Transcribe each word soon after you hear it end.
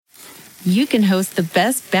you can host the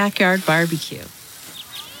best backyard barbecue.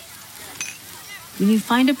 When you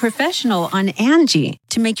find a professional on Angie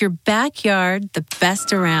to make your backyard the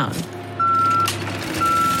best around.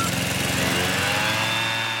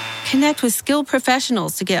 Connect with skilled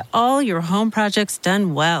professionals to get all your home projects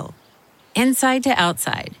done well. Inside to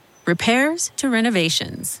outside, repairs to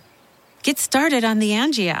renovations. Get started on the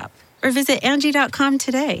Angie app or visit Angie.com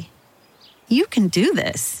today. You can do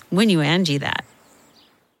this when you Angie that.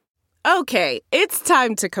 Okay, it's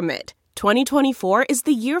time to commit. 2024 is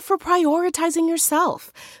the year for prioritizing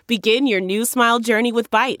yourself. Begin your new smile journey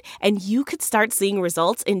with Byte, and you could start seeing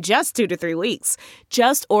results in just 2 to 3 weeks.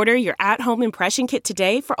 Just order your at-home impression kit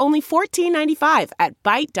today for only $14.95 at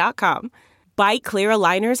Byte.com. Byte Clear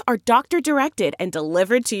aligners are doctor-directed and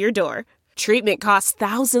delivered to your door. Treatment costs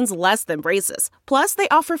thousands less than braces. Plus, they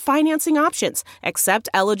offer financing options, accept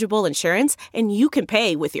eligible insurance, and you can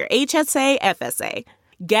pay with your HSA, FSA.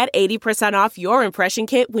 Get 80% off your impression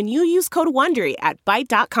kit when you use code WONDERY at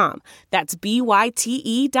Byte.com. That's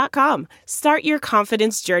BYTE.com. Start your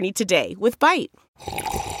confidence journey today with Byte.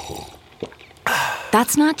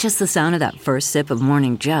 That's not just the sound of that first sip of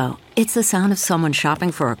Morning Joe. It's the sound of someone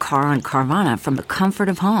shopping for a car on Carvana from the comfort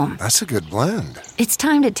of home. That's a good blend. It's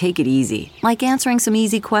time to take it easy, like answering some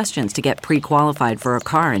easy questions to get pre-qualified for a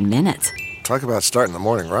car in minutes. Talk about starting the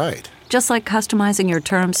morning right. Just like customizing your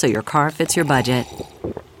terms so your car fits your budget.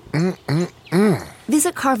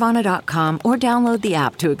 Visit Carvana.com or download the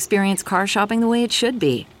app to experience car shopping the way it should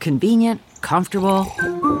be. Convenient, comfortable.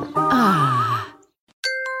 Ah.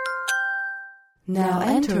 Now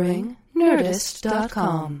entering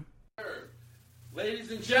Nerdist.com.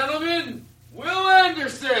 Ladies and gentlemen, Wil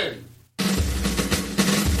Anderson!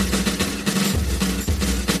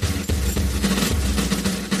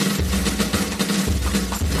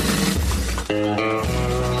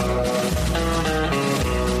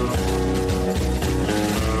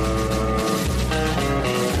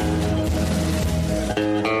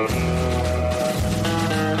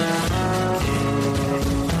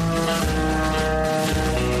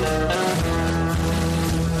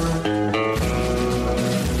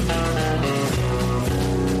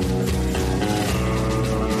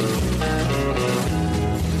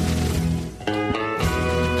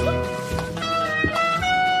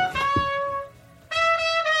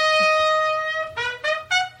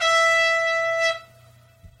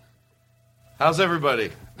 How's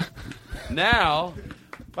everybody? Now,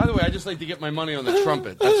 by the way, I just like to get my money on the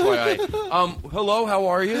trumpet. That's why I. Hello, how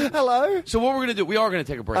are you? Hello. So what we're gonna do? We are gonna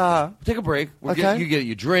take a break. Take a break. Okay. You get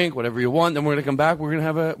your drink, whatever you want. Then we're gonna come back. We're gonna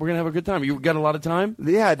have a good time. You got a lot of time?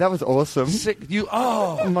 Yeah, that was awesome. Sick.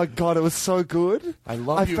 Oh my god, it was so good. I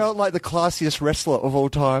love I you. felt like the classiest wrestler of all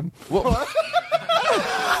time. Well,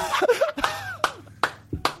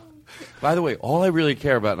 by the way, all I really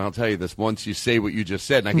care about, and I'll tell you this once you say what you just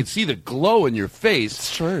said, and I can see the glow in your face.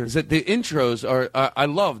 It's true. Is that the intros are, I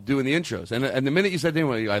love doing the intros. And the minute you said,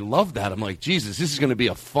 anyway, I love that, I'm like, Jesus, this is going to be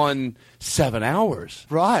a fun 7 hours.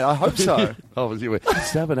 Right, I hope so. Oh, anyway,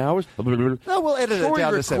 7 hours? No, we'll edit it Troy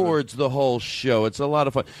down to 7. records the whole show. It's a lot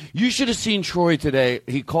of fun. You should have seen Troy today.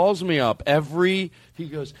 He calls me up he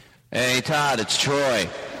goes, "Hey, Todd, it's Troy."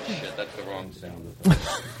 Shit, that's the wrong sound.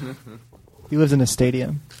 He lives in a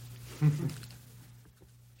stadium.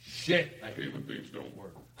 Shit, I hate when things don't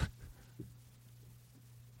work.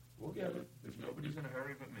 We'll get it. If nobody's in a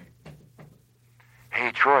hurry but me.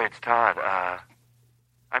 Hey, Troy, it's Todd.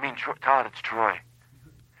 Todd, it's Troy.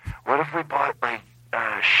 What if we bought,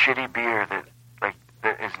 shitty beer that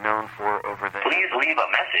is known for over there? Please leave a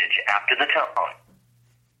message after the tone.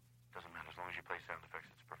 Doesn't matter, as long as you play sound effects,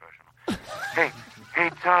 it's professional. hey,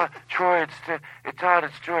 Todd, Troy, Todd,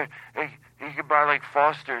 it's Troy. Hey, you could buy,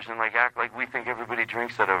 Foster's and, act like we think everybody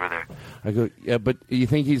drinks that over there. I go, yeah, but you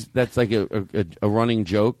think that's like a running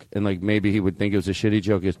joke, and, maybe he would think it was a shitty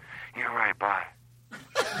joke? You're right, bye.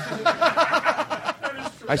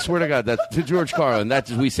 I swear to God, that's to George Carlin.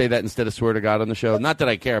 We say that instead of swear to God on the show. Not that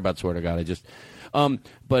I care about swear to God. I just,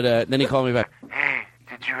 but then he called me back. Hey,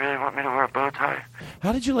 did you really want me to wear a bow tie?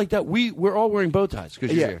 How did you like that? We're all wearing bow ties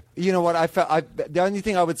because you're here. You know what? The only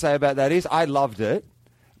thing I would say about that is I loved it,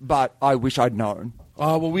 but I wish I'd known.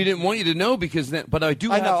 Oh, well, we didn't want you to know because then, but I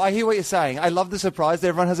do. I know. I hear what you're saying. I love the surprise that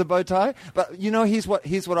everyone has a bow tie. But here's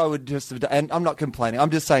what I would just have done. And I'm not complaining. I'm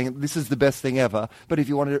just saying this is the best thing ever. But if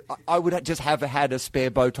you wanted, I would just have had a spare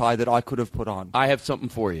bow tie that I could have put on. I have something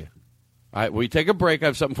for you. All right, we take a break. I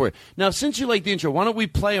have something for you. Now, since you like the intro, why don't we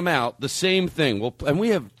play them out the same thing?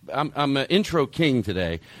 I'm an intro king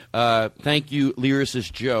today. Thank you,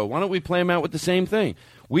 lyricist Joe. Why don't we play them out with the same thing?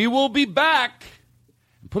 We will be back.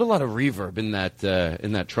 Put a lot of reverb in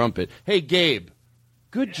that trumpet. Hey, Gabe,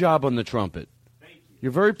 Good job on the trumpet. Thank you.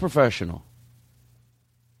 You're very professional.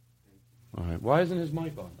 All right. Why isn't his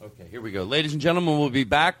mic on? Okay, here we go. Ladies and gentlemen, we'll be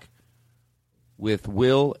back with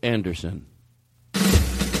Wil Anderson.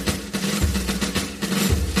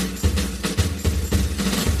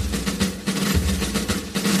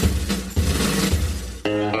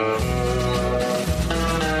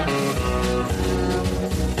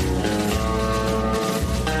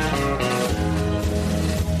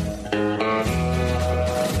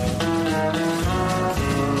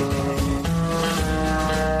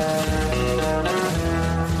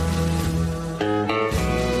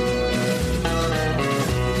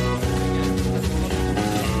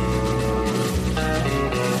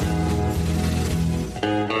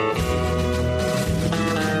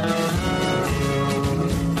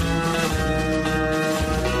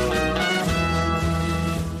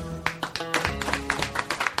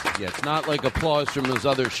 Not like applause from those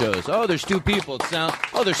other shows. Oh, there's two people.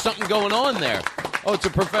 There's something going on there. Oh, it's a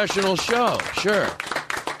professional show. Sure.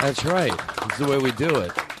 That's right. That's the way we do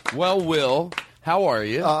it. Well, Wil, how are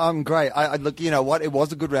you? I'm great. I look, you know what? It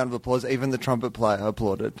was a good round of applause. Even the trumpet player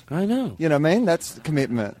applauded. I know. You know what I mean? That's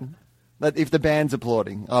commitment. That if the band's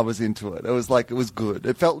applauding, I was into it. It was good.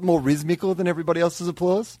 It felt more rhythmical than everybody else's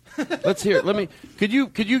applause. Let's hear it. Could you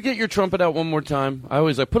get your trumpet out one more time? I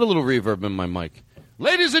put a little reverb in my mic.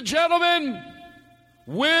 Ladies and gentlemen,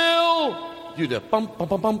 Wil, do the bum bum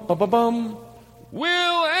bum bum bum bum bum.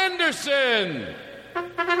 Wil Anderson.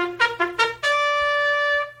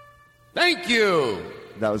 Thank you.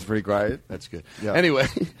 That was pretty great. That's good. Yeah. Anyway,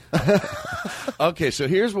 okay. So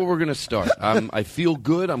here's where we're going to start. I feel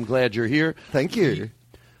good. I'm glad you're here. Thank you.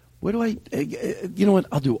 Where do you know what?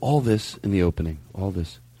 I'll do all this in the opening. All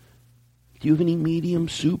this. Do you have any medium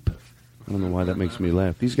soup? I don't know why that makes me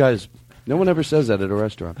laugh. These guys. No one ever says that at a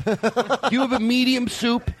restaurant. Do you have a medium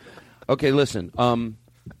soup? Okay, listen.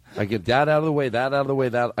 I get that out of the way, that out of the way,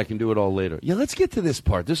 that I can do it all later. Yeah, let's get to this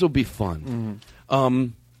part. This will be fun.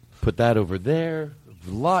 Put that over there.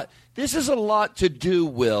 This is a lot to do,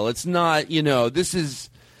 Wil. It's not, it's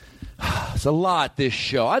a lot, this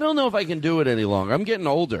show. I don't know if I can do it any longer. I'm getting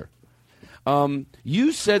older.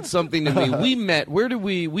 You said something to me. We met. Where did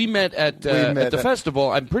we? We met at the festival.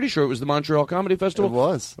 I'm pretty sure it was the Montreal Comedy Festival. It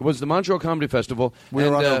was. It was the Montreal Comedy Festival. We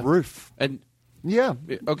were on a roof. And yeah.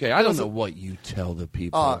 Okay. I don't know what you tell the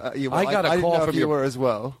people. I got a call from you as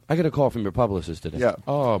well. I got a call from your publicist today. Yeah.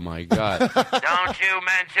 Oh my God. Don't you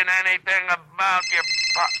mention anything about your.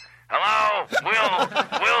 Hello, Wil.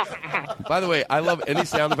 By the way, I love any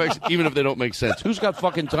sound effects, even if they don't make sense. Who's got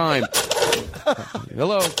fucking time?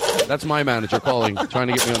 Hello, that's my manager calling, trying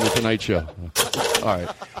to get me on the Tonight Show. All right,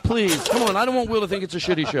 please, come on. I don't want Wil to think it's a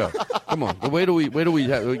shitty show. Come on. Where do we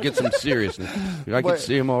get some seriousness? I can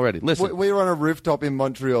see him already. Listen, we were on a rooftop in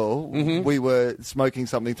Montreal. Mm-hmm. We were smoking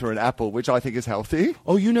something through an apple, which I think is healthy.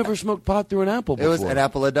 Oh, you never smoked pot through an apple before? It was an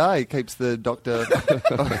apple a day. Keeps the doctor.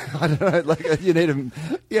 I don't know. Like you need him.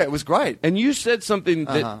 Yeah, it was great. And you said something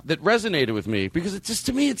that resonated with me because it just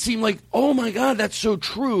to me it seemed like, oh my God, that's so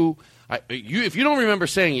true. If you don't remember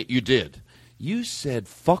saying it, you did. You said,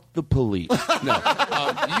 fuck the police. No.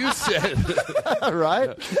 You said...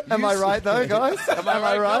 Right? Am I right, though, guys? Am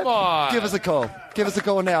I right? Come on. Give us a call. Give us a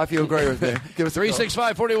call now if you agree with me. Give us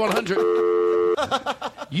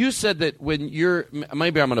 365-4100. You said that when you're...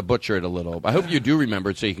 Maybe I'm going to butcher it a little. I hope you do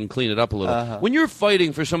remember it so you can clean it up a little. When you're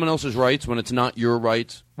fighting for someone else's rights when it's not your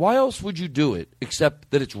rights, why else would you do it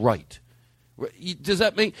except that it's right? Does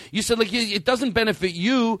that mean... You said, like, it doesn't benefit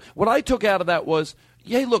you. What I took out of that was...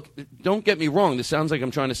 Yeah, look, don't get me wrong. This sounds like I'm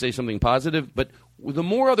trying to say something positive, but the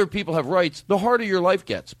more other people have rights, the harder your life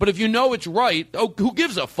gets. But if you know it's right, who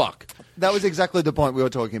gives a fuck? That was exactly the point we were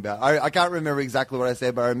talking about. I can't remember exactly what I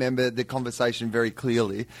said, but I remember the conversation very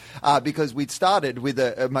clearly because we'd started with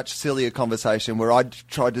a much sillier conversation where I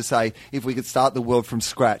tried to say if we could start the world from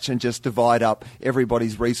scratch and just divide up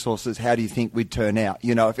everybody's resources, how do you think we'd turn out?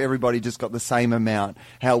 You know, if everybody just got the same amount,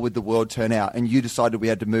 how would the world turn out? And you decided we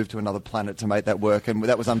had to move to another planet to make that work, and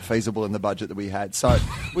that was unfeasible in the budget that we had. So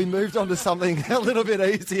we moved on to something a little bit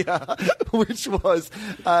easier, which was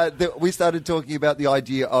that we started talking about the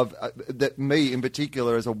idea of that me in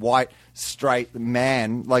particular as a white straight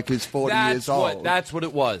man like who's 40 years old. That's what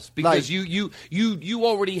it was because you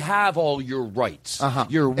already have all your rights.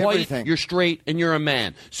 You're white, everything. You're straight, and you're a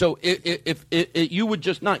man. So if you would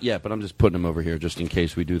just not yet, but I'm just putting them over here just in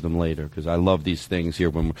case we do them later because I love these things here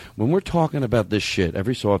when we're talking about this shit.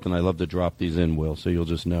 Every so often I love to drop these in, Wil, so you'll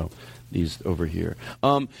just know. These over here.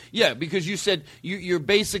 Yeah, because you said you're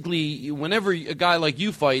basically, whenever a guy like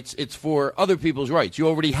you fights, it's for other people's rights. You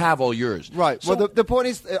already have all yours. Right. So, well, the point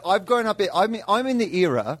is, I've grown up, I'm in the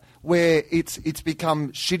era where it's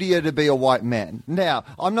become shittier to be a white man. Now,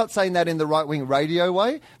 I'm not saying that in the right-wing radio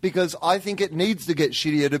way, because I think it needs to get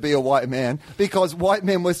shittier to be a white man, because white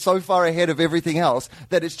men were so far ahead of everything else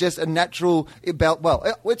that it's just a natural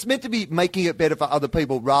it's meant to be making it better for other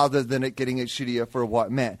people rather than it getting it shittier for a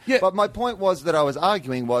white man. Yeah. But my point was that I was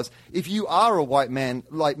arguing was, if you are a white man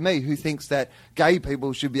like me who thinks that gay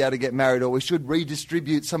people should be able to get married, or we should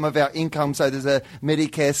redistribute some of our income so there's a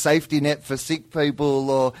Medicare safety net for sick people,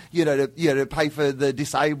 or to pay for the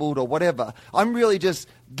disabled or whatever, I'm really just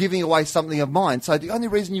giving away something of mine. So the only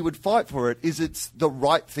reason you would fight for it is it's the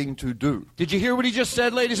right thing to do. Did you hear what he just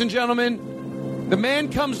said, ladies and gentlemen? The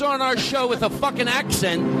man comes on our show with a fucking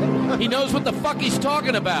accent. He knows what the fuck he's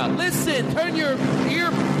talking about. Listen, turn your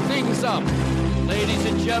ear things up. Ladies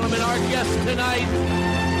and gentlemen, our guest tonight.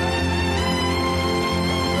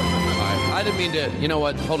 I didn't mean to. You know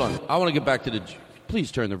what? Hold on. I want to get back to the...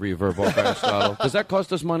 Please turn the reverb off, Aristotle. Does that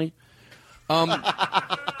cost us money?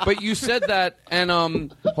 But you said that, and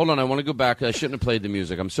hold on, I want to go back. I shouldn't have played the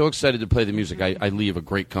music. I'm so excited to play the music. I leave a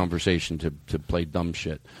great conversation to play dumb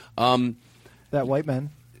shit. That white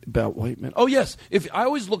man. About white men. Oh, yes. If I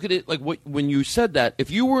always look at it like when you said that, if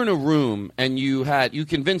you were in a room and you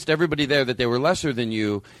convinced everybody there that they were lesser than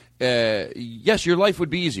you, yes, your life would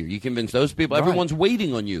be easier. You convince those people. Right. Everyone's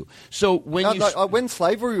waiting on you. So when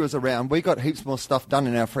slavery was around, we got heaps more stuff done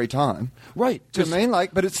in our free time. Right. Do you mean?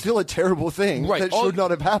 But it's still a terrible thing that should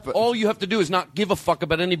not have happened. All you have to do is not give a fuck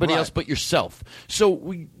about anybody else but yourself.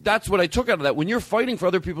 So that's what I took out of that. When you're fighting for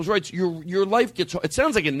other people's rights, your life gets... It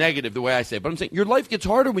sounds like a negative the way I say it, but I'm saying your life gets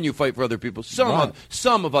harder when you fight for other people. Some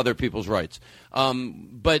of other people's rights. So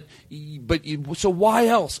why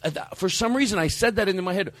else? For some reason, I said that into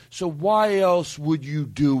my head. So why else would you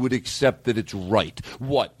do it except that it's right?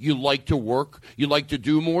 What? You like to work? You like to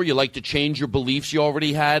do more? You like to change your beliefs you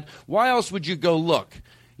already had? Why else would you go, look,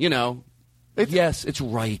 yes, it's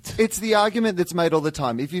right. It's the argument that's made all the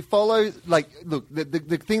time. If you follow, look,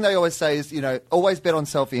 the thing they always say is, always bet on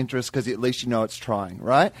self-interest because at least you know it's trying,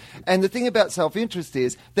 right? And the thing about self-interest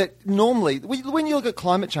is that normally, when you look at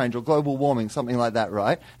climate change or global warming, something like that,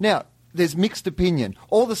 right? Now, there's mixed opinion.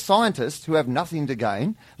 All the scientists who have nothing to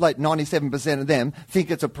gain, like 97% of them,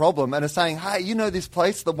 think it's a problem and are saying, hey, this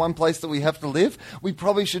place, the one place that we have to live, we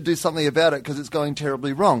probably should do something about it because it's going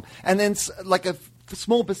terribly wrong. And then a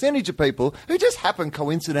small percentage of people who just happen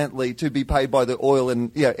coincidentally to be paid by the oil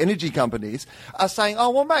and energy companies are saying, oh,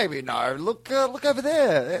 well, maybe no. Look over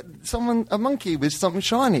there. A monkey with something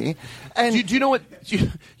shiny. And do you know what? You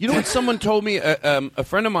know what someone told me? A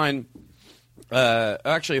friend of mine.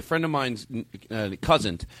 Actually, a friend of mine's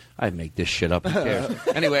cousin. I make this shit up. Who cares?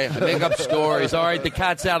 Anyway, I make up stories. All right, the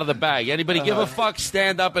cat's out of the bag. Anybody give a fuck?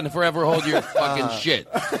 Stand up and forever hold your fucking shit.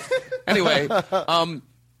 Anyway,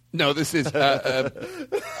 no, this is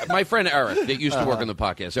my friend Eric that used to work on the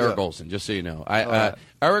podcast, Eric Olson, just so you know.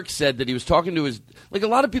 Eric said that he was talking to his... a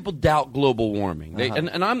lot of people doubt global warming,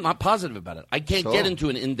 and I'm not positive about it. I can't get into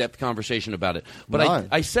an in-depth conversation about it. But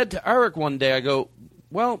I said to Eric one day, I go,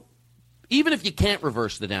 well... Even if you can't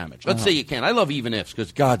reverse the damage. Let's say you can. I love even ifs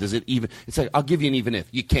because, God, does it even... It's like, I'll give you an even if.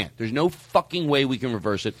 You can't. There's no fucking way we can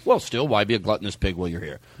reverse it. Well, still, why be a gluttonous pig while you're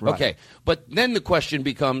here? Right. Okay. But then the question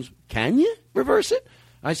becomes, can you reverse it?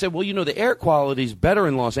 I said, well, the air quality is better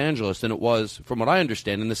in Los Angeles than it was, from what I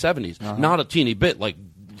understand, in the 70s. Not a teeny bit.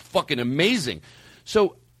 Fucking amazing.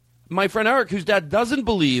 So... my friend Eric, whose dad doesn't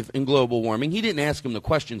believe in global warming, he didn't ask him the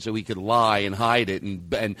question so he could lie and hide it and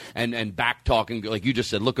backtalk and, like you just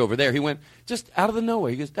said, look over there. He went just out of the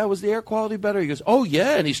nowhere. He goes, that was the air quality better? He goes, oh,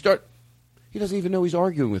 yeah. And he doesn't even know he's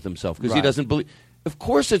arguing with himself because he doesn't believe. Of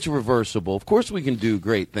course it's reversible. Of course we can do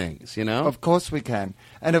great things, Of course we can.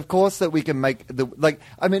 And of course that we can make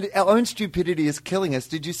our own stupidity is killing us.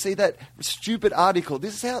 Did you see that stupid article?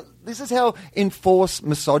 This is how enforced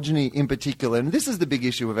misogyny in particular, and this is the big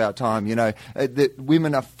issue of our time, that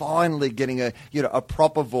women are finally getting a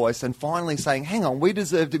proper voice and finally saying, hang on, we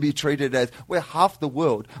deserve to be treated as, we're half the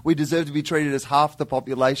world. We deserve to be treated as half the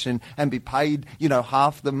population and be paid,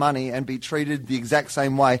 half the money and be treated the exact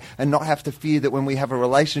same way and not have to fear that when we have a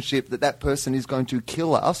relationship that person is going to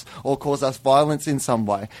kill us or cause us violence in some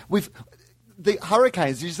way. The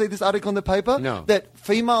hurricanes, did you see this article in the paper? No. That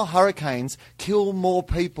female hurricanes kill more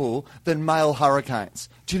people than male hurricanes.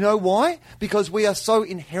 Do you know why? Because we are so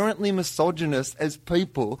inherently misogynist as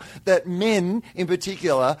people that men, in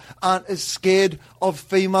particular, aren't as scared of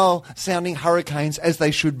female-sounding hurricanes as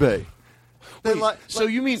they should be. They're Wait, so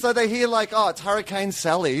you mean... So they hear like, oh, it's Hurricane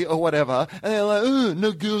Sally or whatever, and they're like, oh,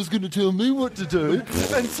 no girl's going to tell me what to do.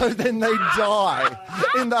 And so then they die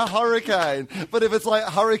in the hurricane. But if it's like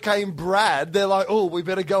Hurricane Brad, they're like, oh, we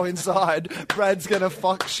better go inside. Brad's going to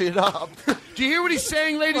fuck shit up. Do you hear what he's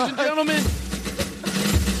saying, ladies and gentlemen?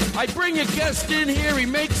 I bring a guest in here. He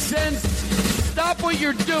makes sense. Stop what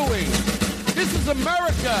you're doing. This is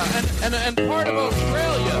America and part of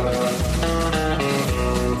Australia.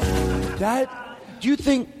 Do you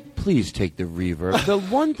think... Please take the reverb. The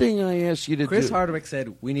one thing I asked you to Chris do... Hardwick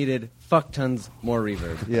said we needed fuck tons more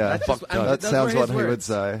reverb. Yeah, that sounds what he would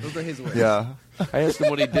say. Those are his words. Yeah. I asked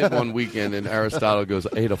him what he did one weekend, and Aristotle goes,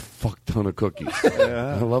 I ate a fuck ton of cookies.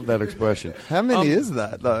 Yeah. I love that expression. How many is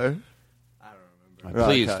that, though?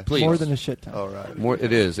 Please, okay. please. More than a shit ton. All right. More,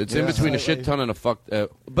 it is. It's in between a shit ton and a fuck...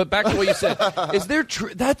 but back to what you said. Is there...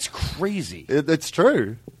 That's crazy. It's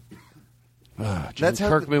true. Jen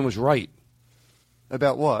Kirkman was right.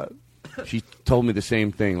 About what? She told me the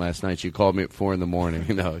same thing last night. She called me at 4 a.m.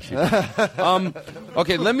 No, she.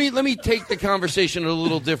 Okay, let me take the conversation a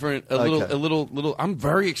little different. A little. I'm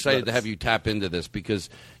very excited to have you tap into this because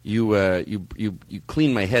you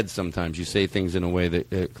clean my head sometimes. You say things in a way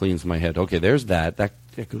that cleans my head. Okay, there's that. That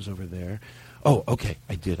goes over there. Oh, okay,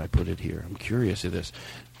 I did. I put it here. I'm curious of this.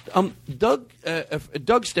 Doug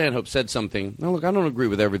Stanhope said something. Now, look, I don't agree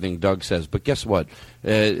with everything Doug says, but guess what?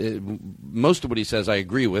 Most of what he says I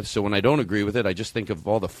agree with, so when I don't agree with it, I just think of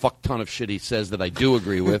all the fuck ton of shit he says that I do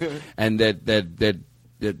agree with, and that's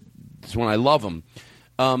when I love him.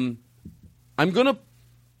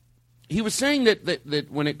 He was saying that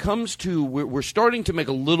when it comes to, we're starting to make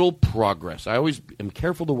a little progress. I always am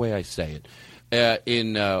careful the way I say it.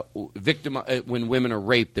 When women are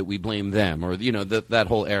raped, that we blame them, or that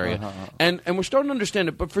whole area, and we're starting to understand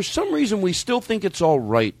it. But for some reason, we still think it's all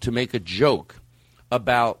right to make a joke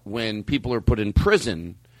about when people are put in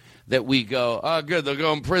prison. That we go, oh, good, they'll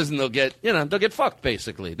go in prison, they'll get fucked.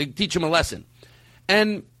 Basically, they teach them a lesson.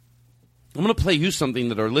 And I'm going to play you something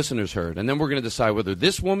that our listeners heard, and then we're going to decide whether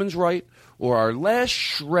this woman's right or our last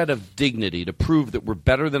shred of dignity to prove that we're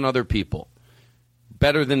better than other people.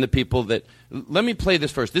 Better than the people that... Let me play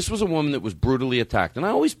this first. This was a woman that was brutally attacked. And I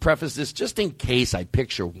always preface this just in case I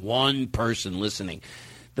picture one person listening.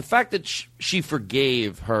 The fact that she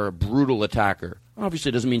forgave her brutal attacker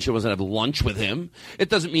obviously doesn't mean she doesn't have lunch with him. It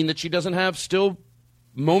doesn't mean that she doesn't have still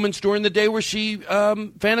moments during the day where she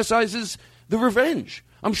fantasizes the revenge.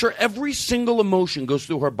 I'm sure every single emotion goes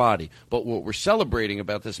through her body. But what we're celebrating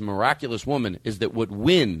about this miraculous woman is that what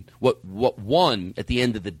won at the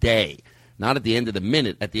end of the day... Not at the end of the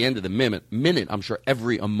minute. At the end of the minute, I'm sure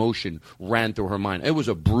every emotion ran through her mind. It was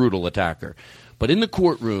a brutal attacker. But in the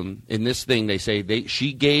courtroom, in this thing, they say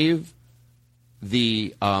she gave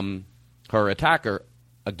her attacker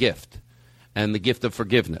a gift, and the gift of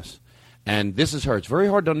forgiveness. And this is her. It's very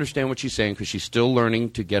hard to understand what she's saying because she's still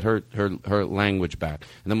learning to get her language back.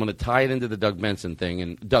 And I'm going to tie it into the Doug Benson thing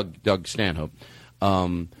and Doug Stanhope.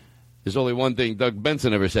 There's only one thing Doug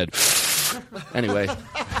Benson ever said. Anyway.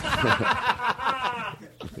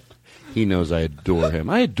 He knows I adore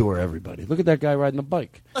him. I adore everybody. Look at that guy riding the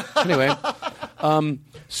bike. Anyway,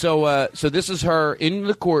 so this is her in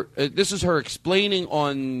the court. This is her explaining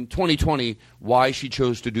on 2020 why she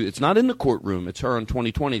chose to do. It's not in the courtroom. It's her on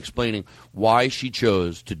 2020 explaining why she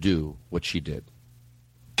chose to do what she did.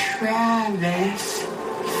 Travis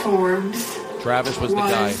Forbes. Travis was the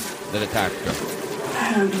guy that attacked her.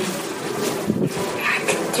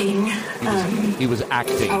 He was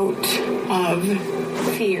acting out of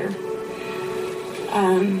fear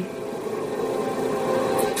and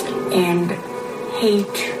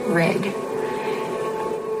hatred.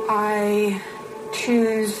 I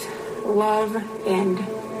choose love and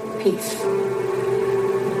peace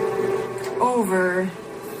over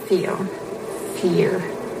fear.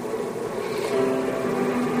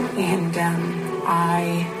 And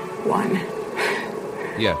I won.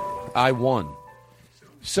 Yeah, I won.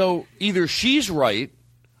 So either she's right,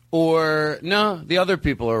 or no, the other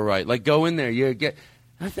people are right. Like, go in there, you get.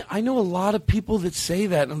 I know a lot of people that say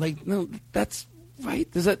that. And I'm like, no, that's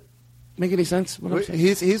right. Does that make any sense? What I'm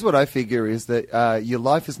saying? Here's what I figure is that your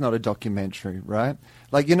life is not a documentary, right?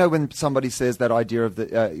 Like, when somebody says that idea of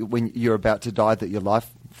when you're about to die, that your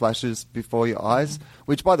life flashes before your eyes,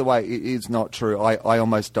 which, by the way, is not true. I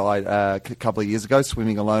almost died a couple of years ago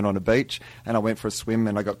swimming alone on a beach, and I went for a swim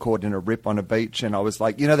and I got caught in a rip on a beach, and I was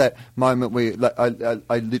like, you know that moment where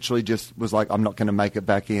I literally just was like, I'm not going to make it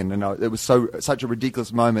back in, and it was such a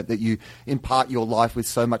ridiculous moment that you impart your life with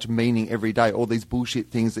so much meaning every day, all these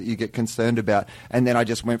bullshit things that you get concerned about, and then I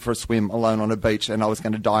just went for a swim alone on a beach, and I was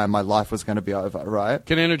going to die, and my life was going to be over, right?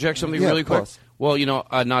 Can I interject something really quick? Well,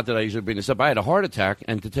 not that I usually bring this up. I had a heart attack,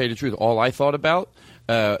 and to tell you the truth, all I thought about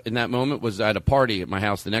in that moment was I had a party at my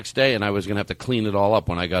house the next day, and I was going to have to clean it all up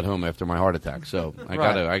when I got home after my heart attack. So I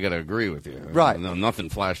gotta agree with you. Right. No, nothing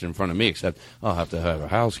flashed in front of me except I'll have to have a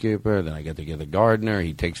housekeeper. Then I get to get a gardener.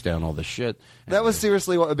 He takes down all the shit. That was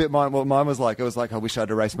seriously what mine was like. It was like, I wish I'd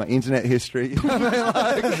erased my internet history. You know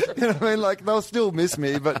what I mean? Like, they'll still miss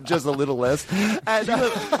me, but just a little less. And,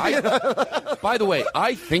 by the way,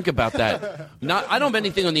 I think about that. I don't have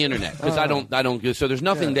anything on the internet because I don't. So there's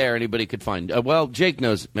nothing there anybody could find. Well, Jake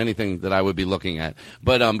knows anything that I would be looking at,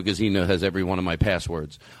 but because he has every one of my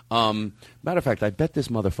passwords. Matter of fact, I bet this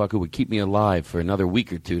motherfucker would keep me alive for another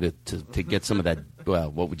week or two to get some of that.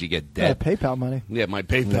 Well, what would you get? Dead PayPal money. Yeah, my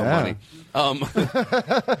PayPal money.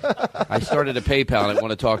 I started a PayPal, and I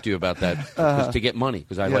want to talk to you about that to get money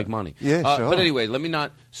because I like money. Yeah, sure. But anyway, let me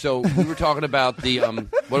not. So we were talking about the.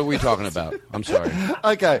 What were we talking about? I'm sorry.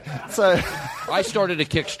 Okay, so I started a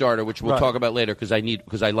Kickstarter, which we'll talk about later because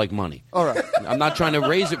I like money. All right. I'm not trying to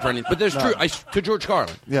raise it for anything, but there's true. To George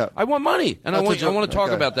Carlin. Yeah. I want money, and I want to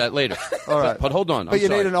talk about that later. All right. But hold on. But you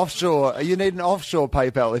need an offshore. You need an offshore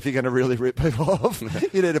PayPal if you're going to really rip people off.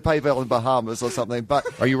 You need a PayPal in Bahamas or something. But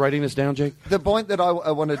are you writing this down, Jake? The point that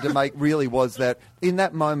I wanted to make really was that in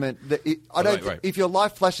that moment, if your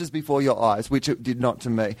life flashes before your eyes, which it did not to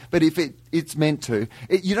me, but if it's meant to,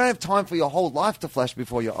 you don't have time for your whole life to flash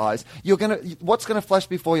before your eyes. What's going to flash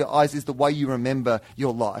before your eyes is the way you remember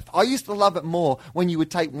your life. I used to love it more when you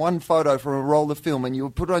would take one photo from a roll of film and you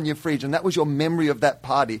would put it on your fridge, and that was your memory of that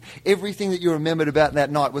party. Everything that you remembered about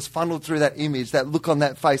that night was funneled through that image, that look on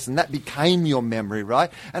that face, and that became your memory,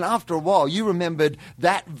 right? And after a while, you remembered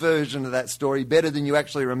that version of that story better than you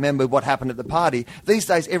actually remembered what happened at the party. These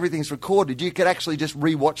days, everything's recorded. You could actually just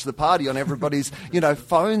rewatch the party on everybody's,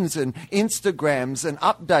 phones and Instagrams and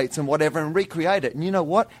updates and whatever, and recreate it. And you know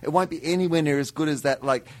what? It won't be anywhere near as good as that,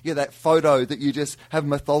 that photo that you just have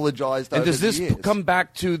mythologized over the years. And does this come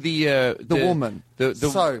back to the woman?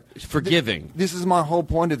 So forgiving. This is my whole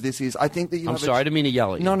point of this. Is I think that you. I'm sorry, I didn't mean to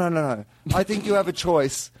yell at you. No. I think you have a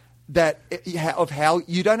choice of how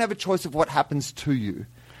you don't have a choice of what happens to you.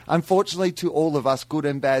 Unfortunately, to all of us, good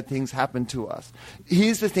and bad things happen to us.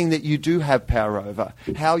 Here's the thing that you do have power over: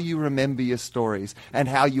 how you remember your stories and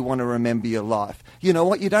how you want to remember your life. You know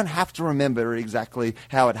what? You don't have to remember exactly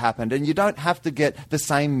how it happened, and you don't have to get the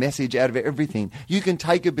same message out of everything. You can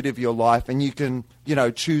take a bit of your life and you can,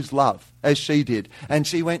 choose love, as she did. And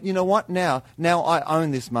she went, you know what? Now I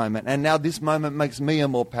own this moment, and now this moment makes me a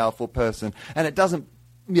more powerful person. And it doesn't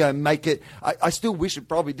make it. I still wish it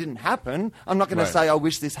probably didn't happen. I'm not going to say I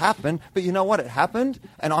wish this happened, but you know what? It happened,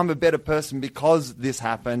 and I'm a better person because this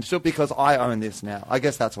happened. Because I own this now. I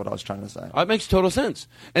guess that's what I was trying to say. It makes total sense,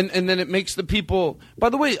 and then it makes the people. By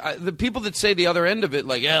the way, the people that say the other end of it,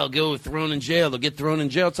 like, "Yeah, they'll go thrown in jail. They'll get thrown in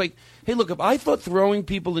jail." It's like, hey, look, if I thought throwing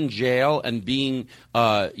people in jail and being,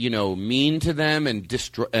 mean to them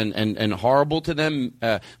and horrible to them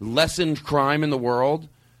lessened crime in the world.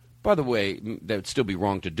 By the way, that would still be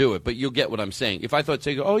wrong to do it, but you'll get what I'm saying. If I thought,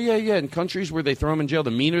 say, oh, yeah, in countries where they throw them in jail,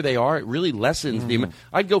 the meaner they are, it really lessens the amount.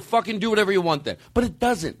 I'd go fucking do whatever you want then. But it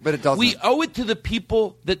doesn't. We owe it to the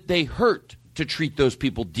people that they hurt to treat those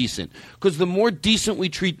people decent. Because the more decent we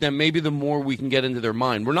treat them, maybe the more we can get into their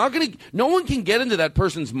mind. No one can get into that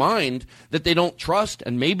person's mind that they don't trust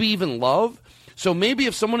and maybe even love. So maybe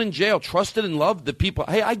if someone in jail trusted and loved the people,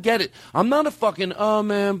 hey, I get it. I'm not a fucking, oh,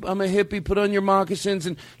 man, I'm a hippie, put on your moccasins.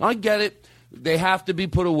 And I get it. They have to be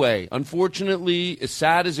put away. Unfortunately, as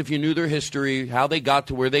sad as if you knew their history, how they got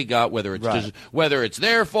to where they got, whether it's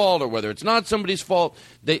their fault or whether it's not somebody's fault,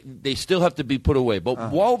 they still have to be put away.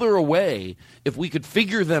 But while they're away, if we could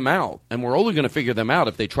figure them out, and we're only going to figure them out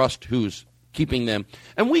if they trust who's keeping them,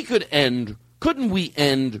 and couldn't we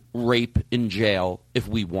end rape in jail if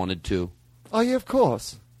we wanted to? Oh, yeah, of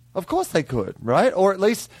course. Of course they could, right? Or at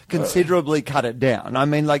least considerably cut it down. I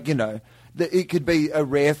mean, it could be a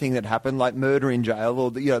rare thing that happened, like murder in jail,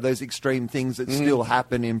 or those extreme things that still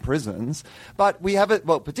happen in prisons. But we have it.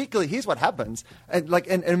 Well, particularly here's what happens, and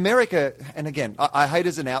in America. And again, I hate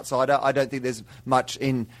as an outsider. I don't think there's much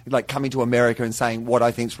in coming to America and saying what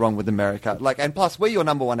I think's wrong with America. And plus, we're your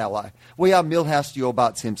number one ally. We are Milhouse to your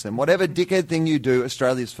Bart Simpson. Whatever dickhead thing you do,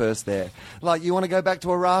 Australia's first there. You want to go back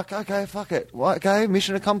to Iraq? Okay, fuck it. What? Okay,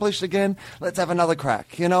 mission accomplished again. Let's have another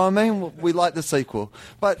crack. You know what I mean? We like the sequel,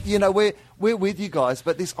 but we're with you guys.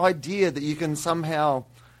 But this idea that you can somehow,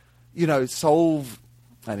 solve.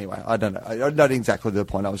 Anyway, I don't know. Not exactly the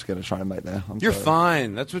point I was going to try and make there. You're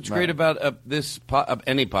fine. That's what's great about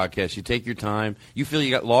any podcast. You take your time. You feel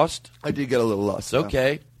you got lost? I did get a little lost. It's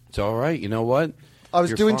okay. It's all right. You know what? I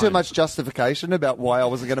was doing too much justification about why I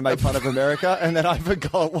wasn't going to make fun of America, and then I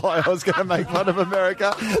forgot why I was going to make fun of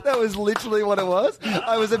America. That was literally what it was.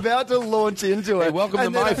 I was about to launch into it. Hey, welcome to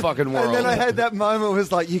my fucking world. And then I had that moment where it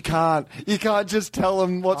was like, you can't just tell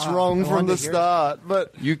them what's wrong from the start.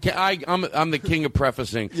 But you can. I'm the king of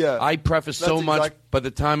prefacing. Yeah, I preface so much. By the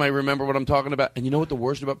time I remember what I'm talking about, and you know what the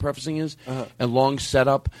worst about prefacing is? A long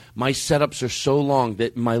setup. My setups are so long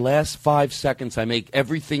that in my last 5 seconds, I make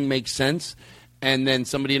everything make sense. And then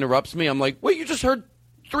somebody interrupts me. I'm like, wait, you just heard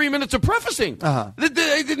 3 minutes of prefacing. I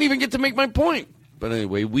didn't even get to make my point. But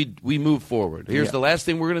anyway, we move forward. Here's the last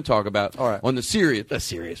thing we're going to talk about on the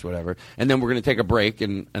serious, whatever. And then we're going to take a break,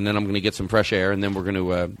 and then I'm going to get some fresh air, and then we're going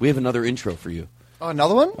to we have another intro for you. Oh,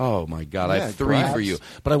 another one? Oh, my God. I have 3 for you.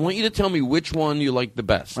 But I want you to tell me which one you like the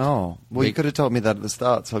best. Oh, well, you could have told me that at the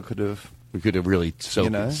start, so I could have... We could have really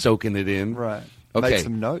soaking it in. Right. Okay. Make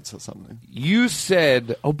some notes or something. You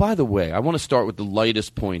said, oh, by the way, I want to start with the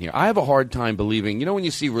lightest point here. I have a hard time believing, when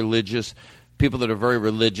you see people that are very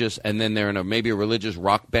religious, and then they're in maybe a religious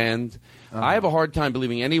rock band, I have a hard time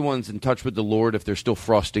believing anyone's in touch with the Lord if they're still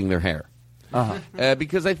frosting their hair.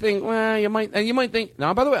 Because I think, you might think,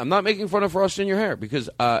 now, by the way, I'm not making fun of frosting your hair, because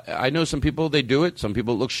I know some people, they do it. Some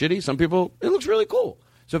people it looks shitty. Some people, it looks really cool.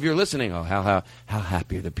 So if you're listening, how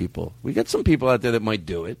happy are the people? We got some people out there that might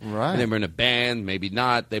do it. Right. And they were in a band, maybe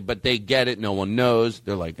not, but they get it. No one knows.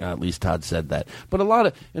 They're like, at least Todd said that. But a lot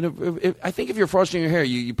of, I think if you're frosting your hair,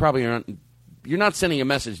 you probably aren't. You're not sending a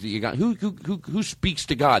message that you got. Who speaks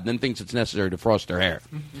to God and then thinks it's necessary to frost their hair?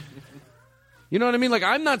 You know what I mean?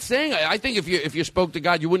 I'm not saying. I think if you spoke to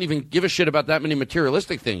God, you wouldn't even give a shit about that many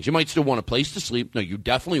materialistic things. You might still want a place to sleep. No, you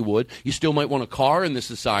definitely would. You still might want a car in this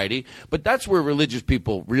society. But that's where religious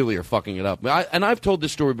people really are fucking it up. And I've told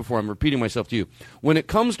this story before. I'm repeating myself to you. When it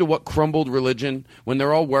comes to what crumbled religion, when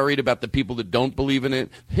they're all worried about the people that don't believe in it,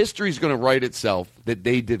 history's going to write itself that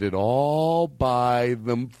they did it all by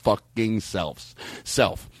them fucking self.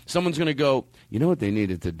 Someone's going to go, you know what they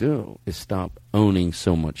needed to do is stop owning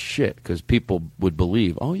so much shit, because people would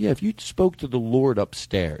believe, oh, yeah, if you spoke to the Lord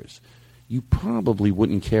upstairs, you probably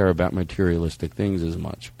wouldn't care about materialistic things as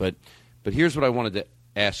much. But here's what I wanted to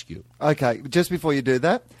ask you. Okay, just before you do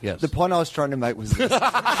that, yes. The point I was trying to make was this.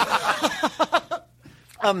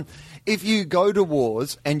 If you go to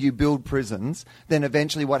wars and you build prisons, then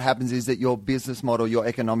eventually what happens is that your business model, your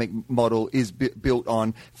economic model is built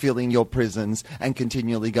on filling your prisons and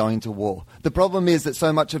continually going to war. The problem is that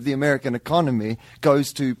so much of the American economy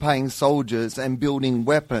goes to paying soldiers and building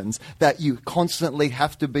weapons that you constantly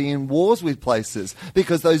have to be in wars with places,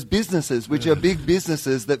 because those businesses, which are big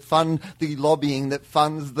businesses that fund the lobbying that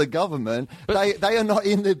funds the government, they are not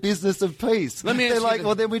in the business of peace. They're like,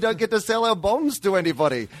 well, then we don't get to sell our bombs to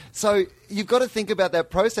anybody. So you've got to think about that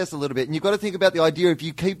process a little bit, and you've got to think about the idea if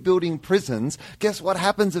you keep building prisons, guess what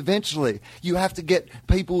happens eventually? You have to get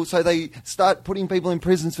people, so they start putting people in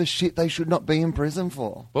prisons for shit they should not be in prison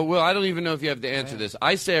for. But, Will, I don't even know if you have to answer this.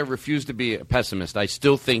 I say I refuse to be a pessimist. I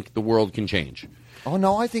still think the world can change. Oh,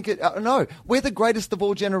 no, I think no, we're the greatest of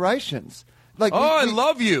all generations. I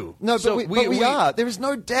love you. No, but we are. There is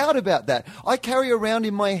no doubt about that. I carry around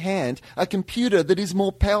in my hand a computer that is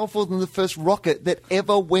more powerful than the first rocket that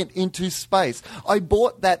ever went into space. I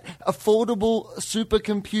bought that affordable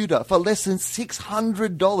supercomputer for less than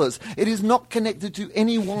 $600. It is not connected to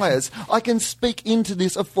any wires. I can speak into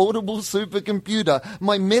this affordable supercomputer.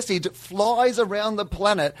 My message flies around the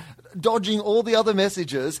planet, dodging all the other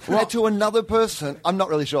messages to another person. I'm not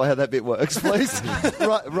really sure how that bit works, please.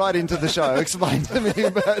 right into the show. Explain to me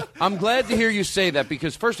about... I'm glad to hear you say that,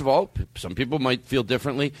 because, first of all, some people might feel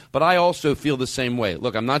differently, but I also feel the same way.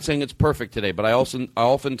 Look, I'm not saying it's perfect today, but I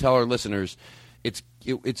often tell our listeners it's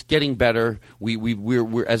getting better.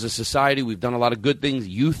 We're as a society, we've done a lot of good things.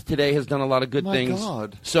 Youth today has done a lot of good things. My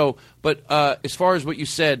God. So, but as far as what you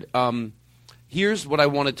said... here's what I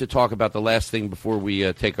wanted to talk about. The last thing before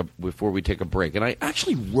we take a break, and I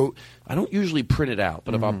actually wrote. I don't usually print it out,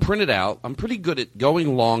 but if I'll print it out, I'm pretty good at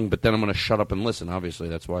going long. But then I'm going to shut up and listen. Obviously,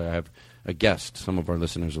 that's why I have a guest. Some of our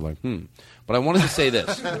listeners are like, But I wanted to say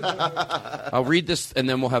this. I'll read this, and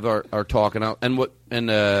then we'll have our talk.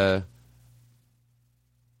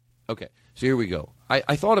 Okay. So here we go.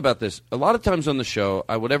 I thought about this. A lot of times on the show,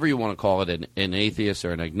 whatever you want to call it, an atheist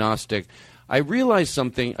or an agnostic, I realized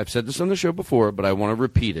something. I've said this on the show before, but I want to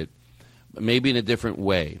repeat it, maybe in a different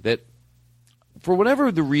way, that for whatever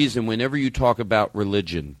the reason, whenever you talk about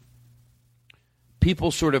religion,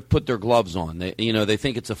 people sort of put their gloves on. They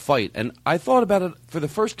think it's a fight. And I thought about it for the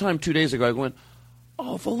first time 2 days ago. I went,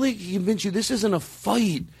 if only I can convince you this isn't a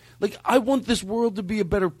fight. Like, I want this world to be a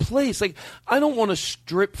better place. Like, I don't want to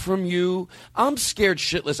strip from you. I'm scared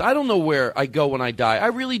shitless. I don't know where I go when I die. I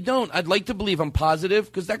really don't. I'd like to believe I'm positive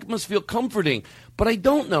because that must feel comforting. But I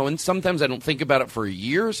don't know. And sometimes I don't think about it for a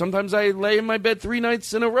year. Sometimes I lay in my bed 3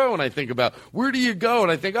 nights in a row and I think about, where do you go?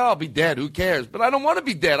 And I think, I'll be dead. Who cares? But I don't want to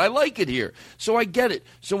be dead. I like it here. So I get it.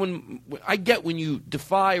 So when you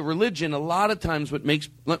defy religion, a lot of times what makes...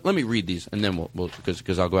 Let me read these and then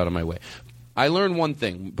because I'll go out of my way. I learned one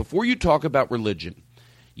thing. Before you talk about religion,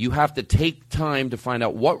 you have to take time to find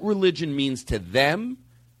out what religion means to them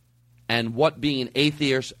and what being an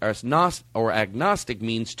atheist or agnostic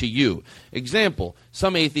means to you. Example,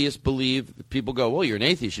 some atheists believe, people go, well, you're an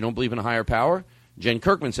atheist, you don't believe in a higher power? Jen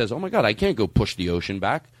Kirkman says, oh my God, I can't go push the ocean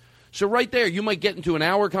back. So right there, you might get into an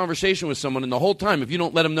hour conversation with someone, and the whole time, if you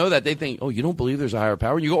don't let them know that, they think, oh, you don't believe there's a higher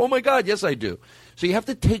power? And you go, oh my God, yes I do. So you have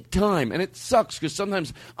to take time, and it sucks because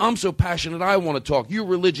sometimes I'm so passionate, I want to talk. You're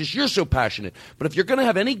religious, you're so passionate. But if you're going to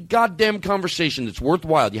have any goddamn conversation that's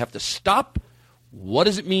worthwhile, you have to stop. What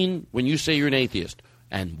does it mean when you say you're an atheist?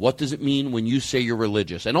 And what does it mean when you say you're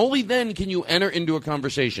religious? And only then can you enter into a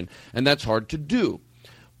conversation, and that's hard to do.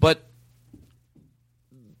 But,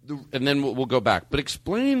 and then we'll go back. But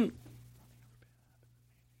explain...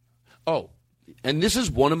 Oh, and this is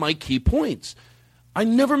one of my key points. I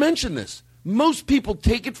never mention this. Most people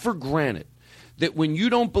take it for granted that when you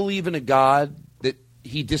don't believe in a God, that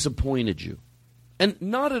he disappointed you. And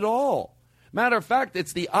not at all. Matter of fact,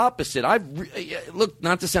 it's the opposite. Look,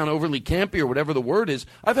 not to sound overly campy or whatever the word is,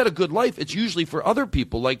 I've had a good life. It's usually for other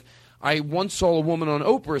people. Like, I once saw a woman on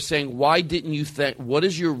Oprah saying, why didn't you what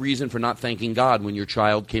is your reason for not thanking God when your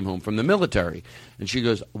child came home from the military? And she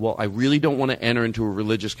goes, well, I really don't want to enter into a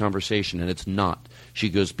religious conversation, and it's not. She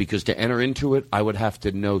goes, because to enter into it, I would have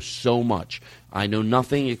to know so much. I know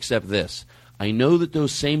nothing except this. I know that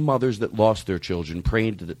those same mothers that lost their children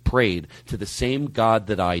prayed to the same God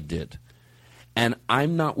that I did. And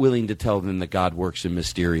I'm not willing to tell them that God works in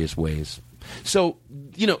mysterious ways. So,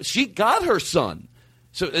 she got her son.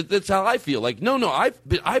 So that's how I feel. Like, no,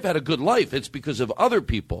 I've had a good life. It's because of other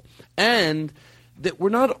people. And that we're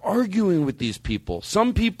not arguing with these people.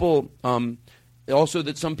 Some people, some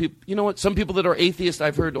people that are atheists,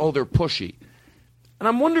 I've heard, they're pushy. And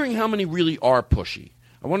I'm wondering how many really are pushy.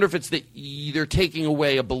 I wonder if it's that they're taking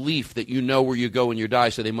away a belief that you know where you go when you die,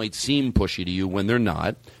 so they might seem pushy to you when they're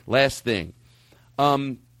not. Last thing.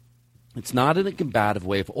 It's not in a combative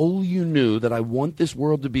way. If only you knew that I want this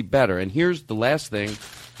world to be better. And here's the last thing,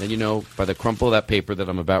 then by the crumple of that paper that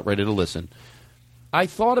I'm about ready to listen. I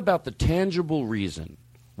thought about the tangible reason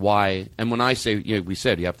why, and when I say, we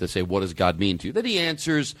said you have to say, what does God mean to you? That he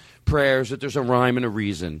answers prayers, that there's a rhyme and a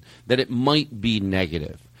reason, that it might be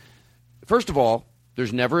negative. First of all,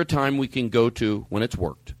 there's never a time we can go to when it's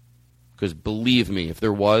worked. Because believe me, if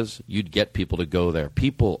there was, you'd get people to go there.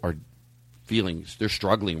 People are feelings. They're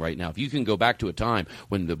struggling right now. If you can go back to a time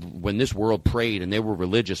when this world prayed and they were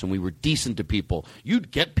religious and we were decent to people,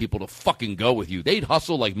 you'd get people to fucking go with you. They'd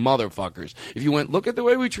hustle like motherfuckers. If you went, look at the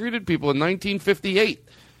way we treated people in 1958,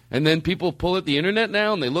 and then people pull at the internet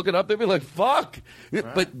now and they look it up, they'd be like, fuck.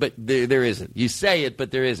 Right. But there isn't. You say it,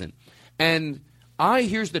 but there isn't. And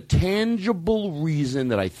here's the tangible reason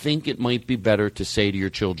that I think it might be better to say to your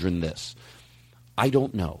children this. I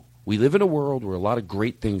don't know. We live in a world where a lot of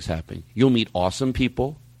great things happen. You'll meet awesome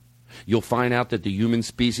people. You'll find out that the human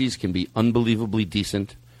species can be unbelievably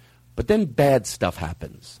decent. But then bad stuff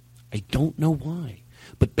happens. I don't know why,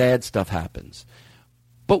 but bad stuff happens.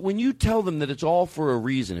 But when you tell them that it's all for a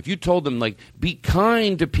reason, if you told them, like, be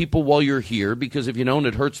kind to people while you're here, because if you don't,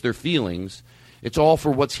 it hurts their feelings. It's all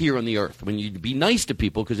for what's here on the earth. When you be nice to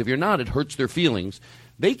people, because if you're not, it hurts their feelings.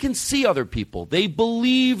 They can see other people. They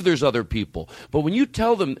believe there's other people. But when you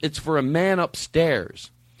tell them it's for a man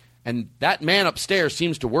upstairs, and that man upstairs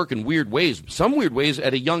seems to work in weird ways, some weird ways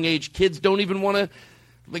at a young age, kids don't even want to,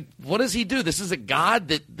 like, what does he do? This is a God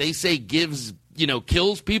that they say gives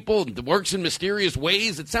kills people, works in mysterious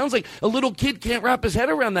ways. It sounds like a little kid can't wrap his head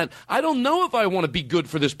around that. I don't know if I want to be good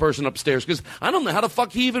for this person upstairs because I don't know how the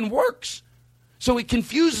fuck he even works. So it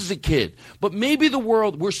confuses a kid. But maybe the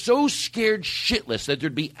world, we're so scared shitless that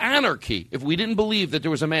there'd be anarchy if we didn't believe that there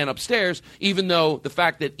was a man upstairs, even though the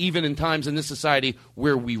fact that even in times in this society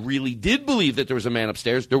where we really did believe that there was a man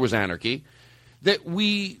upstairs, there was anarchy, that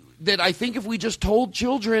I think if we just told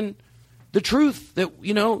children the truth, that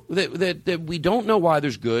that we don't know why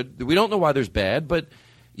there's good, that we don't know why there's bad, but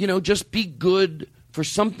just be good for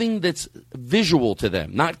something that's visual to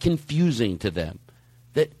them, not confusing to them,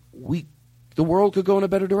 that the world could go in a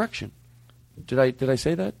better direction. Did I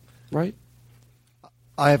say that right?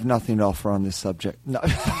 I have nothing to offer on this subject. No.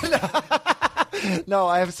 No,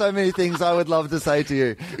 I have so many things I would love to say to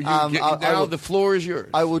you. The floor is yours.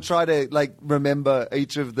 I will try to remember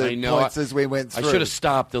each of the points as we went through. I should have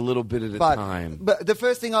stopped a little bit at a time. But the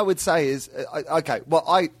first thing I would say is, I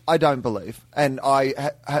don't believe, and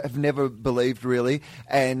I have never believed really,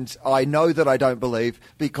 and I know that I don't believe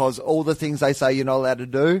because all the things they say you're not allowed to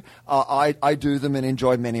do, I do them and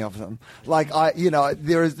enjoy many of them.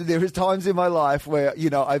 There is times in my life where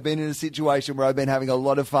I've been in a situation where I've been having a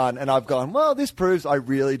lot of fun, and I've gone, well, this proves I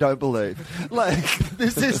really don't believe.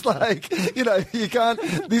 This is you can't,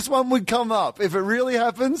 this one would come up. If it really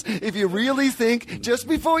happens, if you really think, just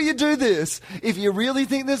before you do this, if you really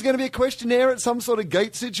think there's going to be a questionnaire at some sort of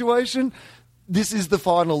gate situation, this is the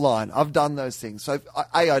final line. I've done those things. So,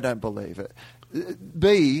 A, I don't believe it.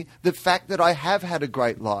 B, the fact that I have had a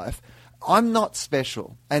great life, I'm not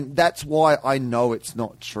special. And that's why I know it's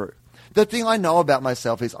not true. The thing I know about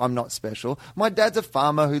myself is I'm not special. My dad's a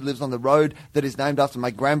farmer who lives on the road that is named after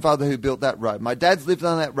my grandfather who built that road. My dad's lived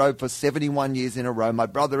on that road for 71 years in a row. My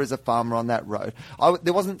brother is a farmer on that road.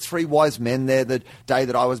 There wasn't 3 wise men there the day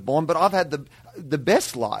that I was born, but I've had the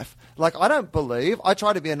best life. I don't believe. I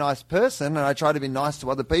try to be a nice person and I try to be nice to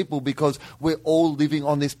other people because we're all living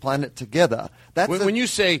on this planet together. When you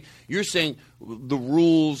say, you're saying the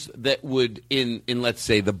rules that would, in let's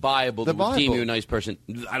say, the Bible, that would deem you a nice person,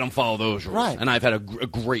 I don't follow those rules. Right. And I've had a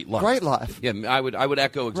great life. Great life. Yeah, I would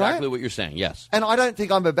echo exactly what you're saying, yes. And I don't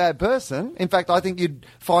think I'm a bad person. In fact, I think you'd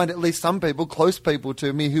find at least some people, close people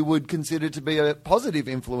to me, who would consider to be a positive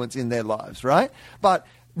influence in their lives, right? But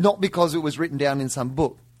not because it was written down in some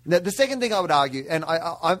book. Now, the second thing I would argue, and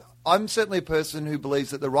I'm certainly a person who believes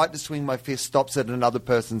that the right to swing my fist stops at another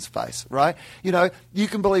person's face, right? You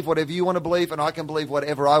can believe whatever you want to believe, and I can believe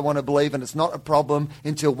whatever I want to believe, and it's not a problem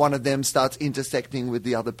until one of them starts intersecting with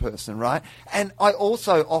the other person, right? And I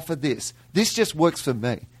also offer this. This just works for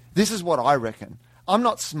me. This is what I reckon. I'm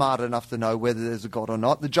not smart enough to know whether there's a God or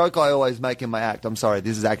not. The joke I always make in my act, I'm sorry,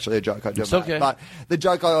 this is actually a joke I do. It's okay. But the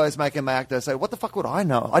joke I always make in my act, I say, what the fuck would I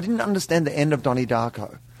know? I didn't understand the end of Donnie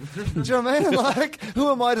Darko. Do you know what I mean? Who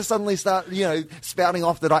am I to suddenly start, spouting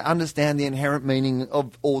off that I understand the inherent meaning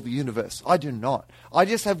of all the universe? I do not. I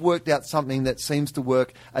just have worked out something that seems to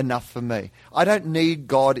work enough for me. I don't need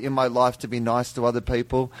God in my life to be nice to other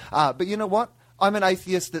people. But you know what? I'm an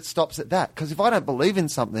atheist that stops at that. Because if I don't believe in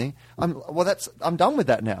something, I'm done with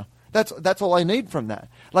that now. That's all I need from that.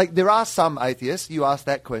 There are some atheists, you asked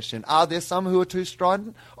that question. Are there some who are too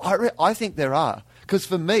strident? I think there are. Because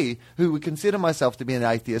for me, who would consider myself to be an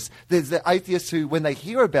atheist, there's the atheists who, when they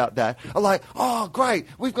hear about that, are like, oh, great,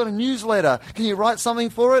 we've got a newsletter. Can you write something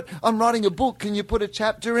for it? I'm writing a book. Can you put a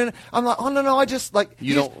chapter in it? I'm like, oh, no, I just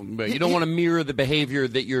You don't want to mirror the behavior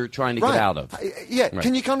that you're trying to get out of. Yeah. Right.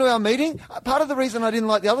 Can you come to our meeting? Part of the reason I didn't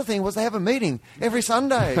like the other thing was they have a meeting every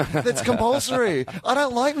Sunday. That's compulsory. I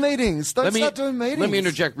don't like meetings. Don't start doing meetings. Let me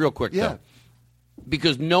interject real quick, though.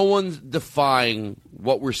 Because no one's defying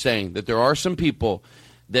what we're saying, that there are some people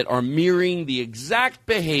that are mirroring the exact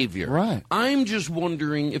behavior. Right. I'm just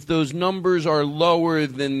wondering if those numbers are lower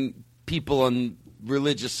than people on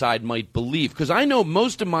religious side might believe. Because I know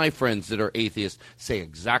most of my friends that are atheists say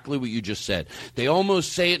exactly what you just said. They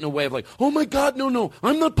almost say it in a way of like, oh my God, no,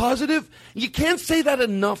 I'm not positive. You can't say that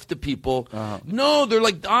enough to people. No, they're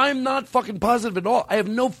like, I'm not fucking positive at all. I have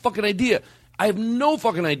no fucking idea.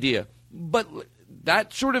 But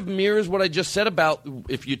that sort of mirrors what I just said about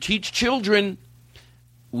if you teach children,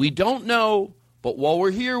 we don't know, but while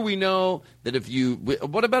we're here, we know that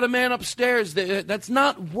what about a man upstairs? That's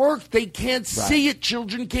not work. They can't see it.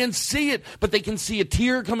 Children can't see it, but they can see a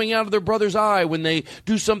tear coming out of their brother's eye when they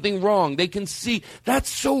do something wrong. They can see. That's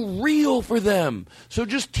so real for them. So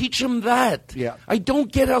just teach them that. Yeah. I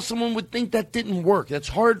don't get how someone would think that didn't work. That's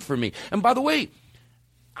hard for me. And by the way,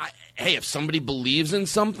 if somebody believes in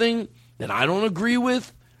something that I don't agree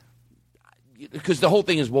with, because the whole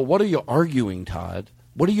thing is, well, what are you arguing, Todd?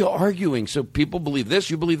 What are you arguing? So people believe this,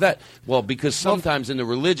 you believe that. Well, because sometimes in the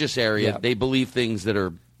religious area, they believe things that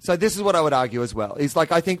are... So this is what I would argue as well. It's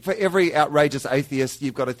like I think for every outrageous atheist,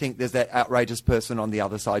 you've got to think there's that outrageous person on the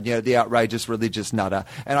other side, the outrageous religious nutter.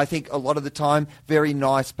 And I think a lot of the time, very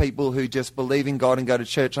nice people who just believe in God and go to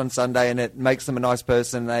church on Sunday and it makes them a nice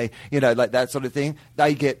person, they, like that sort of thing,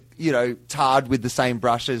 they get, tarred with the same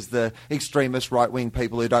brush as the extremist right-wing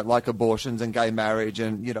people who don't like abortions and gay marriage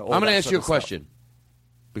and, all I'm going to ask you a stuff. question,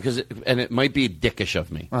 because it might be dickish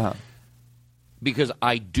of me. Because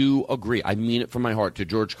I do agree, I mean it from my heart, to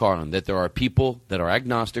George Carlin, that there are people that are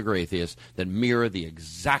agnostic or atheists that mirror the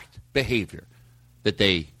exact behavior that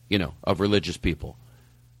they, of religious people.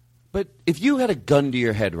 But if you had a gun to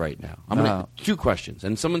your head right now, I'm going to 2 questions,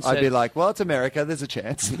 and someone said... I'd be like, well, it's America, there's a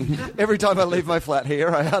chance. Every time I leave my flat here,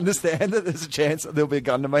 I understand that there's a chance that there'll be a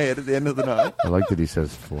gun to my head at the end of the night. I like that he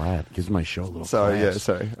says flat. Gives my show a little class.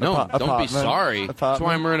 Sorry. No, don't be sorry. That's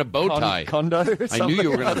why I'm wearing a bow tie. Condo I knew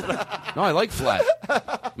you were going to... No, I like flat.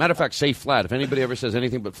 Matter of fact, say flat. If anybody ever says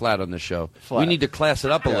anything but flat on this show, we need to class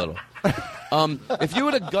it up a little. If you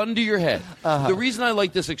had a gun to your head, the reason I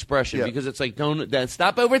like this expression, because it's like,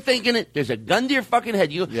 stop overthinking it. There's a gun to your fucking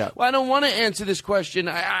head. Well, I don't want to answer this question.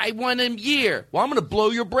 I want a year. Well, I'm going to blow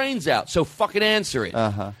your brains out, so fucking answer it.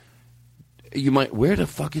 You might, where the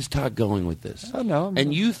fuck is Todd going with this? I don't know.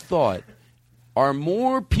 And you thought, are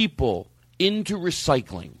more people into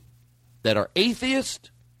recycling that are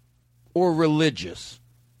atheist or religious?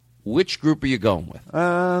 Which group are you going with?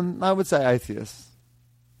 I would say atheists.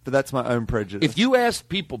 But that's my own prejudice. If you asked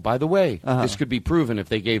people, by the way, this could be proven if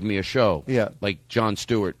they gave me a show, like Jon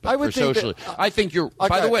Stewart, but for socially. I think you're,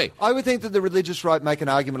 by the way. I would think that the religious right make an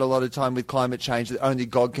argument a lot of time with climate change that only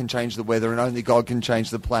God can change the weather and only God can change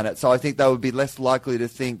the planet. So I think they would be less likely to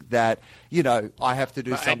think that, I have to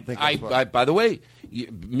do something. By the way,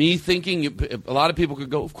 me thinking, a lot of people could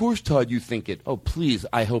go, of course, Todd, you think it. Oh, please,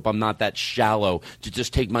 I hope I'm not that shallow to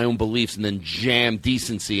just take my own beliefs and then jam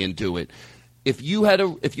decency into it. If you had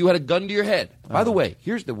a gun to your head, by the way,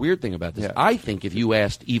 here's the weird thing about this. I think if you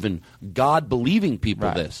asked even God-believing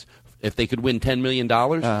people this, if they could win $10 million,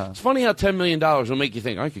 it's funny how $10 million will make you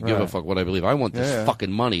think, I could give a fuck what I believe. I want this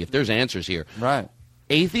fucking money. If there's answers here. Right.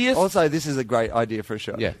 Atheist? Also, this is a great idea for a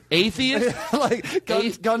show. Yeah. Atheist? Like,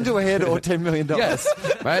 gun to a head or $10 million. Yes.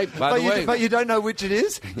 Right? By the way. But you don't know which it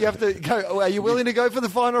is. You have to go, are you willing to go for the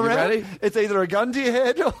final round? Ready? It's either a gun to your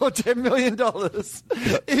head or $10 million.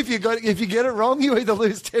 If you get it wrong, you either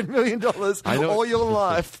lose $10 million or your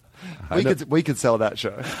life. We could sell that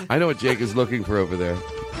show. I know what Jake is looking for over there.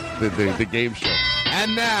 The game show.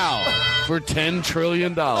 And now, for $10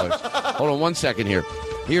 trillion. Hold on 1 second here.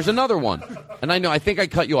 Here's another one. And I think I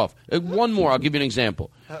cut you off. One more. I'll give you an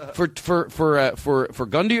example. For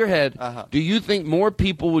gun to your head, do you think more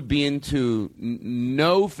people would be into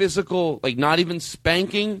no physical, like not even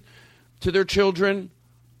spanking to their children,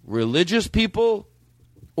 religious people,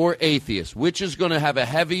 or atheists? Which is going to have a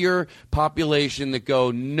heavier population that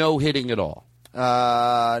go no hitting at all?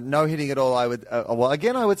 No hitting at all. I would.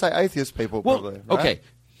 I would say atheist people. Probably. Right? Okay.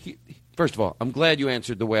 First of all, I'm glad you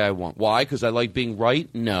answered the way I want. Why? Because I like being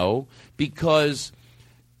right? No. Because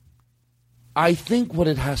I think what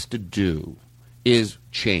it has to do is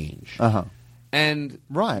change. And,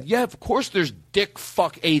 yeah, of course there's dick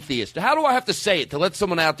fuck atheists. How do I have to say it to let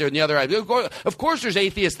someone out there in the other eye? Of course there's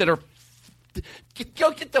atheists that are,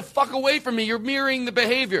 get the fuck away from me. You're mirroring the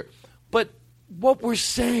behavior. But what we're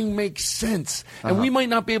saying makes sense. And we might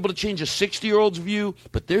not be able to change a 60-year-old's view,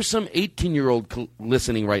 but there's some 18-year-old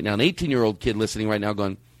listening right now, an 18-year-old kid listening right now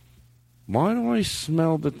going, why do I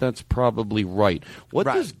smell that that's probably right? What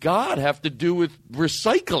does God have to do with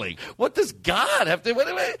recycling? What does God have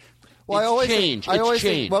to... It's change.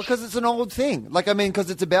 Well, because it's an old thing. Because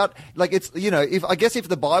it's about, if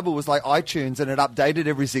the Bible was like iTunes and it updated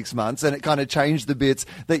every 6 months and it kind of changed the bits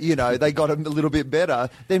that, they got a little bit better,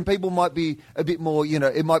 then people might be a bit more,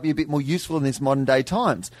 it might be a bit more useful in this modern day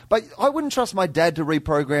times. But I wouldn't trust my dad to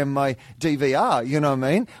reprogram my DVR, you know what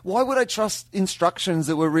I mean? Why would I trust instructions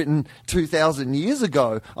that were written 2,000 years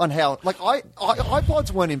ago on how,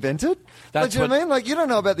 iPods weren't invented? That's what I mean? You don't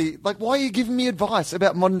know about why are you giving me advice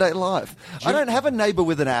about modern day life? I don't have a neighbor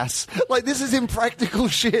with an ass. This is impractical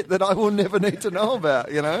shit that I will never need to know about,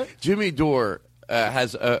 Jimmy Dore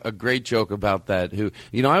has a great joke about that. Who,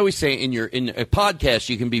 I always say in a podcast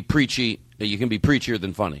you can be preachy. You can be preachier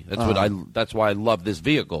than funny. That's why I love this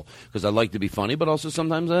vehicle, because I like to be funny, but also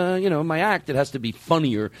sometimes, my act, it has to be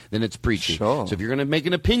funnier than it's preachy. Sure. So if you're going to make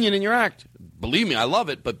an opinion in your act, believe me, I love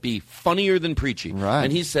it, but be funnier than preachy. Right.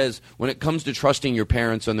 And he says, when it comes to trusting your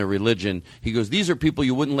parents on their religion, he goes, these are people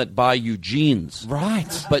you wouldn't let buy you jeans.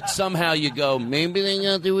 Right. But somehow you go, maybe they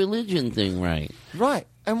got the religion thing right. Right.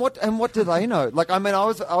 And what do they know? Like, I mean, I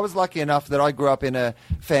was lucky enough that I grew up in a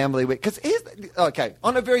family where, because okay,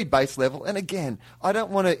 on a very base level, and again, I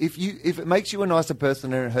don't want to, if it makes you a nicer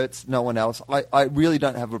person and it hurts no one else, I really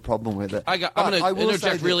don't have a problem with it. I'm going to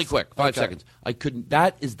interject really quick, 5 seconds.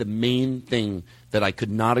 That is the main thing that I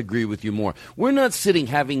could not agree with you more. We're not sitting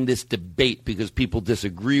having this debate because people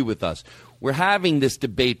disagree with us. We're having this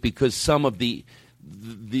debate because some of the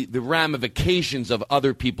ramifications of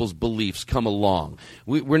other people's beliefs come along.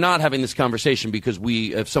 We're not having this conversation because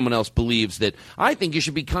if someone else believes that I think you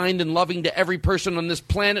should be kind and loving to every person on this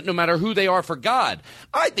planet no matter who they are for God.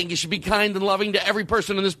 I think you should be kind and loving to every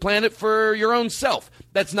person on this planet for your own self.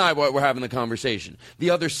 That's not what we're having the conversation.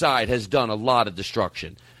 The other side has done a lot of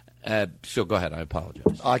destruction. So go ahead. I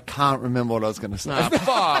apologize. I can't remember what I was going to say.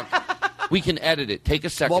 Fuck. We can edit it. Take a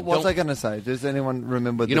second. What was I going to say? Does anyone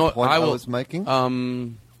remember the point I was making?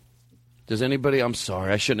 Does anybody? I'm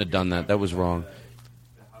sorry. I shouldn't have done that. That was wrong.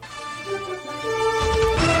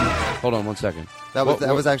 Hold on 1 second. That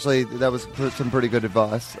was some pretty good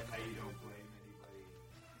advice.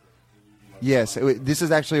 Yes, this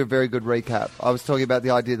is actually a very good recap. I was talking about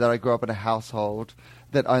the idea that I grew up in a household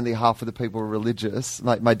that only half of the people were religious.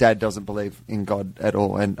 Like, my dad doesn't believe in God at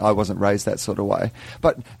all, and I wasn't raised that sort of way.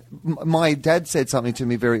 But my dad said something to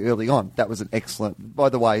me very early on. That was an excellent... By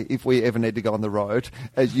the way, if we ever need to go on the road,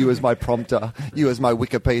 as you as my prompter, you as my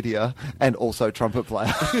Wikipedia, and also trumpet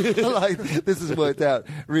player, like, this has worked out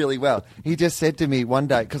really well. He just said to me one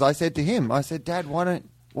day, because I said to him, I said, Dad, why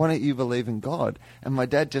don't you believe in God? And my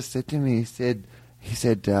dad just said to me, he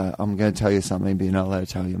said, I'm going to tell you something, but you're not allowed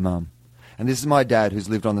to tell your mum. And this is my dad, who's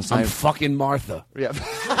lived on the same... I'm fucking Martha. Yeah.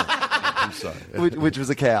 I'm sorry. Which was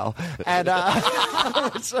a cow. And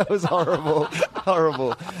so it was horrible.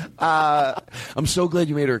 Horrible. I'm so glad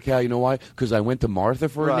you made her a cow. You know why? Because I went to Martha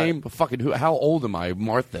for her name. But fucking, how old am I?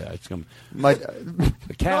 Martha. A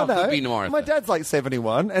cow could be Martha. My dad's like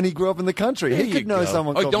 71, and he grew up in the country. There he could know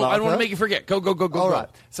someone called Martha. I don't want to make you forget. Go. All right.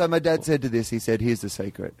 So my dad said to this, he said, here's the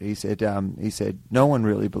secret. He said, no one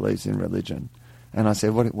really believes in religion. And I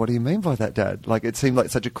said, what do you mean by that, Dad? Like, it seemed like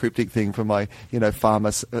such a cryptic thing for my,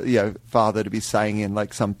 father to be saying in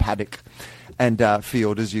like some paddock and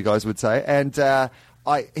field, as you guys would say. And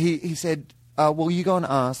he said, well, you go and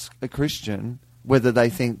ask a Christian whether they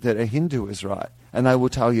think that a Hindu is right. And they will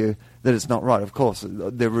tell you that it's not right. Of course,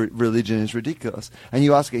 their religion is ridiculous. And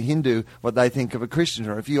you ask a Hindu what they think of a Christian,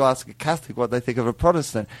 or if you ask a Catholic what they think of a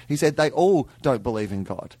Protestant, he said they all don't believe in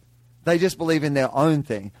God. They just believe in their own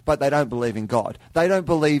thing, but they don't believe in God. They don't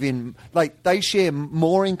believe in, they share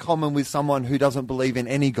more in common with someone who doesn't believe in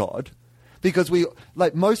any God. Because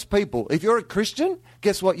most people, if you're a Christian,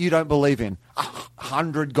 guess what you don't believe in?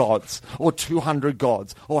 100 gods, or 200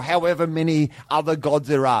 gods, or however many other gods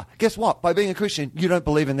there are. Guess what? By being a Christian, you don't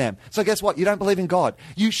believe in them. So guess what? You don't believe in God.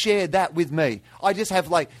 You share that with me. I just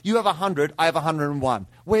have you have 100, I have 101.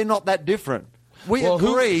 We're not that different. We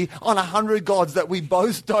agree on 100 gods that we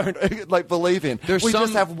both don't believe in. We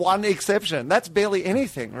just have one exception. That's barely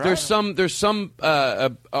anything, right? There's some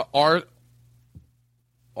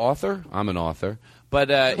author. I'm an author,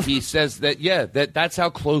 but he says that that's how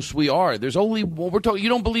close we are. There's only we're talking. You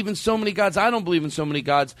don't believe in so many gods. I don't believe in so many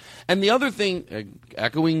gods. And the other thing,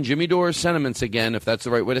 echoing Jimmy Dore's sentiments again, if that's the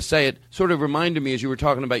right way to say it, sort of reminded me as you were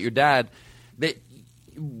talking about your dad that.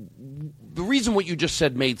 The reason what you just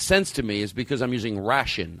said made sense to me is because I'm using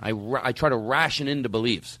ration. I try to ration into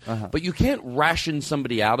beliefs. Uh-huh. But you can't ration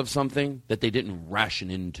somebody out of something that they didn't ration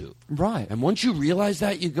into. Right. And once you realize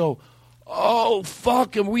that, you go, oh,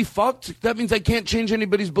 fuck, am we fucked? That means I can't change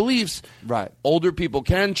anybody's beliefs. Right. Older people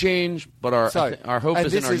can change, but our hope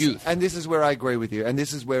is in our youth. And this is where I agree with you. And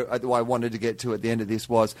this is where I wanted to get to at the end of this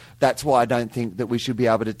was, that's why I don't think that we should be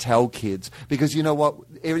able to tell kids. Because you know what?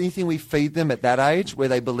 Anything we feed them at that age where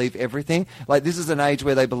they believe everything, this is an age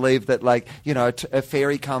where they believe that, a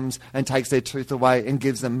fairy comes and takes their tooth away and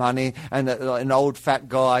gives them money, and an old fat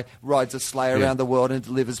guy rides a sleigh around the world and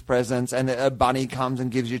delivers presents, and a bunny comes and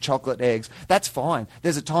gives you chocolate eggs. That's fine.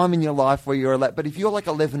 There's a time in your life where you're but if you're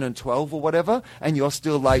 11 and 12 or whatever, and you're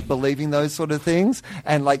still believing those sort of things,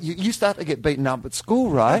 and you start to get beaten up at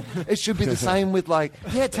school, right? It should be the same with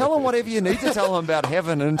tell them whatever you need to tell them about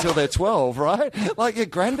heaven until they're 12, right? Your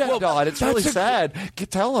granddad died. It's really sad.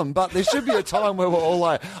 Tell them, but there should be a time where we're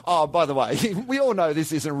all oh, by the way, we all know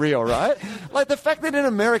this isn't real, right? The fact that in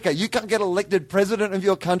America you can't get elected president of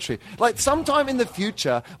your country. Sometime in the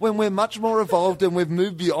future when we're much more evolved and we've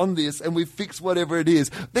moved beyond this, and we fix whatever it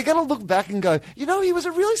is, they're going to look back and go, you know, he was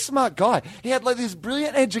a really smart guy. He had like this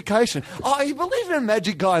brilliant education. Oh, he believed in a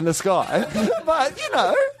magic guy in the sky. But, you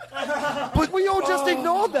know, but we all just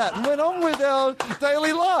ignored that and went on with our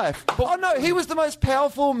daily life. Oh, no, he was the most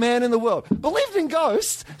powerful man in the world. Believed in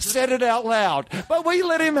ghosts, said it out loud. But we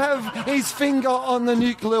let him have his finger on the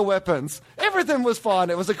nuclear weapons. Everything was fine.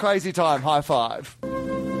 It was a crazy time. High five.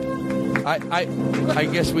 I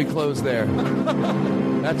guess we close there.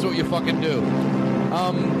 That's what you fucking do.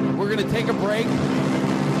 We're going to take a break.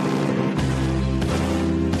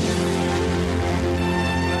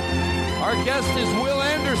 Our guest is Wil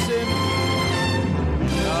Anderson.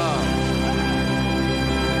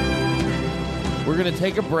 We're going to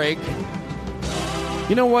take a break.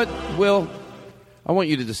 You know what, Will? I want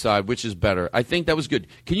you to decide which is better. I think that was good.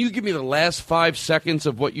 Can you give me the last 5 seconds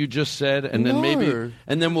of what you just said, and then maybe,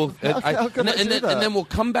 and then we'll, and then we'll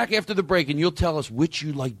come back after the break, and you'll tell us which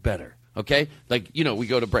you like better. Okay, like we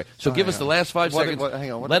go to break. So give us the last 5 seconds.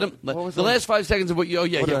 Hang on. The last 5 seconds of what you. Oh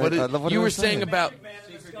yeah. What you were saying about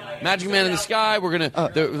Magic Man in the Sky. We're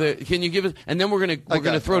gonna. Can you give us? And then we're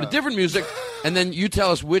gonna throw to different music, and then you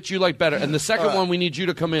tell us which you like better. And the second one we need you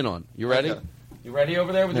to come in on. You ready? Okay. You ready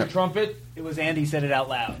over there with your trumpet? It was Andy said it out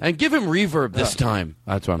loud. And give him reverb this time.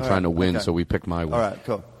 That's what I'm trying to win, so we pick my one. All right,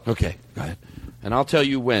 cool. Okay, go ahead. And I'll tell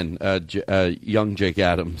you when, young Jake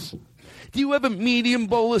Adams. Do you have a medium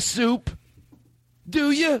bowl of soup? Do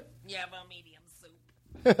you? Yeah, well, medium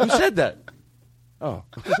soup. Who said that? Oh.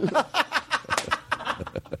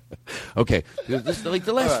 Okay, just like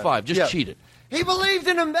the last 5. Just cheat it. He believed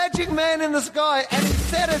in a magic man in the sky, and he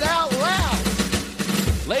said it out loud.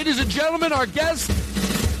 Ladies and gentlemen, our guest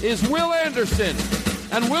is Wil Anderson,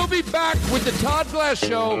 and we'll be back with the Todd Glass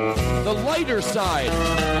Show, The Lighter Side.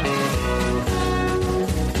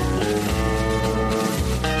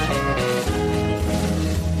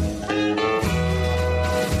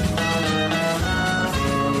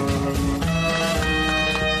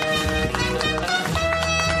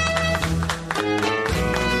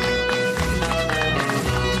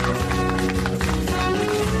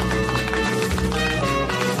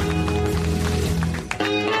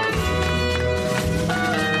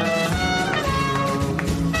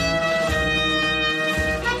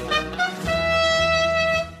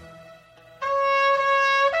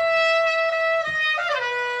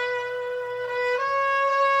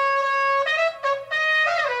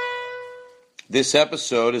 This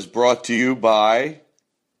episode is brought to you by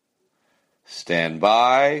Stand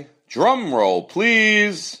By. Drum roll,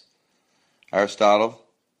 please. Aristotle,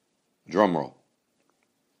 drum roll.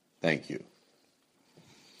 Thank you.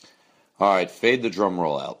 All right, fade the drum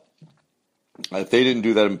roll out. If they didn't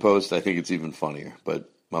do that in post, I think it's even funnier. But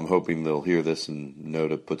I'm hoping they'll hear this and know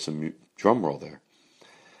to put some drum roll there.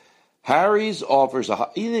 Harry's offers a.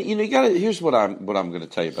 You got to. Here's what I'm going to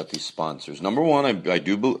tell you about these sponsors. Number one, I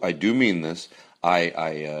do mean this.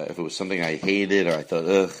 If it was something I hated or I thought,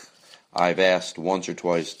 ugh, I've asked once or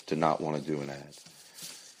twice to not want to do an ad.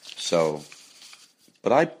 So,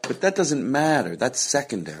 but that doesn't matter. That's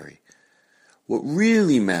secondary. What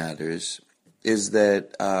really matters is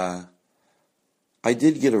that I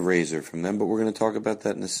did get a razor from them, but we're going to talk about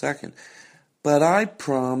that in a second. But I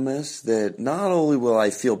promise that not only will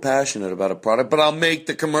I feel passionate about a product, but I'll make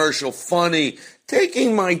the commercial funny,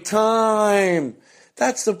 taking my time.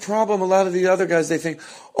 That's the problem. A lot of the other guys, they think,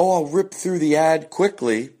 oh, I'll rip through the ad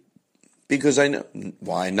quickly because I know.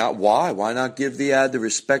 Why not? Why? Why not give the ad the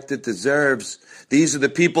respect it deserves? These are the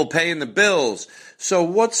people paying the bills. So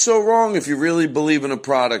what's so wrong if you really believe in a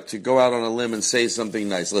product to go out on a limb and say something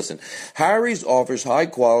nice? Listen, Harry's offers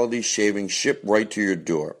high-quality shaving shipped right to your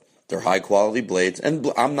door. They're high-quality blades, and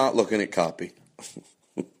I'm not looking at copy.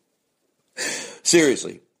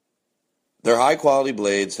 Seriously. Their high-quality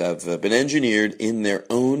blades have been engineered in their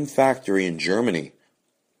own factory in Germany.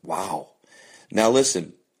 Wow. Now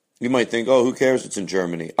listen, you might think, oh, who cares it's in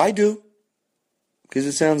Germany? I do. Because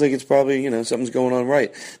it sounds like it's probably, something's going on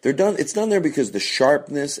right. It's done there because the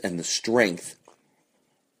sharpness and the strength,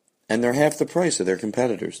 and they're half the price of their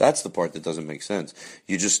competitors. That's the part that doesn't make sense.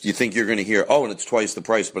 You think you're going to hear, oh, and it's twice the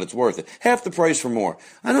price, but it's worth it. Half the price for more.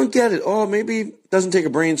 I don't get it. Oh, maybe it doesn't take a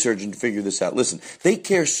brain surgeon to figure this out. Listen, they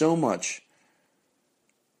care so much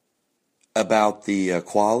about the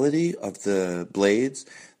quality of the blades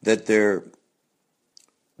that they're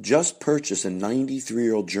just purchased a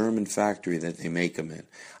 93-year-old German factory that they make them in.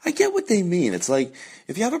 I get what they mean. It's like,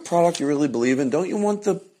 if you have a product you really believe in, don't you want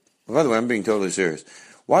the... By the way, I'm being totally serious.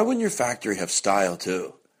 Why wouldn't your factory have style,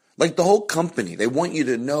 too? Like the whole company, they want you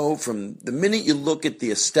to know from the minute you look at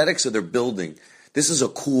the aesthetics of their building, this is a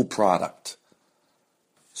cool product.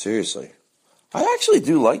 Seriously. I actually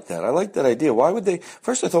do like that. I like that idea. Why would they?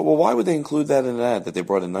 First I thought, well, why would they include that in an ad that they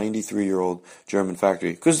brought a 93-year-old German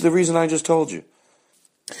factory? Because the reason I just told you.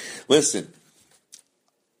 Listen,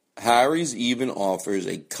 Harry's even offers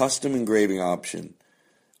a custom engraving option,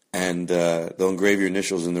 and they'll engrave your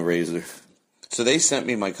initials in the razor. So they sent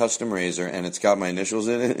me my custom razor, and it's got my initials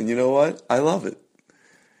in it, and you know what? I love it.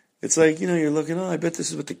 It's like, you're looking, I bet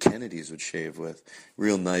this is what the Kennedys would shave with.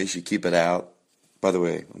 Real nice, you keep it out. By the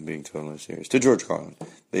way, I'm being totally serious. To George Carlin,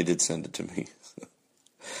 they did send it to me,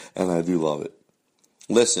 and I do love it.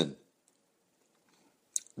 Listen,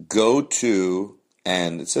 go to,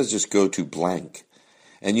 and it says just go to blank,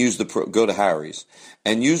 and go to Harry's,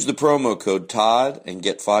 and use the promo code Todd and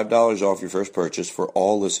get $5 off your first purchase for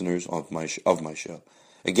all listeners of my show.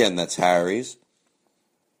 Again, that's Harry's.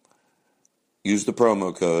 Use the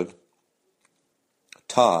promo code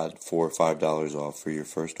Todd for $5 off for your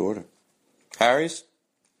first order. Harry's,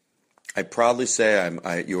 I proudly say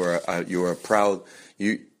that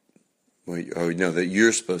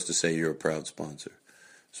you're supposed to say you're a proud sponsor.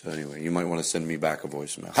 So anyway, you might want to send me back a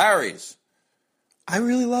voicemail. Harry's, I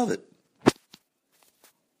really love it.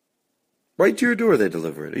 Right to your door they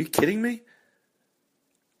deliver it. Are you kidding me?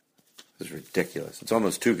 This is ridiculous. It's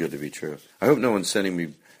almost too good to be true. I hope no one's sending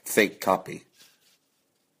me fake copy.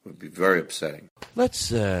 It would be very upsetting.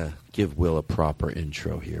 Let's give Will a proper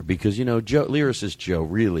intro here because, Joe, lyricist Joe,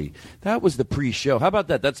 really, that was the pre-show. How about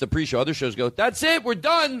that? That's the pre-show. Other shows go, that's it, we're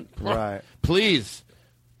done. Right. Please,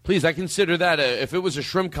 I consider that, if it was a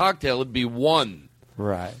shrimp cocktail, it'd be one.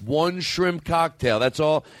 Right. One shrimp cocktail, that's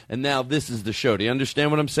all. And now this is the show. Do you understand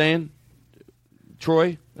what I'm saying,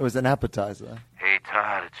 Troy? It was an appetizer. Hey,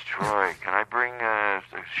 Todd, it's Troy. Can I bring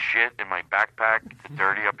shit in my backpack to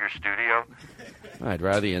dirty up your studio? I'd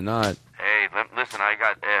rather you not. Hey, listen, I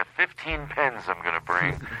got 15 pens I'm going to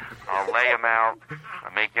bring. I'll lay them out.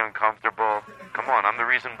 I'll make you uncomfortable. Come on, I'm the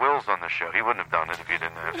reason Will's on the show. He wouldn't have done it if you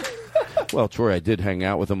didn't have. Well, Troy, I did hang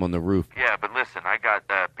out with him on the roof. Yeah, but listen, I got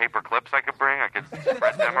paper clips I could bring. I could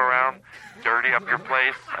spread them around, dirty up your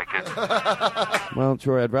place. I could... Well,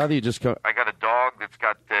 Troy, I'd rather you just come... I got a dog that's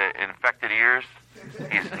got infected ears.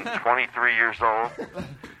 He's 23 years old.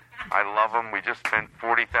 I love him. We just spent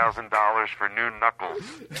 $40,000 for new knuckles.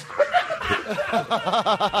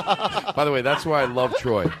 By the way, that's why I love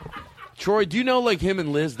Troy. Troy, do you know, like him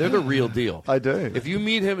and Liz, they're the real deal. I do. If you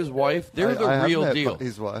meet him, his wife, they're the real met deal.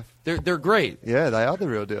 His wife. They're great. Yeah, they are the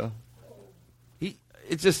real deal.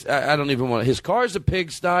 It's just, I don't even want... His car's a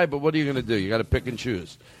pigsty, but what are you going to do? You got to pick and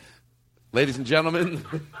choose. Ladies and gentlemen,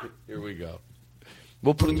 here we go.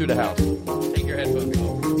 We'll put it through the house. Take your headphones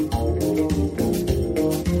off.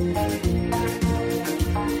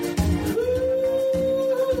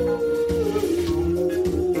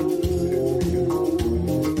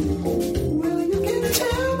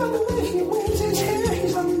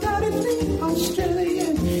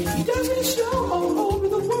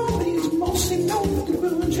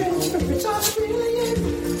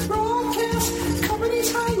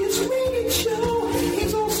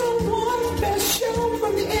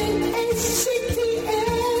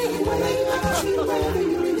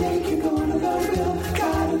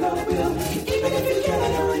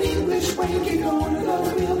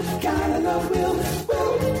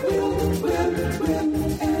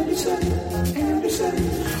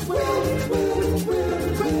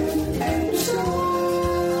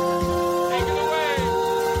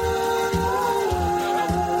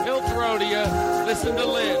 Listen to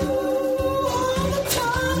Lynn.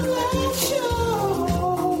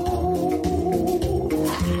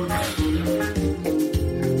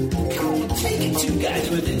 Come on, take it, two guys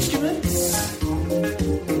with instruments.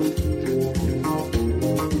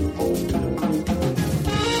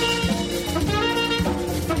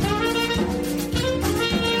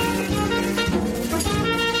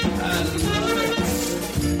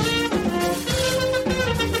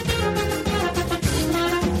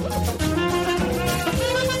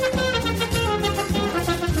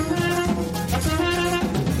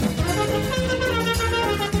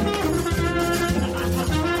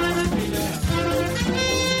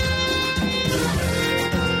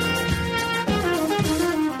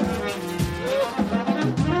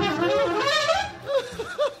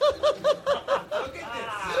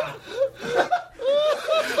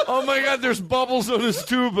 Oh my God, there's bubbles on his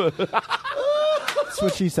tuba. That's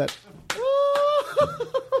what she said.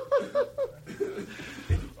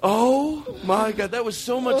 Oh my God, that was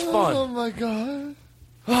so much fun. Oh my God.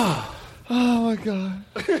 Oh my God.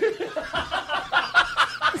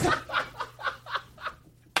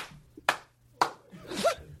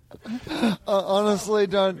 I honestly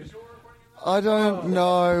don't. I don't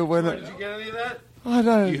know when. Did you get any of that? I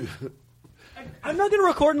don't. I'm not going to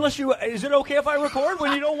record unless you... Is it okay if I record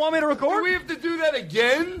when you don't want me to record? Do we have to do that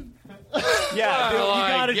again? Yeah, dude, you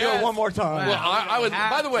got to do it one more time. Well, I would.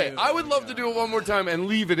 By the way, I would love to do it one more time and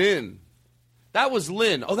leave it in. That was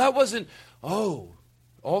Lynn. Oh, that wasn't... Oh...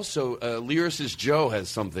 Also, Lyricist Joe has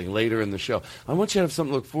something later in the show. I want you to have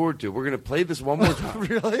something to look forward to. We're going to play this one more time.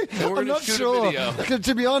 Really? And we're I'm going not to shoot sure. a video.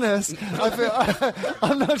 To be honest,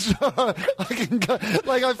 I'm not sure I can go.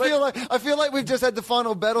 Like I feel like we've just had the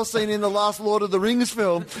final battle scene in the last Lord of the Rings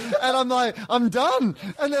film, and I'm like, I'm done.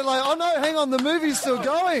 And they're like, oh no, hang on, the movie's still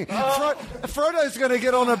going. Frodo's going to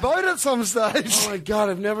get on a boat at some stage. Oh my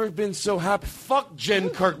God, I've never been so happy. Fuck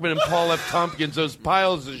Jen Kirkman and Paul F. Tompkins, those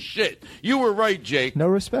piles of shit. You were right, Jake.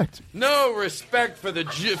 No respect. No respect for the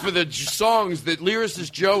songs that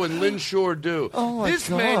Lyricist Joe and Lynn Shore do. Oh my this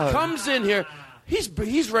God. man comes in here,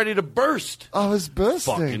 he's ready to burst. I was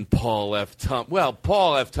bursting. Fucking Paul F.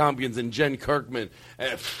 Paul F. Tompkins and Jen Kirkman.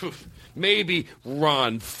 Maybe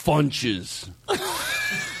Ron Funches.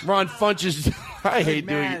 Ron Funches. I hate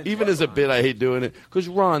doing it. Even as a bit, I hate doing it. Because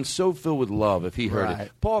Ron's so filled with love if he heard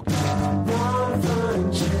it. Paul. Ron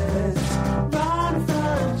Funches. Ron Funches.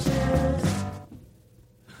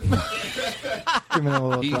 He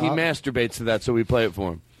masturbates to that, so we play it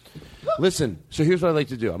for him. Listen, so here's what I'd like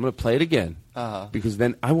to do. I'm going to play it again, because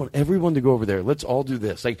then I want everyone to go over there. Let's all do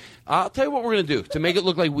this. Like, I'll tell you what we're going to do to make it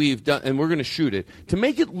look like we've done, and we're going to shoot it. To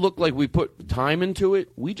make it look like we put time into it,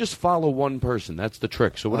 we just follow one person. That's the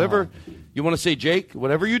trick. So whatever you want to say, Jake,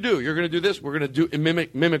 whatever you do, you're going to do this. We're going to do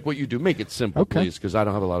mimic what you do. Make it simple, please, because I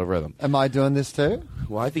don't have a lot of rhythm. Am I doing this too?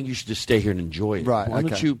 Well, I think you should just stay here and enjoy it. Right, Why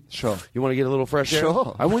don't you? Sure. You want to get a little fresh air?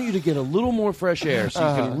 Sure. I want you to get a little more fresh air so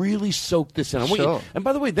you can really soak this in. I want you, and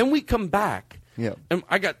by the way, then we come back. Yeah. And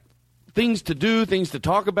I got things to do, things to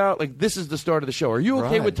talk about. Like, this is the start of the show. Are you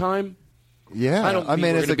okay with time? Yeah. I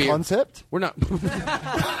mean as a concept? We're not.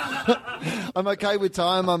 I'm okay with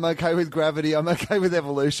time. I'm okay with gravity. I'm okay with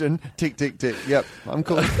evolution. Tick, tick, tick. Yep. I'm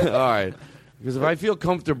cool. All right. Because if I feel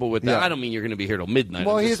comfortable with that, I don't mean you're going to be here till midnight.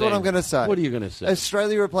 Well, here's what I'm going to say. What are you going to say?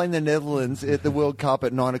 Australia are playing the Netherlands at the World Cup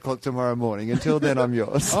at 9 o'clock tomorrow morning. Until then, I'm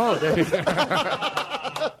yours. Oh, there you go.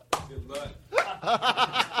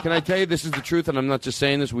 Can I tell you this is the truth, and I'm not just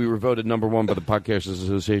saying this. We were voted #1 by the Podcasters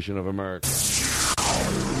Association of America.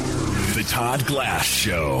 The Todd Glass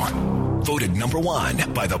Show. Voted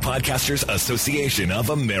 #1 by the Podcasters Association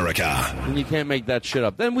of America. And you can't make that shit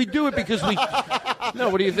up. Then we do it because we... No,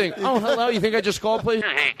 what do you think? Oh, hello, you think I just called, please?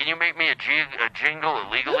 Hey, can you make me a jingle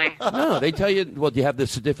illegally? No, they tell you, well, do you have the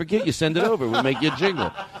certificate? You send it over. We'll make you a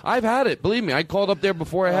jingle. I've had it. Believe me, I called up there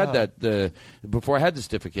before I had that, before I had the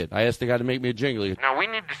certificate. I asked the guy to make me a jingle. No, we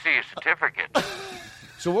need to see a certificate.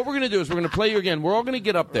 So what we're going to do is we're going to play you again. We're all going to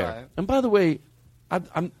get up there. Right. And by the way,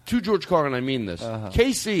 I'm to George Carlin, I mean this.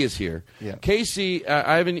 KC is here. Yeah. KC,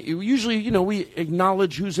 I haven't, usually, we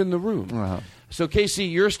acknowledge who's in the room. So, KC,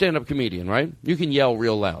 you're a stand-up comedian, right? You can yell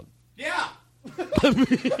real loud. Yeah.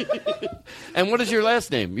 And what is your last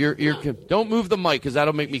name? Don't move the mic because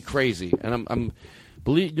that'll make me crazy. And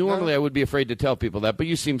normally I would be afraid to tell people that, but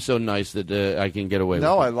you seem so nice that I can get away with it.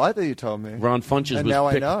 No, I like that you told me. Ron Funches and now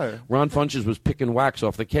I know. Ron Funches was picking wax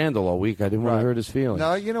off the candle all week. I didn't want to hurt his feelings.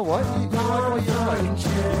 No, you know what?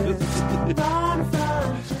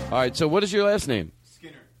 All right, so what is your last name?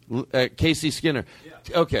 Casey Skinner. Yeah.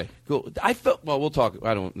 Okay, cool. I felt well. We'll talk.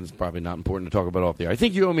 It's probably not important to talk about off the air. I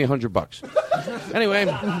think you owe me $100. Anyway,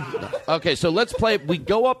 okay. So let's play. We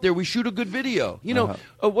go up there. We shoot a good video.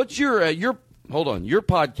 What's your hold on? Your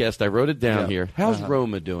podcast. I wrote it down here. How's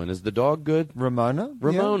Roma doing? Is the dog good? Ramona,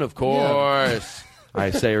 of course. Yeah.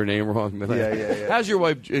 I say her name wrong. Yeah. How's your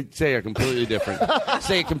wife? Say it completely different.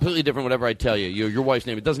 Say it completely different, whatever I tell you. Your wife's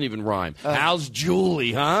name, it doesn't even rhyme. How's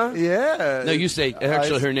Julie, huh? Yeah. No, you say,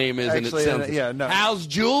 actually, her name is, and it sounds... no. How's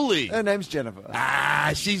Julie? Her name's Jennifer.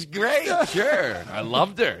 Ah, she's great. Sure. I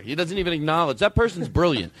loved her. He doesn't even acknowledge. That person's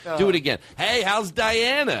brilliant. Do it again. Hey, how's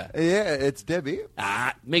Diana? Yeah, it's Debbie.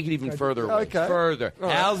 Make it even further away. Okay. Further.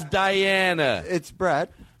 Right. How's Diana? It's Brad.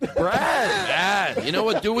 Brad, you know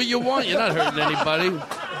what? Do what you want. You're not hurting anybody.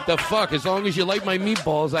 The fuck? As long as you like my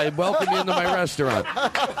meatballs, I welcome you into my restaurant.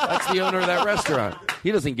 That's the owner of that restaurant.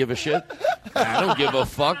 He doesn't give a shit. I don't give a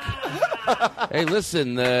fuck. Hey,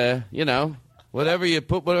 listen, whatever you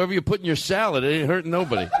put in your salad, it ain't hurting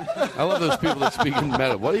nobody. I love those people that speak in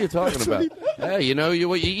meta. What are you talking about? Hey,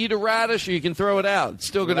 you eat a radish, or you can throw it out. It's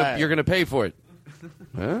still you're gonna pay for it.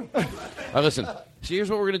 Huh? Listen. So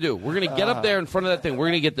here's what we're going to do. We're going to get up there in front of that thing. We're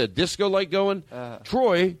going to get the disco light going.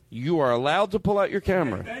 Troy, you are allowed to pull out your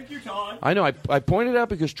camera. Thank you, Todd. I know. I pointed out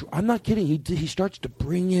because I'm not kidding. He starts to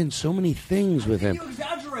bring in so many things with him. You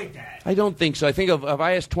exaggerate that. I don't think so. I think if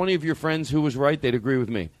I asked 20 of your friends who was right, they'd agree with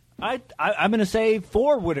me. I'm going to say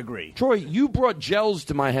 4 would agree. Troy, you brought gels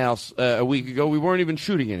to my house a week ago. We weren't even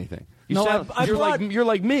shooting anything. You're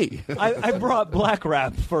like me. I brought black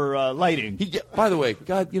wrap for lighting. By the way,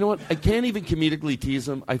 God, you know what? I can't even comedically tease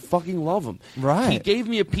him. I fucking love him. Right. He gave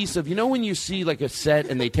me a piece of, you know when you see like a set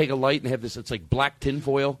and they take a light and have this, it's like black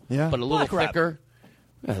tinfoil, but a little thicker?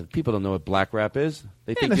 Yeah, people don't know what black wrap is.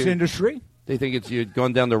 They think this industry. They think it's you'd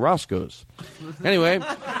gone down to Roscoe's. Anyway,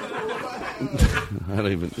 I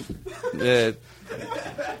don't even.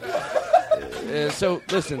 So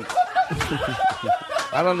listen,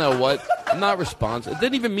 I don't know what. I'm not responsive. It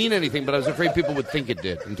didn't even mean anything, but I was afraid people would think it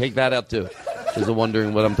did and take that out too, because they're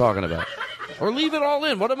wondering what I'm talking about. Or leave it all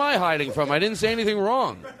in. What am I hiding from? I didn't say anything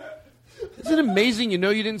wrong. Isn't it amazing? You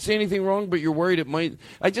know you didn't say anything wrong, but you're worried it might.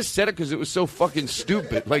 I just said it because it was so fucking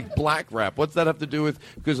stupid. Like black wrap. What's that have to do with?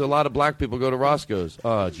 Because a lot of black people go to Roscoe's.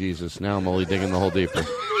 Oh, Jesus. Now I'm only digging the hole deeper.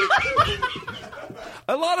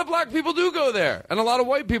 A lot of black people do go there. And a lot of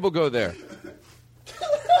white people go there.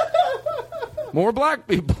 More black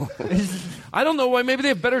people. I don't know why. Maybe they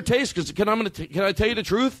have better taste. Because can I tell you the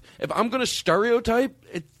truth? If I'm going to stereotype,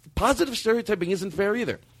 positive stereotyping isn't fair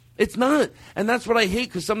either. It's not. And that's what I hate,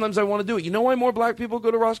 because sometimes I want to do it. You know why more black people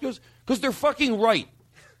go to Roscoe's? Because they're fucking right.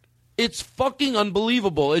 It's fucking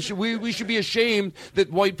unbelievable. We should be ashamed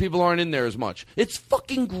that white people aren't in there as much. It's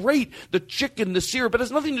fucking great. The chicken, the syrup. It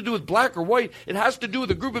has nothing to do with black or white. It has to do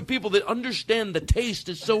with a group of people that understand the taste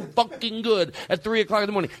is so fucking good at 3 o'clock in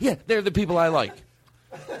the morning. Yeah, they're the people I like.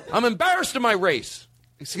 I'm embarrassed of my race.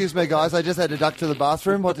 Excuse me, guys. I just had to duck to the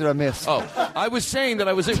bathroom. What did I miss? Oh, I was saying that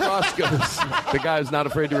I was at Roscoe's. The guy who's not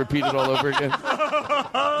afraid to repeat it all over again.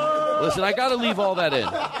 Listen, I got to leave all that in.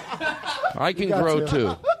 I can grow,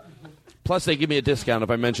 too. Plus, they give me a discount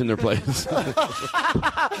if I mention their place.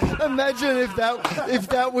 Imagine if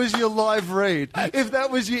that was your live read, if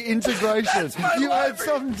that was your integration. You had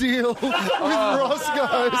some deal with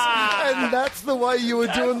Roscoe's, and that's the way you were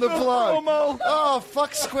doing the plug. Oh,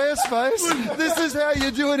 fuck Squarespace. This is how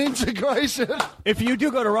you do an integration. If you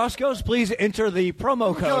do go to Roscoe's, please enter the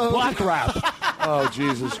promo code BlackWrap. Oh,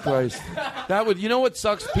 Jesus Christ. That would, you know what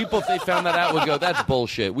sucks? People, if they found that out, would go, that's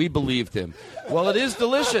bullshit. We believed him. Well, it is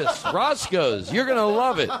delicious. Roscoe's. You're going to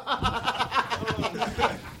love it.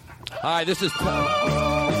 Hi, this is...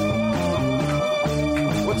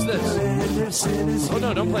 What's this? Oh,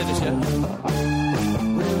 no, don't play this yet. Play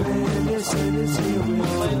this?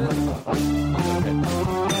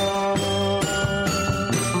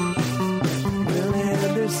 Wil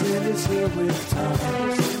Anderson is here with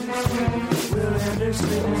Thomas. Wil Anderson is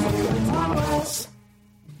here with Thomas.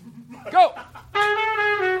 Go!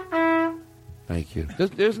 Thank you.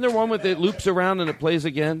 Isn't there one with it loops around and it plays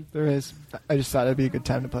again? There is. I just thought it'd be a good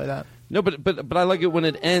time to play that. No, but I like it when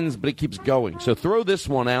it ends, but it keeps going. So throw this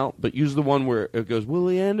one out, but use the one where it goes, Wil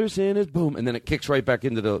Anderson is boom, and then it kicks right back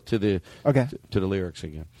into the lyrics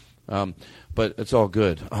again. But it's all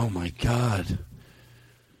good. Oh my God,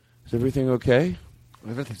 is everything okay?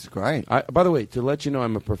 Everything's great. By the way, to let you know,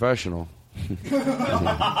 I'm a professional.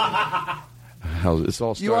 This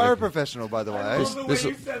all started. You are a professional, by the way.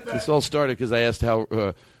 This all started because I asked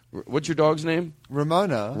how. What's your dog's name?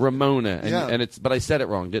 Ramona. Ramona. And but I said it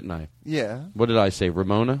wrong, didn't I? Yeah. What did I say?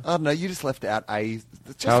 Ramona? I don't know. You just left out a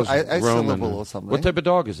Ramona? syllable or something. What type of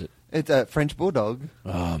dog is it? It's a French bulldog.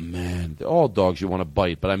 Oh man, all dogs you want to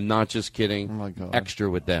bite, but I'm not just kidding. Oh my God. Extra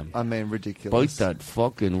with them. I mean, ridiculous. Bite that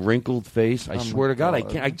fucking wrinkled face. I swear to God, I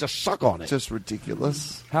can't. I just suck on it. Just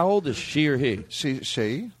ridiculous. How old is she or he?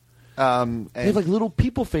 She. They have like little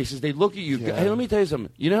people faces. They look at you. Yeah. Hey, let me tell you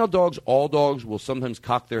something. You know how all dogs will sometimes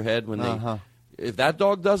cock their head when they... If that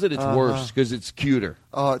dog does it, it's worse because it's cuter.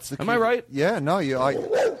 Oh, it's the Am I right? Yeah, no,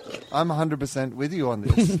 I'm 100% with you on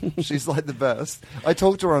this. She's like the best. I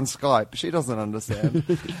talked to her on Skype. She doesn't understand.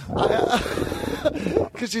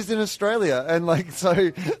 Because she's in Australia, and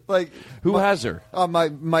who has her? Oh,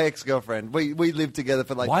 my ex-girlfriend. We lived together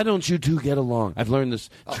for Why don't you two get along? I've learned this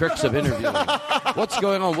tricks of interviewing. What's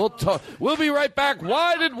going on? We'll talk. We'll be right back.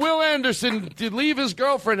 Why did Wil Anderson leave his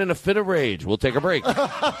girlfriend in a fit of rage? We'll take a break.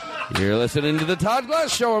 You're listening to the Todd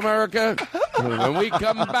Glass Show, America. When we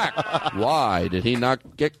come back, why did he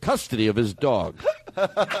not get custody of his dog?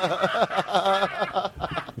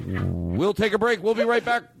 We'll take a break. We'll be right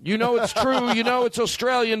back. You know it's true. You know it's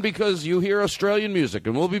Australian because you hear Australian music.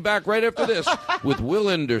 And we'll be back right after this with Wil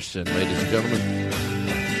Anderson, ladies and gentlemen.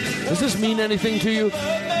 Does this mean anything to you?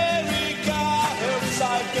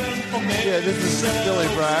 Yeah, this is Billy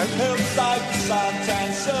Bragg.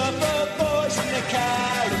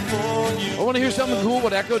 I want to hear something cool,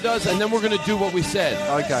 what Echo does, and then we're going to do what we said.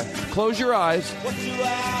 Okay. Close your eyes.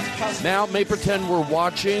 Now, may pretend we're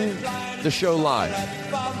watching the show live.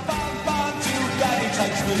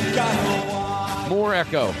 More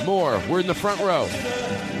echo. More. We're in the front row.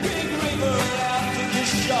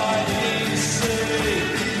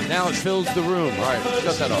 Now it fills the room. All right,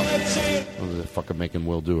 shut that off. What was the fucker making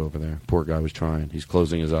Will do over there? Poor guy was trying. He's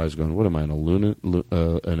closing his eyes going, what am I, in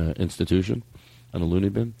an institution? In a loony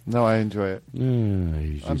bin? No, I enjoy it.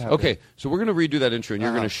 Okay, so we're going to redo that intro, and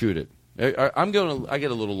you're going to shoot it. I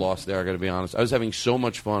get a little lost there, I got to be honest. I was having so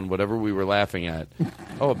much fun, whatever we were laughing at.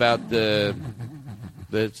 About that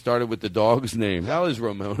started with the dog's name. How is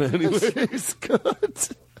Ramona anyway? She's good.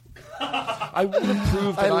 I want to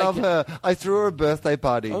prove that I love her. I threw her a birthday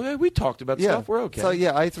party. Okay, we talked about stuff. We're okay. So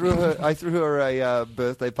yeah, I threw her a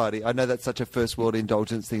birthday party. I know that's such a first world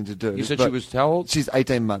indulgence thing to do. You said she was how old? She's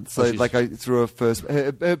 18 months. So I threw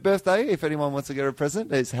her birthday. If anyone wants to get her a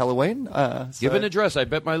present, it's Halloween. Give an address. I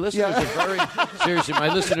bet my listeners are very seriously.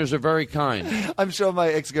 My listeners are very kind. I'm sure my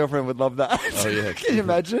ex-girlfriend would love that. Oh yeah. Can you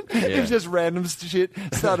imagine if just random shit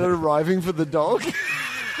started arriving for the dog?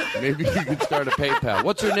 Maybe you could start a PayPal.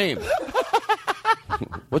 What's her name?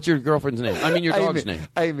 What's your girlfriend's name? I mean, your dog's name.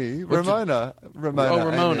 Amy. Ramona. Oh,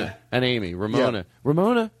 Ramona. Amy. And Amy. Ramona. Yeah.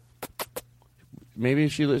 Ramona. Maybe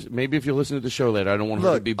if you listen to the show later, I don't want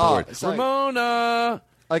her to be bored. Ramona.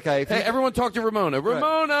 Okay. Hey, everyone talk to Ramona.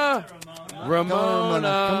 Ramona.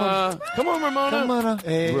 Ramona. Come on, Ramona.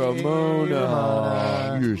 Hey,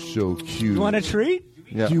 Ramona. You're so cute. You want a treat?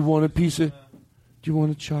 Yeah. Do you want a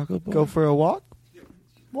chocolate bar? Go for a walk?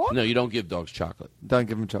 What? No, you don't give dogs chocolate. Don't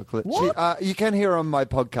give them chocolate. What? You can hear her on my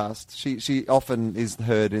podcast. She often is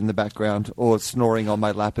heard in the background or snoring on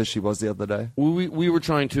my lap as she was the other day. We were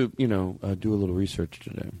trying to, do a little research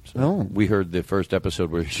today. So we heard the first episode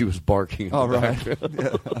where she was barking. Oh, right.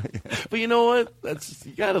 Yeah. But you know what?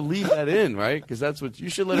 You got to leave that in, right? Because that's what you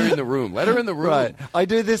should let her in the room. Let her in the room. Right. I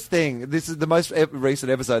do this thing. This is the most recent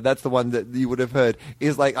episode. That's the one that you would have heard.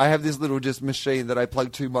 Is like I have this little just machine that I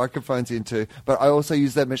plug 2 microphones into, but I also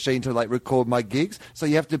use that machine to record my gigs. So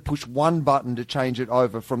you have to push one button to change it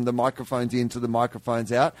over from the microphones in to the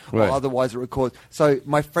microphones out, or otherwise it records. So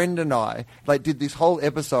my friend and I did this whole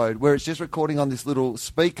episode where it's just recording on this little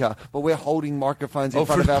speaker, but we're holding microphones in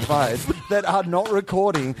front of our face that are not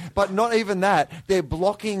recording. But not even that, they're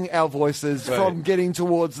blocking our voices from getting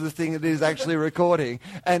towards the thing that is actually recording.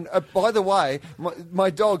 And by the way,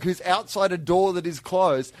 my dog, who's outside a door that is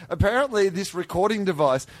closed, apparently this recording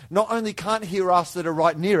device not only can't hear us that are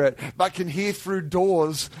right near it, but can hear through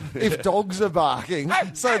doors if dogs are barking.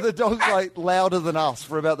 So the dog's louder than us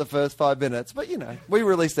for about the first 5 minutes. But we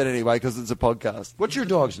released it anyway because it's a podcast. What's your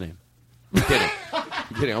dog's name? I'm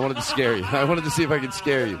kidding. I wanted to scare you. I wanted to see if I could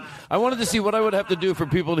scare you. I wanted to see what I would have to do for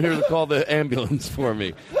people here to call the ambulance for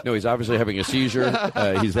me. No, he's obviously having a seizure.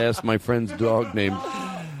 He's asked my friend's dog named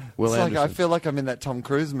Wil Anderson. I feel like I'm in that Tom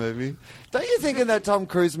Cruise movie. Don't you think in that Tom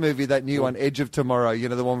Cruise movie, that new one, Edge of Tomorrow,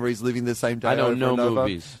 the one where he's living the same day I don't know over and over?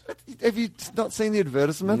 movies. Have you not seen the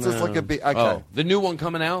advertisements? No. It's like a bit... Okay. Oh, the new one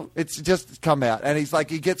coming out? It's just come out, and he's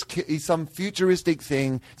some futuristic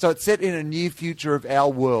thing. So it's set in a near future of our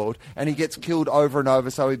world, and he gets killed over and over,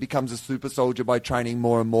 so he becomes a super soldier by training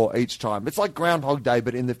more and more each time. It's like Groundhog Day,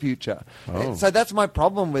 but in the future. Oh. So that's my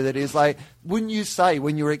problem with it, is wouldn't you say,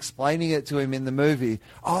 when you're explaining it to him in the movie,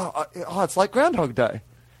 it's like Groundhog Day?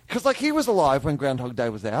 Because he was alive when Groundhog Day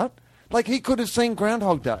was out. He could have seen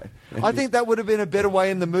Groundhog Day. I think that would have been a better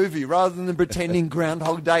way in the movie, rather than pretending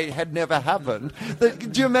Groundhog Day had never happened.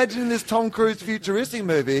 Do you imagine this Tom Cruise futuristic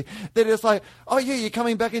movie that it's you're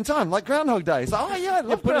coming back in time, like Groundhog Day? So, I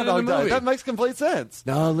love Groundhog Day. That makes complete sense.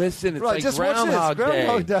 No, listen, it's like just Groundhog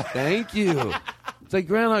Day. Thank you. It's like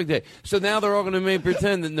Groundhog Day. So now they're all going to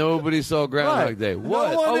pretend that nobody saw Groundhog Day.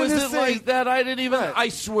 What? Is it like that? I didn't even... I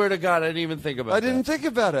swear to God, I didn't even think about that. I didn't think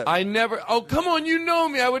about it. I never... Oh, come on, you know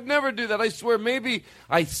me. I would never do that. I swear, maybe...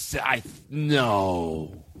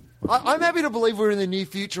 No. I'm happy to believe we're in the near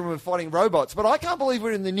future and we're fighting robots, but I can't believe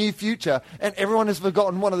we're in the near future and everyone has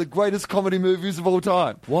forgotten one of the greatest comedy movies of all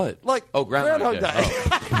time. What? Groundhog Day.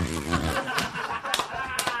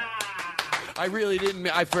 I really didn't.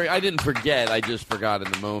 I didn't forget. I just forgot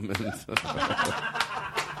in the moment. All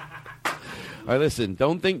right, listen.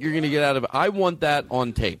 Don't think you're going to get out of it. I want that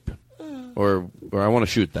on tape, or I want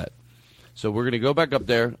to shoot that. So we're going to go back up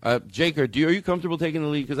there. Jake, are you comfortable taking the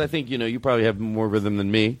lead? Because I think you probably have more rhythm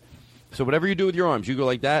than me. So whatever you do with your arms, you go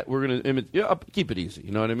like that. We're going to keep it easy.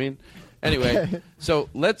 You know what I mean? Anyway, So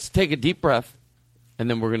let's take a deep breath, and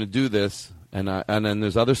then we're going to do this. And then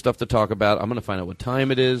there's other stuff to talk about. I'm going to find out what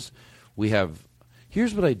time it is.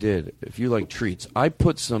 Here's what I did. If you like treats, I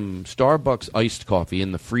put some Starbucks iced coffee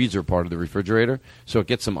in the freezer part of the refrigerator so it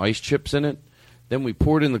gets some ice chips in it. Then we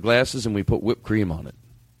pour it in the glasses and we put whipped cream on it.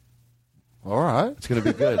 All right. It's going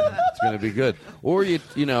to be good. It's going to be good. Or,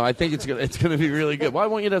 I think it's going to be really good. Why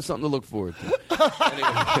won't you have something to look forward to?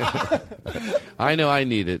 Anyway. I know I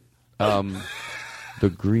need it. The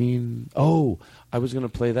green... Oh, I was going to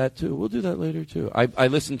play that, too. We'll do that later, too. I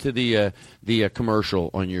listened to the commercial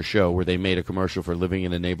on your show where they made a commercial for living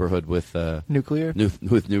in a neighborhood with... nuclear?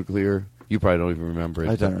 With nuclear. You probably don't even remember it.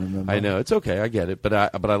 I don't remember. I know. It's okay. I get it. But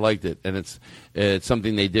I liked it. And it's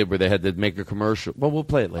something they did where they had to make a commercial. Well, we'll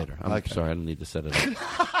play it later. I'm sorry. I don't need to set it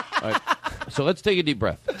up. All right. So let's take a deep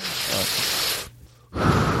breath.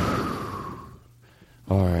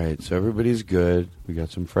 All right. So everybody's good. We got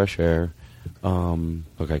some fresh air.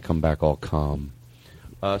 Look, I come back all calm.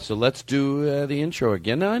 So let's do the intro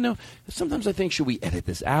again. Now, I know sometimes I think, should we edit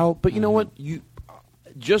this out? But you know what? You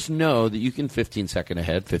just know that you can 15-second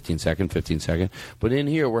ahead, 15-second, 15-second. But in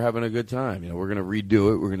here, we're having a good time. We're going to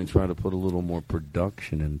redo it. We're going to try to put a little more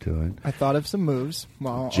production into it. I thought of some moves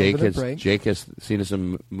while Jake over the break. Jake has seen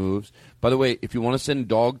some moves. By the way, if you want to send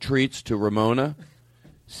dog treats to Ramona,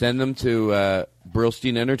 send them to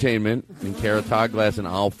Brillstein Entertainment in care of Todd Glass, and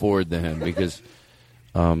I'll forward to him because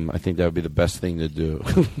I think that would be the best thing to do.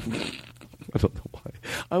 I don't know why.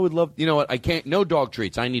 I would love, you know what, I can't, no dog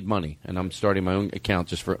treats. I need money, and I'm starting my own account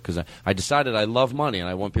just for, because I decided I love money, and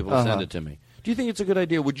I want people to send it to me. Do you think it's a good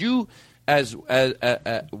idea? Would you,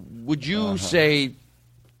 would you say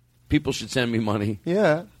people should send me money?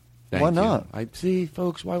 Yeah. Thank why you. not? I see,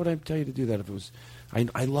 folks, why would I tell you to do that if it was, I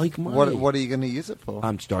like money. What are you going to use it for?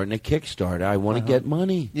 I'm starting a Kickstarter. I want to get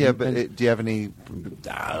money. Yeah, but do you have any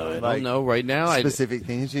I don't know right now. Specific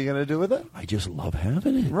things you're going to do with it? I just love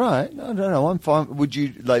having it. Right. No, I'm fine. Would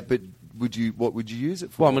you, what would you use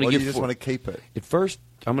it for? Well, I'm going to give. You just want to keep it? At first,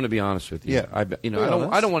 I'm going to be honest with you. Yeah. I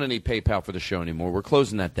don't want any PayPal for the show anymore. We're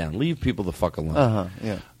closing that down. Leave people the fuck alone.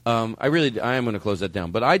 Yeah. I am going to close that down.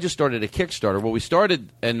 But I just started a Kickstarter. Well, we're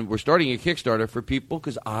starting a Kickstarter for people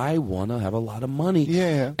because I want to have a lot of money.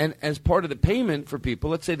 Yeah. And as part of the payment for people,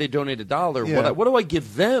 let's say they donate $1. Yeah. What do I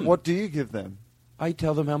give them? What do you give them? I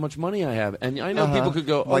tell them how much money I have, and I know people could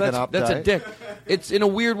go, "Oh, like that's a dick." It's in a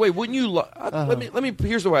weird way. Wouldn't you? Let me.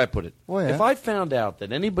 Here's the way I put it. Well, yeah. If I found out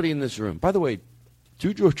that anybody in this room, by the way,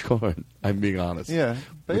 to George Carlin, I'm being honest. Yeah,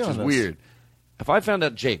 which is weird. If I found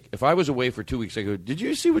out Jake, if I was away for 2 weeks, I go, "Did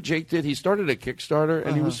you see what Jake did? He started a Kickstarter,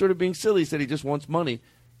 and he was sort of being silly. He said he just wants money.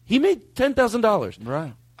 He made $10,000.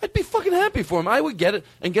 Right. I'd be fucking happy for him. I would get it.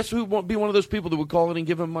 And guess who would be one of those people that would call in and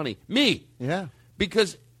give him money? Me. Yeah.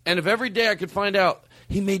 Because, and if every day I could find out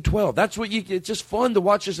he made 12, that's what it's just fun to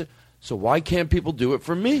watch this. So why can't people do it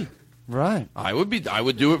for me? Right. I would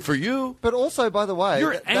do it for you. But also, by the way,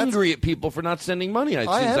 you're angry at people for not sending money. It seems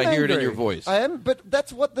I hear it in your voice. I am, but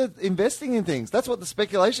that's what the investing in things. That's what the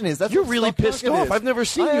speculation is. That's you're what really pissed off. I've never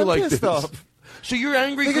seen you like this. Off. So you're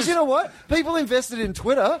angry because you know what? People invested in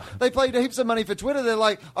Twitter. They paid heaps of money for Twitter. They're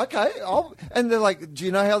like, okay, and they're like, do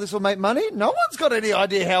you know how this will make money? No one's got any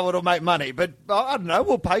idea how it'll make money, but I don't know.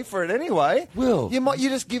 We'll pay for it anyway. Will you're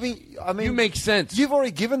just giving? I mean, you make sense. You've already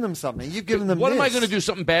given them something. You've given them. What am I going to do?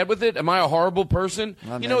 Something bad with it? Am I a horrible person?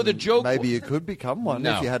 I mean, you know the joke. Maybe you could become one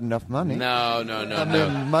if you had enough money. No. I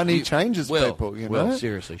mean, money changes people. You know,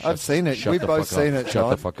 seriously, I've seen it. We've both seen it. Shut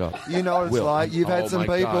the fuck up. You know, it's like you've had some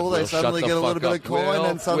people. They suddenly get a little bit of coin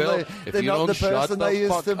and suddenly they're not the person they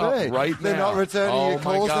used to be. Right they're not returning your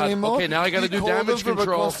calls anymore. Okay, now I got to do damage control.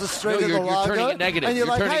 Across the street you're turning it negative. And you're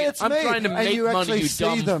like, hey, it's I'm me. trying to and make you money, actually you see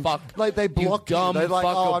dumb them. fuck. Like they block you. Dumb They're like,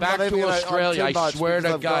 fuck. Go back to Australia. I swear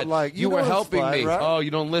to God. You were helping me. Oh,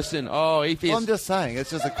 you don't listen. Oh, atheist. I'm just saying.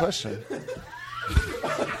 It's just a question.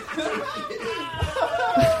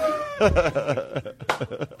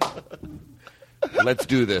 Let's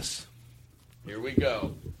do this. Here we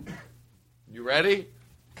go. You ready?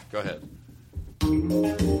 Go ahead.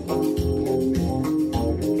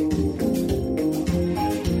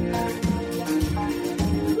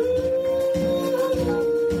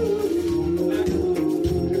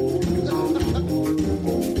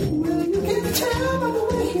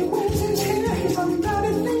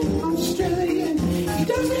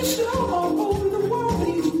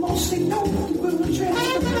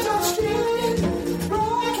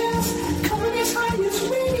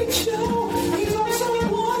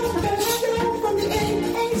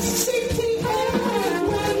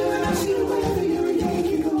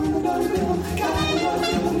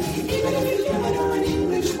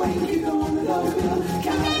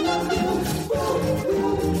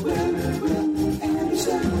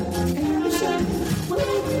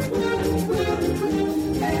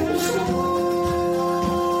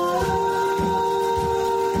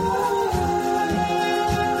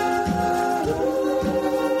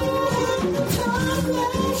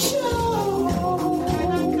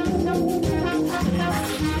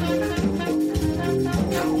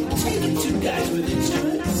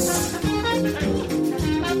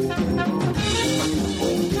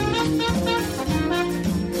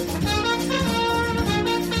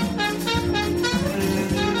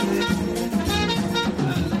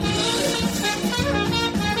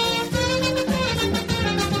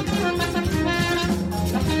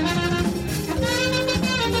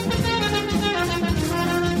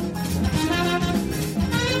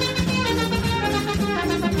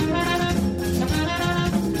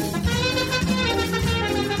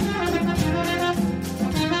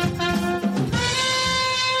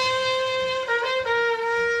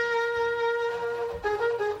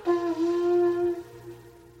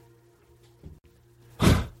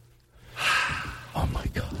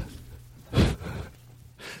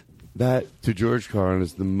 That, to George Carlin,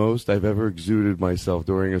 is the most I've ever exuded myself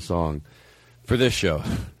during a song for this show.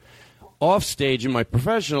 Off stage in my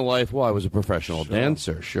professional life, well, I was a professional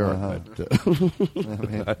dancer, sure.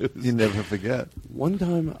 But, you never forget. One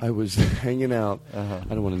time I was hanging out, I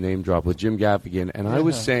don't want to name drop, with Jim Gaffigan, and I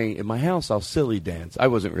was saying, in my house, I'll silly dance. I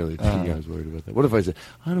wasn't really thinking I was worried about that. What if I said,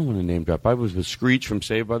 I don't want to name drop. I was with Screech from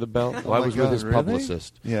Saved by the Bell. Well, I was with his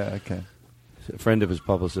publicist. Yeah, okay. A friend of his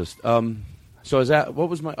publicist. So I was at,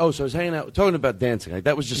 so I was hanging out, talking about dancing. Like,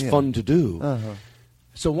 that was just fun to do.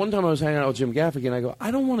 So one time I was hanging out with Jim Gaffigan, I go,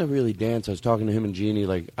 I don't want to really dance. I was talking to him and Jeannie,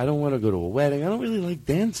 like, I don't want to go to a wedding. I don't really like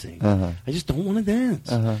dancing. I just don't want to dance.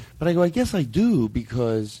 But I go, I guess I do,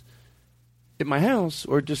 because at my house,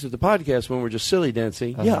 or just at the podcast when we're just silly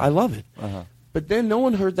dancing, yeah, I love it. But then no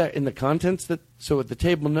one heard that in the contents. So at the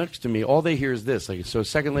table next to me, all they hear is this. Like, so a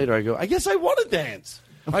second later, I go, I guess I want to dance.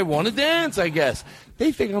 I want to dance, I guess.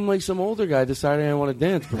 They think I'm like some older guy deciding I want to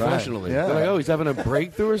dance professionally. Right. Yeah. They're like, oh, he's having a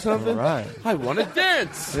breakthrough or something? Right. I want to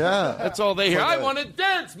dance. Yeah. That's all they hear. I want to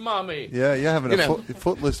dance, Mommy. Yeah, you're having a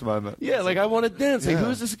footless moment. Yeah, like, I want to dance. Like,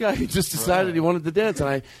 who's this guy who just decided he wanted to dance?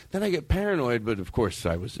 And then I get paranoid, but of course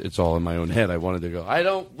it's all in my own head. I wanted to go, I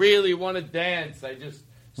don't really want to dance. I just...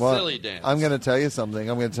 silly dance. I'm going to tell you something.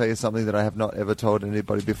 I'm going to tell you something that I have not ever told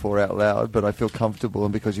anybody before out loud, but I feel comfortable,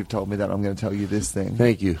 and because you've told me that, I'm going to tell you this thing.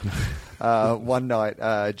 Thank you. One night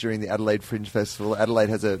during the Adelaide Fringe Festival, Adelaide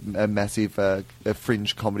has a massive a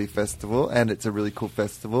fringe comedy festival, and it's a really cool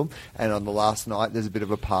festival. And on the last night, there's a bit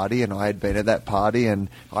of a party, and I had been at that party, and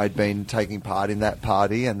I'd been taking part in that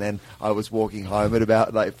party, and then I was walking home at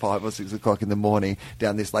about like 5 or 6 o'clock in the morning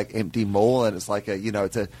down this like empty mall, and it's like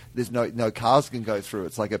there's no cars can go through.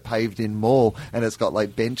 It's like a paved-in mall, and it's got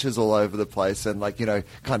like benches all over the place, and like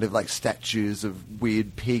kind of like statues of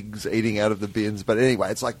weird pigs eating out of the bins. But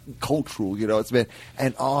anyway, it's like cultural, it's been,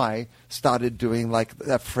 and I started doing like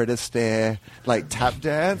a Fred Astaire like tap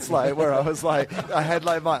dance, like where I was like, I had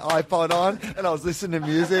like my iPod on and I was listening to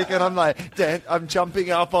music, and I'm like, I'm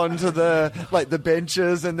jumping up onto the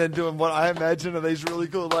benches and then doing what I imagine are these really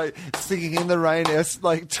cool like Singing in the Rain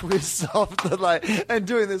like twists off and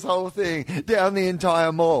doing this whole thing down the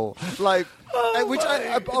entire mall, like. By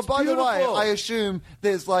the way, I assume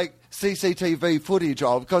there's like CCTV footage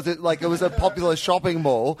of, because it was a popular shopping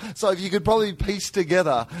mall. So if you could probably piece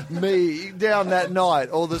together me down that night,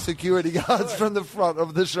 all the security guards from the front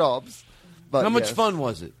of the shops. But how much fun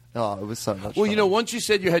was it? Oh, it was so much fun. Well, once you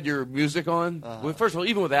said you had your music on, well, first of all,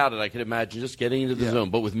 even without it, I could imagine just getting into the zone.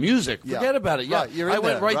 But with music, forget about it. Yeah, right, I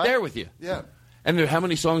went right there with you. Yeah. And how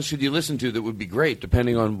many songs should you listen to that would be great,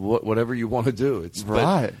 depending on whatever you want to do?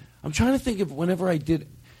 Right. I'm trying to think of whenever I did,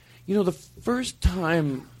 the first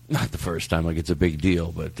time, not the first time, like it's a big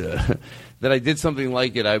deal, but that I did something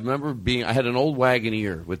like it. I remember I had an old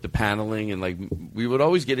Wagoneer with the paneling, and like we would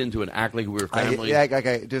always get into and act like we were family.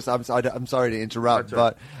 Okay. I'm sorry to interrupt,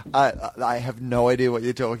 but I have no idea what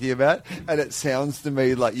you're talking about, and it sounds to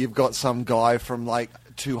me like you've got some guy from like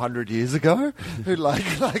 200 years ago, who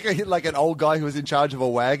like an old guy who was in charge of a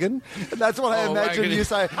wagon, and that's what I imagine you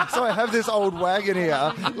say. So I have this old wagon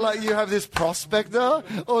here, like you have this prospector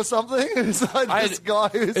or something. It's like this guy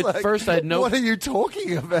who's at like, first I had no. What are you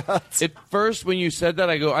talking about? At first, when you said that,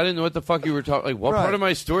 I go, I didn't know what the fuck you were talking. Like, what part of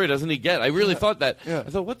my story doesn't he get? I really thought that. Yeah.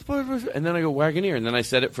 I thought, what the fuck? And then I go, Wagoneer, and then I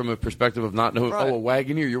said it from a perspective of not knowing. Right. Oh, a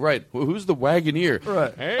Wagoneer. You're right. Well, who's the Wagoneer?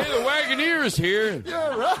 Right. Hey, the Wagoneer's here.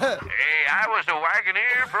 Yeah, right. Hey, I was a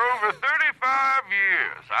Wagoneer for over 35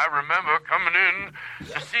 years. I remember coming in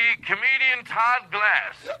to see comedian Todd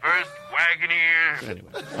Glass, first Wagoneer.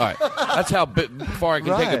 Anyway, all right. That's how far I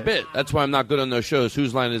can take a bit. That's why I'm not good on those shows.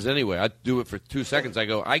 Whose line is it anyway? I do it for 2 seconds. I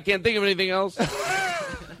go, I can't think of anything else.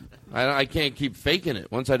 I can't keep faking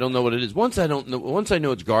it. Once I don't know what it is. Once I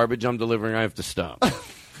know it's garbage I'm delivering, I have to stop.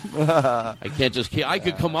 I can't just keep. I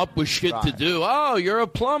could come up with shit to do. Oh, you're a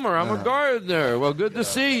plumber. I'm a gardener. Well, good to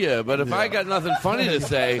see you. But if I got nothing funny to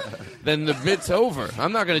say, then the bit's over.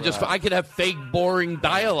 I'm not going to just. I could have fake, boring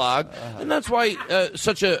dialogue, and that's why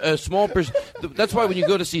such a small person. That's why when you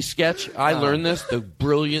go to see sketch, I learned this. The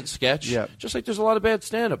brilliant sketch. Just like there's a lot of bad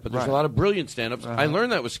stand-up, but there's a lot of brilliant stand-ups. I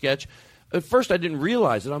learned that with sketch. At first, I didn't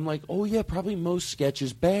realize it. I'm like, oh yeah, probably most sketch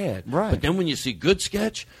is bad. Right. But then when you see good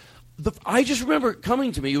sketch. I just remember it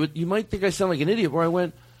coming to me. You might think I sound like an idiot, where I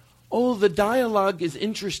went, oh, the dialogue is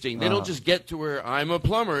interesting. They don't just get to where I'm a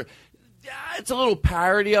plumber. It's a little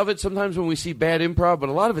parody of it sometimes when we see bad improv, but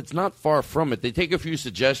a lot of it's not far from it. They take a few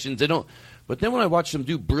suggestions. They don't. But then when I watch them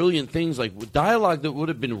do brilliant things, like with dialogue that would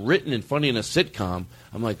have been written and funny in a sitcom,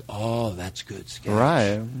 I'm like, oh, that's good sketch.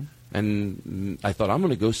 Right. And I thought, I'm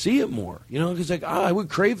going to go see it more, because like, I would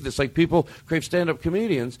crave this. Like people crave stand-up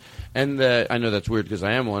comedians. And I know that's weird because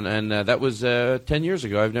I am one. And that was 10 years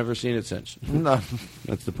ago. I've never seen it since. No.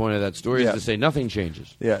 That's the point of that story, is to say nothing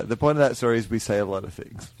changes. Yeah, the point of that story is we say a lot of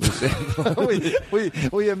things.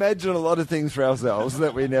 we imagine a lot of things for ourselves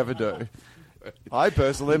that we never do. I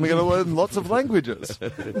personally am going to learn lots of languages.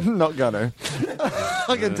 Not going to.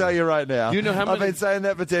 I can tell you right now. You know how many... I've been saying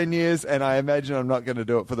that for 10 years, and I imagine I'm not going to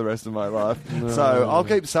do it for the rest of my life. No. So I'll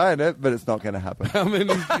keep saying it, but it's not going to happen. How many?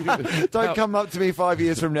 Don't come up to me 5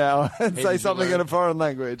 years from now and say something in a foreign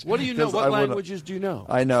language. What do you know? What languages do you know?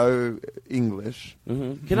 I know English.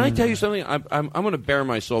 Mm-hmm. Can I tell you something? I'm going to bare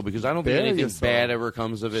my soul because I don't think anything bad ever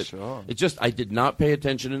comes of it. Sure. It's just I did not pay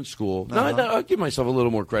attention in school. No, I'll give myself a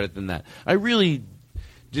little more credit than that. I really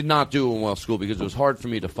did not do well in school because it was hard for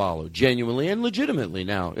me to follow, genuinely and legitimately.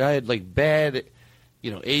 Now, I had like bad,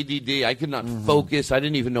 ADD. I could not focus. I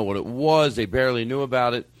didn't even know what it was. They barely knew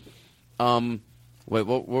about it. Wait,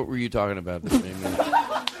 what were you talking about?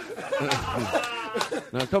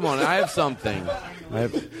 No, come on. I have something.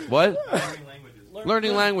 What?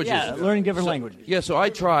 Learning languages. Yeah, learning different languages. Yeah, so I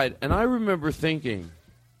tried, and I remember thinking,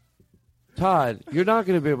 Todd, you're not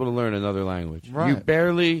going to be able to learn another language. Right. You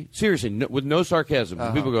barely, seriously, with no sarcasm.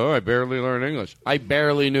 When people go, I barely learn English. I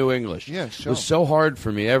barely knew English. Yeah, sure. It was so hard for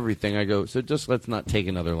me, everything. I go, so just let's not take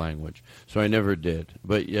another language. So I never did.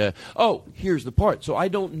 But, yeah. Oh, here's the part. So I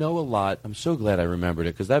don't know a lot. I'm so glad I remembered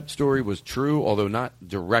it, because that story was true, although not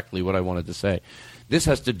directly what I wanted to say. This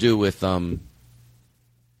has to do with...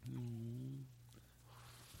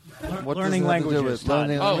 What learning languages.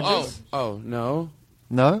 Oh, no.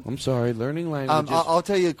 No? I'm sorry. Learning languages. I'll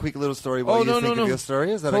tell you a quick little story while you think of your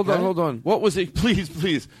story. Is that okay? Hold on. What was it?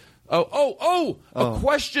 Please. A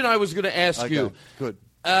question I was going to ask you. Good.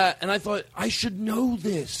 And I thought, I should know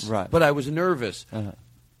this. Right. But I was nervous.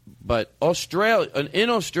 But in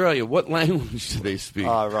Australia, what language do they speak?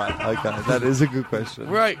 Oh, right. Okay. That is a good question.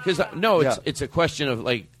 Right. Because, it's a question of,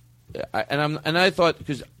 like, I thought,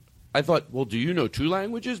 well, do you know two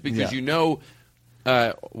languages? Because you know...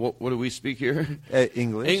 what do we speak here?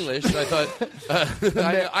 English. I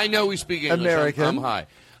thought I know we speak English. American. I'm high.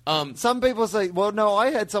 Some people say, well, no,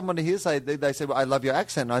 I had someone here say, they said, well, I love your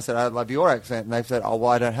accent. And I said, I love your accent. And they said, oh,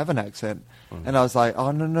 well, I don't have an accent. And I was like,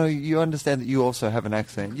 oh, no, you understand that you also have an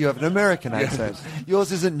accent. You have an American accent.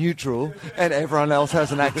 Yours isn't neutral, and everyone else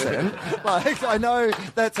has an accent. Like, I know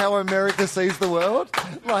that's how America sees the world.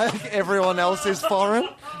 Like, everyone else is foreign.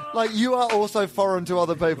 Like, you are also foreign to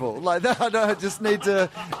other people. Like, I just need to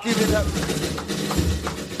give you that...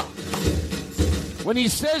 When he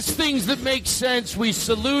says things that make sense, we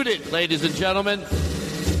salute it, ladies and gentlemen.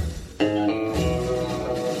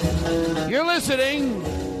 You're listening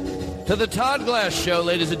to the Todd Glass Show,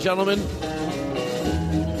 ladies and gentlemen.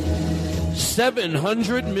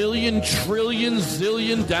 700 million trillion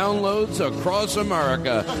zillion downloads across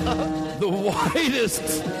America. The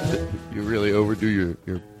widest. You really overdo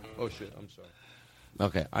your... Oh, shit, I'm sorry.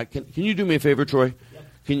 Okay, can you do me a favor, Troy?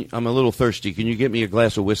 I'm a little thirsty. Can you get me a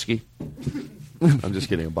glass of whiskey? I'm just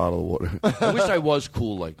kidding, a bottle of water. I wish I was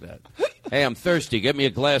cool like that. Hey, I'm thirsty. Get me a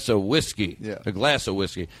glass of whiskey. Yeah. A glass of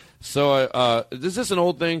whiskey. So, is this an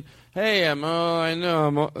old thing? Hey, I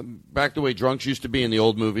know. I'm back the way drunks used to be in the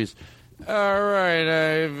old movies. All right,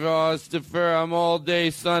 I'm all day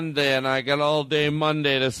Sunday, and I got all day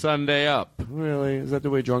Monday to Sunday up. Really? Is that the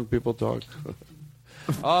way drunk people talk?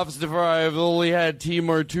 Officer, I've only had tea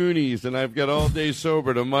martinis, and I've got all day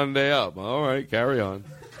sober to Monday up. All right, carry on.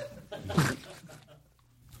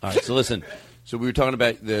 All right, so listen. So we were talking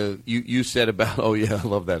about you said about, oh, yeah, I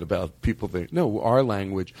love that, about people think, no, our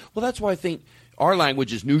language. Well, that's why I think our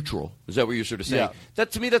language is neutral. Is that what you're sort of saying? Yeah.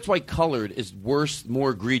 To me, that's why colored is worse, more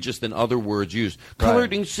egregious than other words used.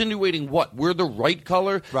 Colored insinuating what? We're the right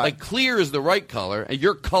color? Right. Like clear is the right color, and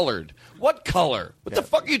you're colored. What color? What the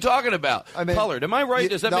fuck are you talking about? I mean, colored. Am I right?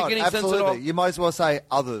 Does that make any sense at all? You might as well say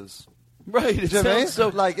others. Right. It sounds so...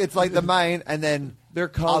 Like, it's like the main, and then... They're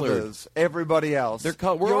colored. Others, everybody else.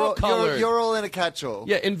 We're all colored. You're all in a catch-all.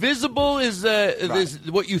 Yeah, invisible is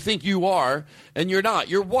what you think you are, and you're not.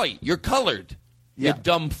 You're white. You're colored. Yeah. You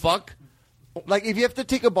dumb fuck. Like, if you have to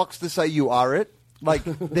tick a box to say you are it, like,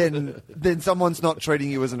 then someone's not treating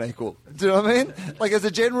you as an equal. Do you know what I mean? Like, as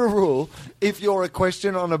a general rule, if you're a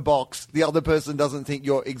question on a box, the other person doesn't think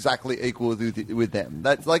you're exactly equal with them.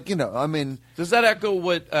 That's like, I mean... Does that echo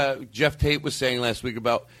what Jeff Tate was saying last week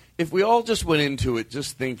about... If we all just went into it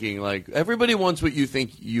just thinking, like, everybody wants what you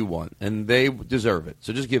think you want, and they deserve it,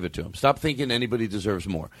 so just give it to them. Stop thinking anybody deserves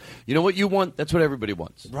more. You know what you want? That's what everybody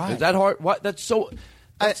wants. Right. Is that hard? What? That's so...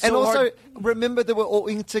 And also, remember that we're all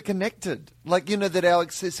interconnected. Like, that our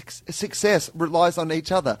success relies on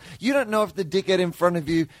each other. You don't know if the dickhead in front of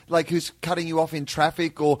you, like, who's cutting you off in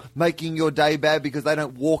traffic or making your day bad because they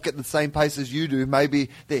don't walk at the same pace as you do. Maybe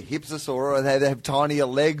their hips are sore or they have tinier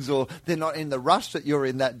legs or they're not in the rush that you're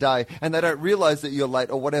in that day and they don't realize that you're late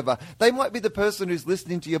or whatever. They might be the person who's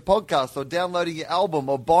listening to your podcast or downloading your album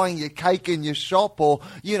or buying your cake in your shop or,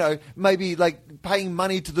 maybe, like, paying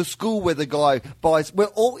money to the school where the guy buys. We're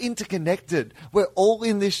all interconnected. We're all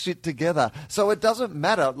in this shit together. So it doesn't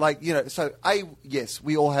matter. Like, so A, yes,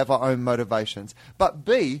 we all have our own motivations. But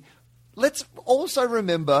B, let's also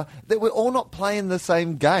remember that we're all not playing the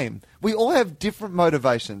same game. We all have different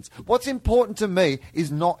motivations. What's important to me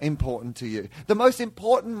is not important to you. The most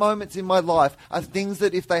important moments in my life are things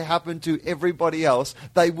that if they happened to everybody else,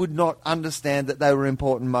 they would not understand that they were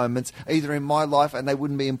important moments, either in my life and they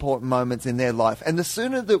wouldn't be important moments in their life. And the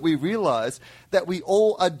sooner that we realize that we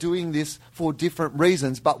all are doing this for different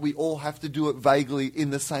reasons, but we all have to do it vaguely in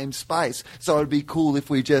the same space. So it'd be cool if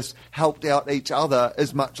we just helped out each other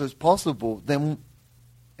as much as possible. Then,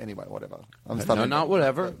 anyway, whatever. No, not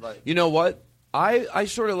whatever. You know what? I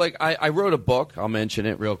sort of like, I wrote a book. I'll mention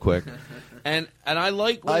it real quick. And I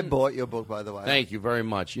like when... I bought your book, by the way. Thank you very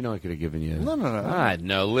much. I could have given you... No.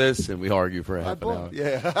 No, listen, we argue for half an hour.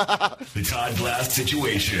 Yeah. The Todd Glass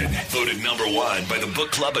Situation, voted #1 by the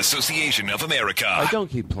Book Club Association of America. I don't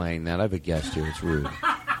keep playing that. I have a guest here. It's rude.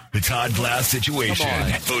 The Todd Glass Situation,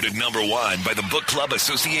 voted #1 by the Book Club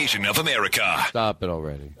Association of America. Stop it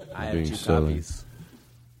already. I have 2 copies.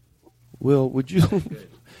 Will, would you...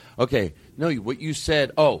 Okay. No, what you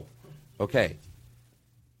said... Oh, okay.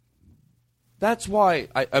 That's why...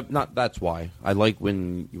 Not that's why. I like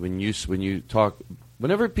when you talk...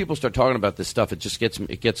 Whenever people start talking about this stuff, it just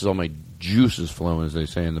gets all my juices flowing, as they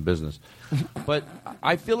say in the business. But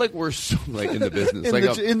I feel like we're so, like, in the business.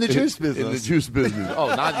 in the juice business. In the juice business.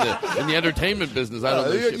 Oh, not in the entertainment business. I don't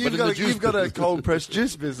know shit. But in the juice you've got a cold pressed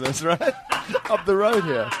juice business, right? Up the road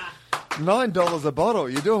here. $9 a bottle.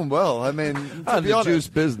 You're doing well. I mean, to be honest, juice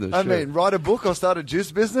business. I mean, write a book or start a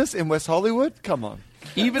juice business in West Hollywood? Come on.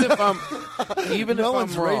 Even if I'm no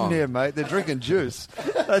one's reading here, mate. They're drinking juice.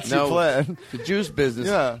 That's your plan. The juice business.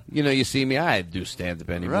 Yeah. You see me. I do stand up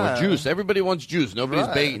anymore. Right. Juice. Everybody wants juice.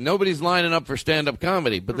 Nobody's lining up for stand up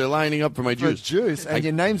comedy, but they're lining up for my juice. Juice, and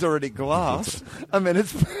your name's already Glass. I mean,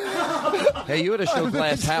 it's. Hey, you had a show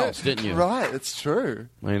Glass House, didn't you? Right. It's true.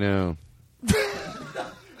 I know.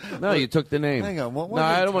 No, you took the name. Hang on. What no,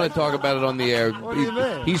 I don't want to talk about it on the air. What do you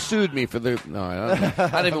mean? He sued me for the... No, I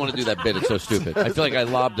don't even want to do that bit. It's so stupid. I feel like I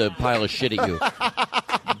lobbed a pile of shit at you.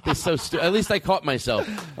 It's so stupid. At least I caught myself.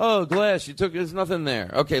 Oh, Glass, there's nothing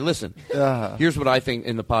there. Okay, listen. Here's what I think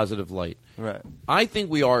in the positive light. Right. I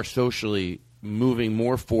think we are socially moving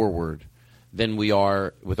more forward than we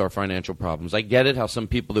are with our financial problems. I get it, how some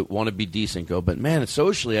people that want to be decent go, but man,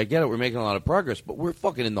 socially, I get it. We're making a lot of progress, but we're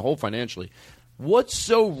fucking in the hole financially. What's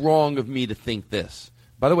so wrong of me to think this?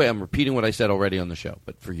 By the way, I'm repeating what I said already on the show,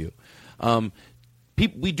 but for you.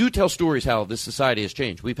 We do tell stories how this society has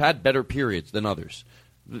changed. We've had better periods than others.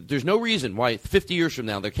 There's no reason why 50 years from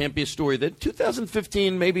now there can't be a story that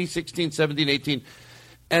 2015, maybe 16, 17, 18.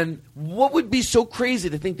 And what would be so crazy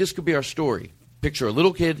to think this could be our story? Picture a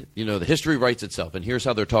little kid, the history writes itself, and here's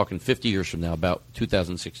how they're talking 50 years from now about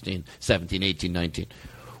 2016, 17, 18, 19.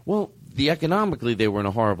 Well, economically, they were in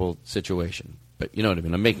a horrible situation. But you know what I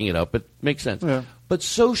mean? I'm making it up, but it makes sense. Yeah. But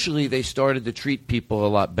socially, they started to treat people a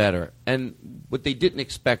lot better. And what they didn't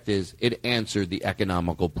expect is it answered the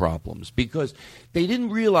economical problems. Because they didn't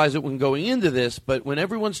realize it when going into this, but when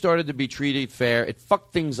everyone started to be treated fair, it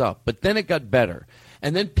fucked things up. But then it got better.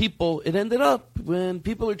 And then it ended up, when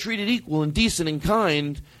people are treated equal and decent and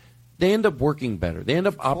kind, they end up working better. They end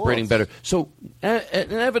up operating better. So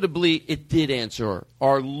inevitably, it did answer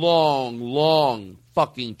our long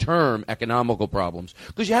fucking term economical problems.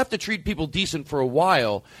 Because you have to treat people decent for a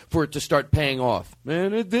while for it to start paying off.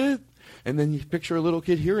 Man, it did. And then you picture a little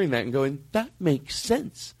kid hearing that and going, that makes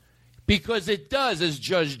sense. Because it does, as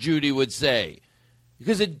Judge Judy would say.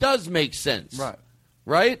 Because it does make sense. Right.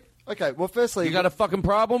 Right? Okay, well, firstly... You got a fucking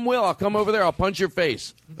problem, Will? I'll come over there. I'll punch your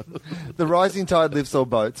face. The rising tide lifts all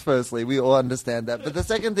boats, firstly. We all understand that. But the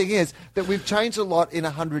second thing is that we've changed a lot in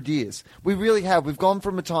 100 years. We really have. We've gone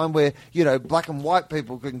from a time where, black and white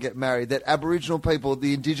people couldn't get married, that Aboriginal people,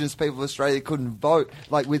 the Indigenous people of Australia couldn't vote,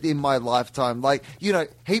 within my lifetime.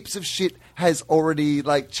 Heaps of shit has already,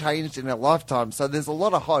 changed in our lifetime. So there's a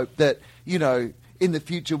lot of hope that, in the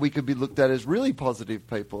future we could be looked at as really positive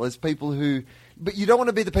people, as people who... But you don't want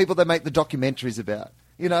to be the people they make the documentaries about,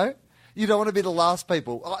 You don't want to be the last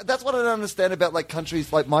people. That's what I don't understand about like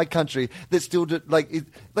countries like my country that still do,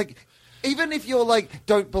 even if you're like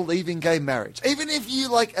don't believe in gay marriage, even if you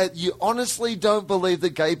you honestly don't believe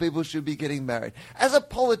that gay people should be getting married, as a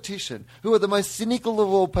politician who are the most cynical of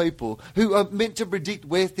all people, who are meant to predict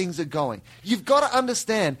where things are going, you've got to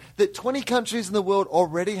understand that 20 countries in the world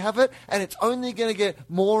already have it, and it's only going to get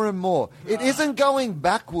more and more. It isn't going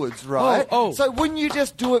backwards, right? So wouldn't you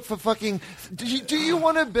just do it for fucking? Do you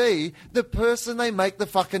want to be the person they make the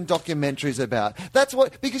fucking documentaries about? That's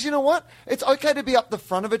what, because you know what? It's okay to be up the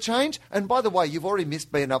front of a change. And by the way, you've already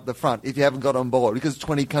missed being up the front if you haven't got on board, because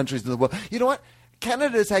 20 countries in the world. You know what?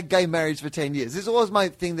 Canada's had gay marriage for 10 years. This is always my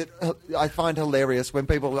thing that I find hilarious when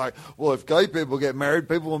people are like, well, if gay people get married,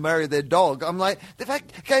 people will marry their dog. I'm like, they've had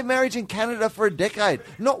gay marriage in Canada for a decade.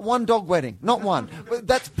 Not one dog wedding. Not one. But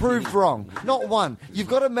that's proved wrong. Not one. You've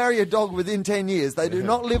got to marry a dog within 10 years. They do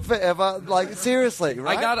not live forever. Like, seriously,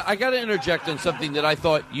 right? I got to interject on something that I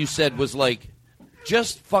thought you said was like,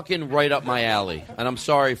 just fucking right up my alley. And I'm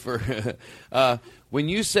sorry for when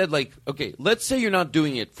you said, like, okay, let's say you're not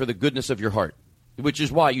doing it for the goodness of your heart, which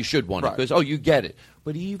is why you should want it, because, you get it.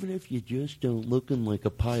 But even if you just don't looking like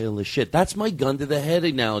a pile of shit, that's my gun to the head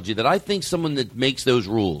analogy, that I think someone that makes those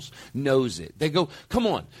rules knows it. They go, come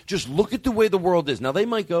on, just look at the way the world is. Now, they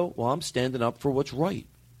might go, well, I'm standing up for what's right.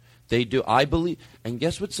 They do. I believe. And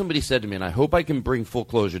guess what somebody said to me, and I hope I can bring full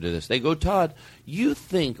closure to this. They go, Todd, you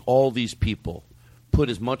think all these people put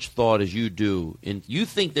as much thought as you do, and you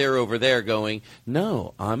think they're over there going,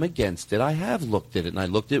 no, I'm against it. I have looked at it, and I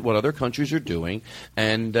looked at what other countries are doing,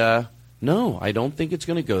 and no, I don't think it's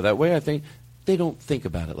going to go that way. I think they don't think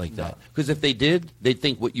about it like that, because if they did, they'd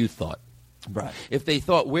think what you thought. Right. If they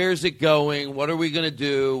thought, where's it going? What are we going to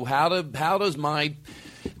do? How does my...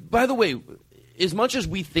 By the way, as much as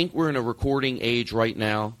we think we're in a recording age right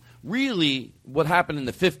now, really, what happened in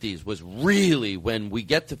the 50s was really when we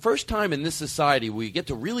get to first time in this society we get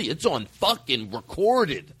to really, it's on fucking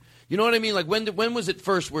recorded. You know what I mean? Like when was it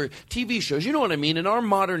first where TV shows, you know what I mean? In our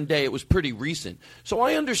modern day, it was pretty recent. So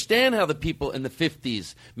I understand how the people in the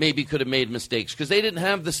 50s maybe could have made mistakes because they didn't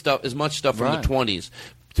have the stuff, as much stuff from the 20s.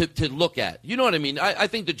 To look at. You know what I mean? I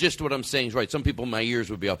think the gist of what I'm saying is right. Some people, my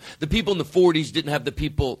ears would be off. The people in the 40s didn't have the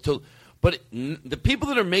people to... But the people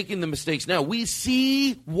that are making the mistakes now, we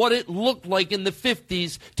see what it looked like in the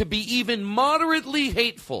 50s to be even moderately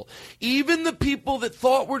hateful. Even the people that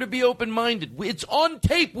thought were to be open-minded. It's on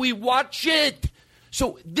tape. We watch it.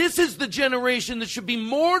 So this is the generation that should be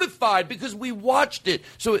mortified because we watched it.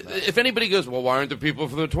 So if anybody goes, well, why aren't the people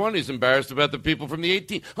from the 20s embarrassed about the people from the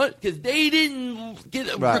 18s? Because they didn't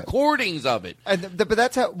get recordings of it. But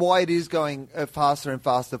that's why it is going faster and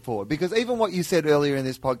faster forward. Because even what you said earlier in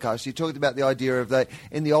this podcast, you talked about the idea of that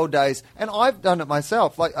in the old days, and I've done it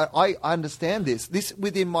myself. Like I understand this. This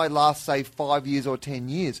within my last, say, 5 years or 10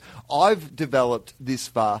 years, I've developed this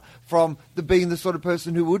far from being the sort of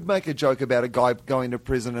person who would make a joke about a guy going to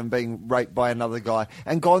prison and being raped by another guy,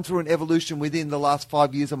 and gone through an evolution within the last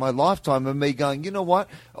 5 years of my lifetime of me going, you know what?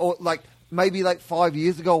 Or like maybe like 5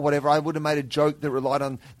 years ago or whatever, I would have made a joke that relied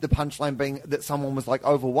on the punchline being that someone was like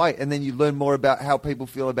overweight, and then you learn more about how people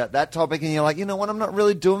feel about that topic, and you're like, you know what? I'm not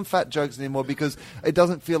really doing fat jokes anymore because it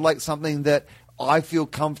doesn't feel like something that I feel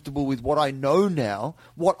comfortable with what I know now,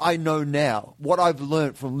 what I've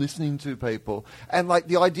learned from listening to people. And like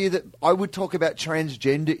the idea that I would talk about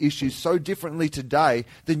transgender issues so differently today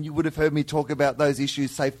than you would have heard me talk about those issues,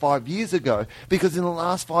 say, 5 years ago. Because in the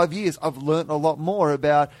last 5 years, I've learned a lot more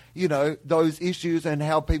about, you know, those issues and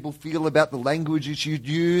how people feel about the language that you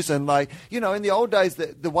use. And like, you know, in the old days,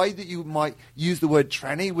 the way that you might use the word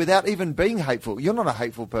tranny without even being hateful. You're not a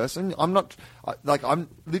hateful person. I'm not, like, I'm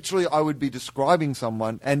literally, I would be describing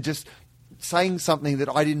someone and just saying something that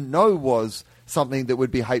I didn't know was something that would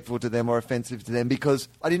be hateful to them or offensive to them because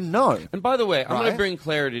I didn't know. And by the way, I'm going to bring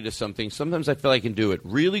clarity to something. Sometimes I feel I can do it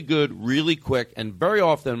really good, really quick, and very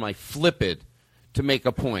often I flip it to make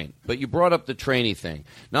a point. But you brought up the tranny thing.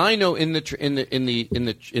 Now I know in the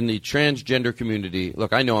transgender community,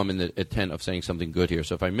 look, I know I'm in the intent of saying something good here.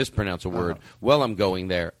 So if I mispronounce a word while I'm going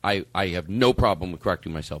there, I have no problem with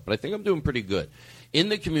correcting myself. But I think I'm doing pretty good. In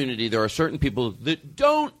the community, there are certain people that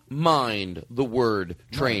don't mind the word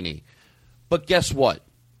tranny. But guess what?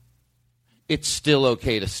 it's still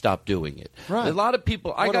okay to stop doing it. Right. A lot of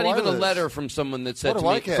people. I What got do I even a lose? letter from someone that said What to do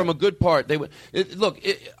I me care? from a good part. They would look.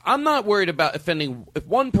 I'm not worried about offending. If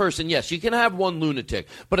one person, yes, you can have one lunatic,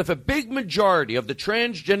 but if a big majority of the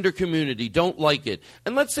transgender community don't like it,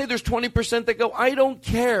 and let's say there's 20% that go, I don't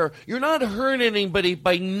care. You're not hurting anybody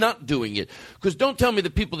by not doing it. Because don't tell me the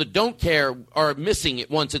people that don't care are missing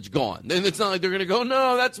it once it's gone. Then it's not like they're going to go,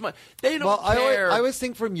 no, that's my. They don't care. I always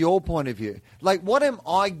think from your point of view, like, what am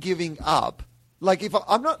I giving up? Like, if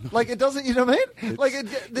I'm not, like, it doesn't, you know what I mean? Like,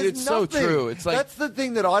 there's it's so nothing. true. It's like, that's the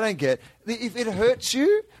thing that I don't get. If it hurts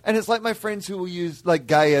you, and it's like my friends who will use, like,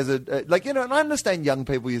 gay as a, like, you know, and I understand young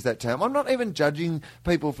people use that term. I'm not even judging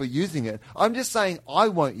people for using it. I'm just saying I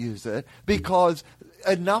won't use it because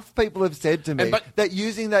enough people have said to me that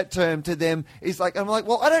using that term to them is like, I'm like,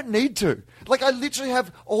 well, I don't need to. Like, I literally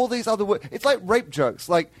have all these other words. It's like rape jokes.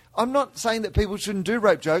 Like, I'm not saying that people shouldn't do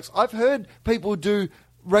rape jokes. I've heard people do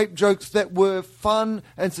rape jokes that were fun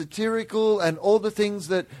and satirical and all the things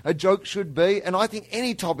that a joke should be, and I think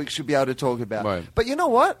any topic should be able to talk about. Right. But you know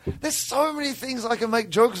what? There's so many things I can make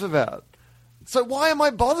jokes about. So why am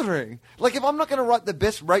I bothering? Like, if I'm not going to write the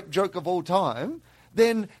best rape joke of all time,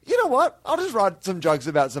 then, you know what? I'll just write some jokes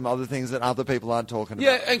about some other things that other people aren't talking about.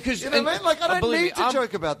 Yeah, and because you know what I mean? Like, I don't need to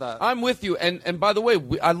joke about that. I'm with you, and by the way,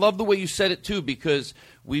 I love the way you said it too, because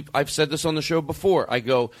I've said this on the show before. I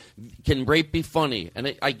go, can rape be funny?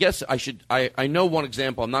 And I guess I should. I know one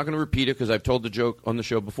example. I'm not going to repeat it because I've told the joke on the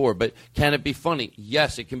show before. But can it be funny?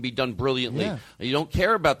 Yes, it can be done brilliantly. Yeah. You don't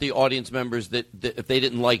care about the audience members that if they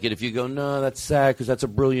didn't like it. If you go, no, that's sad because that's a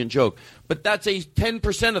brilliant joke. But that's a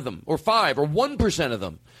 10% of them, or 5, or 1% of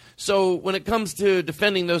them. So when it comes to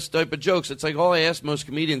defending those type of jokes, it's like all I ask most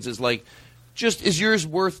comedians is like, just, is yours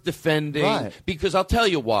worth defending? Right. Because I'll tell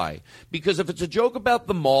you why. Because if it's a joke about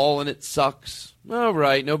the mall and it sucks, all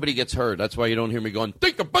right, nobody gets hurt. That's why you don't hear me going,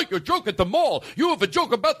 think about your joke at the mall. You have a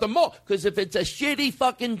joke about the mall. Because if it's a shitty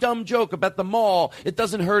fucking dumb joke about the mall, it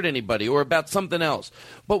doesn't hurt anybody, or about something else.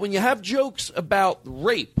 But when you have jokes about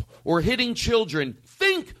rape or hitting children,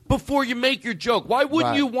 think before you make your joke. Why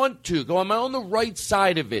wouldn't you want to? Go, am I on the right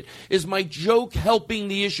side of it? Is my joke helping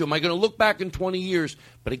the issue? Am I going to look back in 20 years?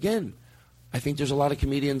 But again, I think there's a lot of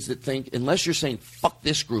comedians that think, unless you're saying fuck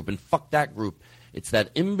this group and fuck that group, it's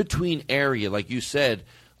that in-between area. Like you said,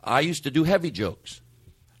 I used to do heavy jokes.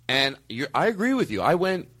 And I agree with you. I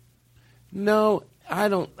went, no, I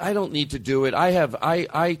don't need to do it.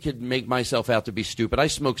 I could make myself out to be stupid. I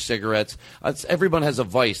smoke cigarettes. Everyone has a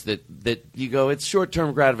vice that you go, it's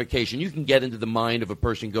short-term gratification. You can get into the mind of a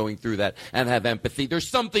person going through that and have empathy. There's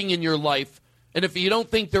something in your life. And if you don't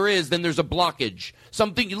think there is, then there's a blockage.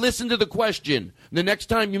 Something, listen to the question. The next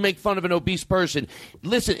time you make fun of an obese person,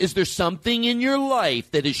 listen, is there something in your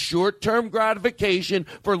life that is short-term gratification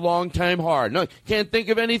for long-time hard? No, can't think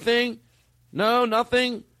of anything? No,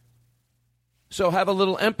 nothing? So have a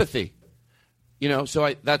little empathy. You know,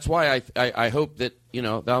 so that's why I hope that, you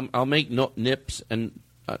know, I'll make nips and...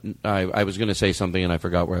 I was going to say something and I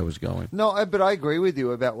forgot where I was going. No, but I agree with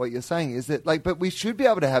you about what you're saying. Is that like, but we should be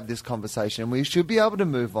able to have this conversation. We should be able to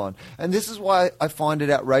move on. And this is why I find it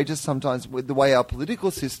outrageous sometimes with the way our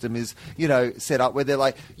political system is, you know, set up, where they're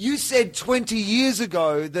like, you said 20 years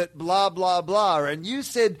ago that blah, blah, blah, and you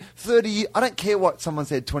said 30. I don't care what someone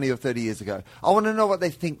said 20 or 30 years ago. I want to know what they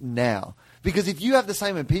think now. Because if you have the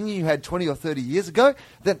same opinion you had 20 or 30 years ago,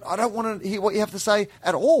 then I don't want to hear what you have to say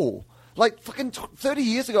at all. Like, fucking 30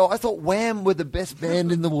 years ago, I thought Wham were the best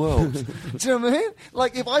band in the world. Do you know what I mean?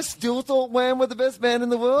 Like, if I still thought Wham were the best band in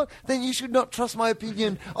the world, then you should not trust my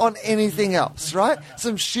opinion on anything else, right?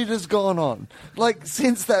 Some shit has gone on. Like,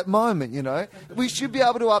 since that moment, you know? We should be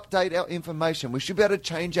able to update our information. We should be able to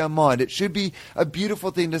change our mind. It should be a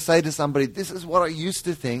beautiful thing to say to somebody, this is what I used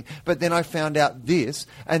to think, but then I found out this,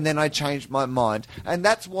 and then I changed my mind. And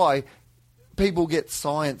that's why people get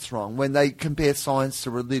science wrong when they compare science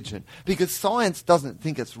to religion, because science doesn't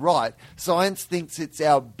think it's right. Science thinks it's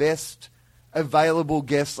our best available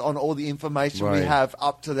guess on all the information we have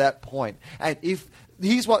up to that point. And if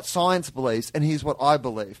here's what science believes and here's what I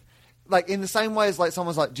believe. Like, in the same way as, like,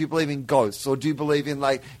 someone's like, do you believe in ghosts? Or do you believe in,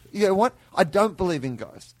 like, you know what? I don't believe in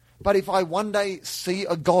ghosts. But if I one day see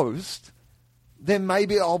a ghost, then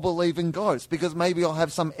maybe I'll believe in ghosts, because maybe I'll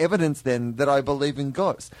have some evidence then that I believe in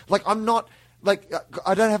ghosts. Like, I'm not... Like,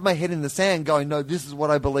 I don't have my head in the sand going, no, this is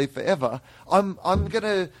what I believe forever. I'm going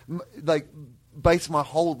to, like, base my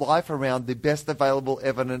whole life around the best available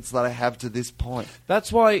evidence that I have to this point.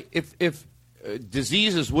 That's why if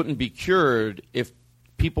diseases wouldn't be cured if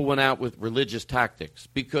people went out with religious tactics,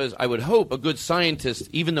 because I would hope a good scientist,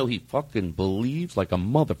 even though he fucking believes like a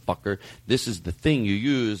motherfucker, this is the thing you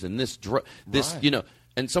use and this, you know,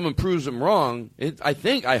 and someone proves them wrong,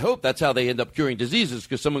 I hope that's how they end up curing diseases,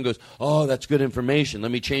 because someone goes, oh, that's good information.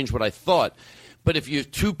 Let me change what I thought. But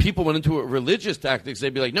if two people went into religious tactics,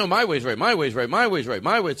 they'd be like, no, my way's right, my way's right, my way's right,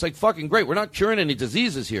 my way. It's like, fucking great. We're not curing any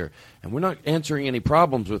diseases here, and we're not answering any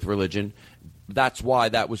problems with religion. That's why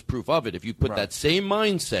that was proof of it. If you put that same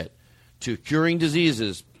mindset to curing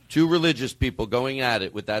diseases, two religious people going at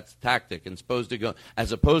it with that tactic, and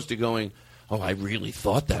as opposed to going, oh, I really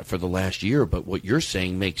thought that for the last year, but what you're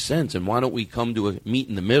saying makes sense, and why don't we come to a meet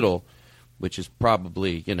in the middle, which is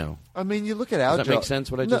probably, I mean, you look at our Does that make sense,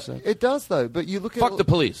 what I just said? It does, though, but you look at... Fuck the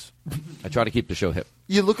police. I try to keep the show hip.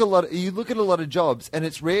 You look at a lot of jobs, and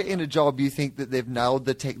it's rare in a job you think that they've nailed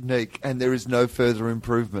the technique and there is no further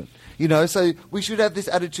improvement. So we should have this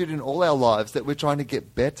attitude in all our lives that we're trying to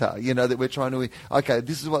get better, that we're trying to, okay,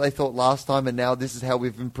 this is what they thought last time, and now this is how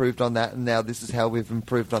we've improved on that, and now this is how we've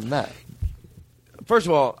improved on that. First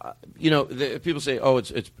of all, people say, oh,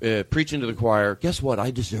 it's preaching to the choir. Guess what?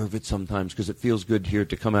 I deserve it sometimes because it feels good here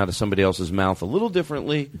to come out of somebody else's mouth a little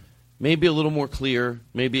differently, maybe a little more clear.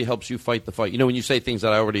 Maybe it helps you fight the fight. When you say things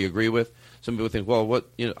that I already agree with, some people think, well,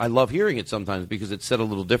 I love hearing it sometimes because it's said a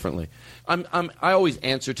little differently. I always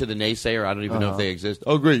answer to the naysayer. I don't even know if they exist.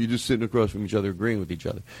 Oh, great, you're just sitting across from each other, agreeing with each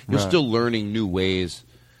other. You're still learning new ways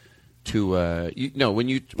to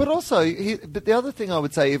but also but the other thing I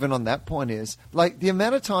would say even on that point is, like, the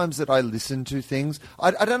amount of times that I listen to things, I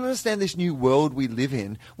don't understand this new world we live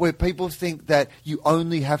in where people think that you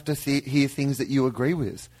only have to hear things that you agree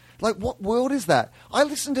with. Like, what world is that? I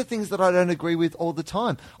listen to things that I don't agree with all the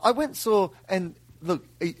time. I went and look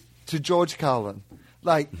to George Carlin,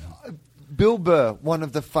 like Bill Burr, one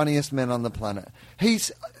of the funniest men on the planet.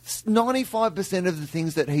 He's 95% of the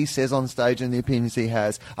things that he says on stage and the opinions he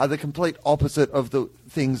has are the complete opposite of the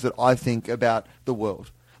things that I think about the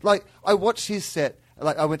world. Like, I watched his set.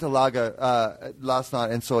 Like, I went to Largo last night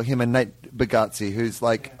and saw him and Nate Bargatze, who's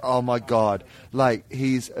like, oh my God, like,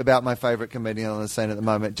 he's about my favorite comedian on the scene at the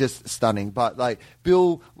moment, just stunning. But like,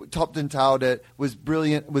 Bill topped and tailed it, was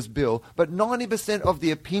brilliant, was Bill. But 90% of the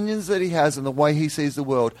opinions that he has and the way he sees the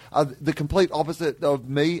world are the complete opposite of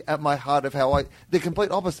me at my heart of the complete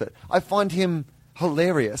opposite. I find him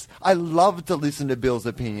hilarious. I love to listen to Bill's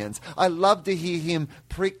opinions. I love to hear him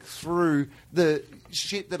prick through the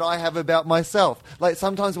shit that I have about myself. Like,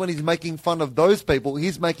 sometimes when he's making fun of those people,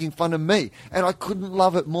 he's making fun of me. And I couldn't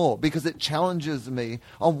love it more because it challenges me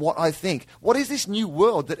on what I think. What is this new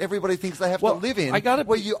world that everybody thinks they have to live in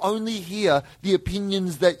where you only hear the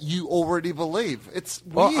opinions that you already believe? It's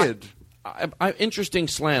weird. Interesting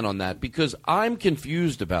slant on that, because I'm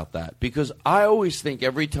confused about that, because I always think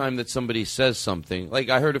every time that somebody says something, like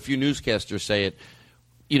I heard a few newscasters say it,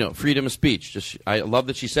 freedom of speech. I love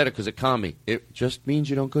that she said it because it calmed me. It just means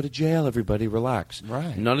you don't go to jail. Everybody, relax.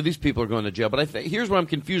 Right. None of these people are going to jail. But here's where I'm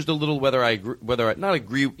confused a little. Whether I agree, not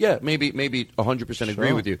agree. Yeah, maybe 100%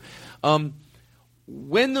 agree with you.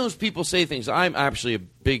 When those people say things, I'm actually a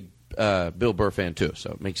big Bill Burr fan too.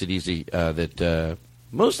 So it makes it easy that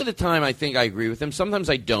most of the time I think I agree with him. Sometimes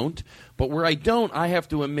I don't. But where I don't, I have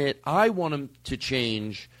to admit I want him to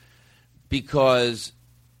change because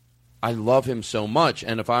I love him so much,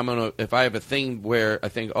 and if I have a thing where I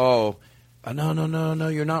think, oh, no,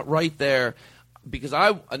 you're not right there, because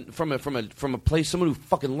from a place, someone who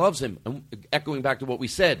fucking loves him, and echoing back to what we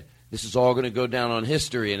said, this is all going to go down on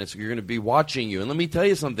history, and you're going to be watching you. And let me tell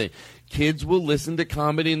you something: kids will listen to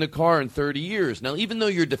comedy in the car in 30 years. Now, even though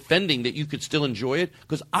you're defending that you could still enjoy it,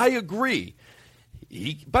 because I agree.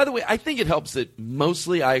 By the way, I think it helps that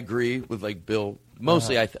mostly I agree with like Bill.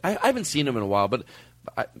 Mostly, I haven't seen him in a while, but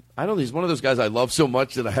I don't know. He's one of those guys I love so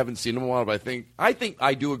much that I haven't seen him in a while, but I think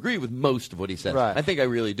I do agree with most of what he says. Right. I think I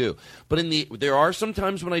really do. But there are some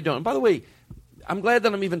times when I don't. And by the way, I'm glad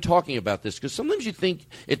that I'm even talking about this, because sometimes you think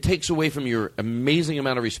it takes away from your amazing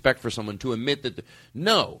amount of respect for someone to admit that.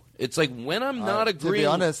 No, it's like when I'm not agreeing. To be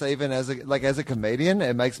honest, even as a comedian,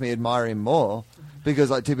 it makes me admire him more.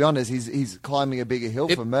 Because, to be honest, he's climbing a bigger hill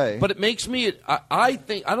for me. But it makes me, I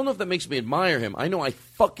don't know if that makes me admire him. I know I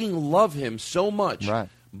fucking love him so much. Right.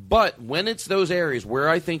 But when it's those areas where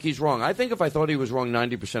I think he's wrong, I think if I thought he was wrong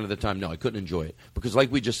 90% of the time, no, I couldn't enjoy it. Because like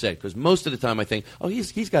we just said, because most of the time I think, oh,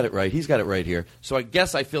 he's got it right. He's got it right here. So I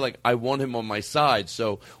guess I feel like I want him on my side.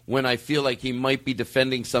 So when I feel like he might be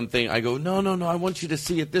defending something, I go, no, I want you to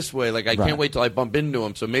see it this way. Like, I can't wait till I bump into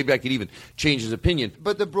him. So maybe I could even change his opinion.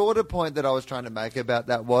 But the broader point that I was trying to make about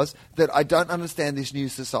that was that I don't understand this new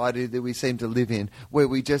society that we seem to live in, where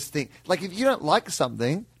we just think, like, if you don't like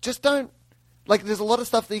something, just don't. Like, there's a lot of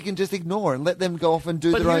stuff that you can just ignore and let them go off and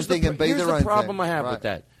do their own thing and be their own thing. Here's the problem I have with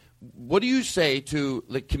that. what do you say to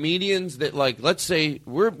the comedians that, like, let's say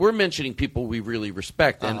we're mentioning people we really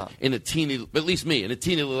respect, and in a teeny, at least me, in a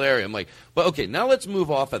teeny little area, I'm like, but okay, now let's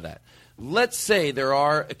move off of that. Let's say there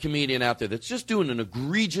are a comedian out there that's just doing an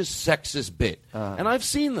egregious sexist bit, and I've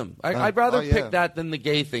seen them. I'd rather pick that than the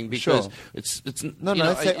gay thing because it's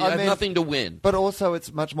I have nothing to win. But also,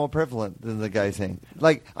 it's much more prevalent than the gay thing.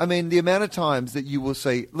 Like, I mean, the amount of times that you will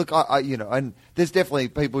see. Look, and there's definitely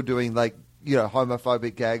people doing like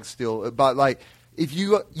homophobic gags still, but like if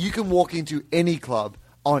you can walk into any club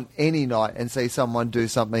on any night and see someone do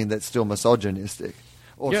something that's still misogynistic.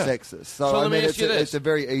 Or sexist. So let me ask you this. It's a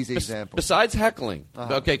very easy example. Besides heckling,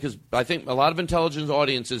 okay, because I think a lot of intelligent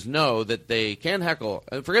audiences know that they can heckle.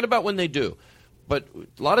 Forget about when they do. But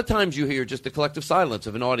a lot of times you hear just the collective silence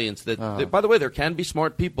of an audience that, by the way, there can be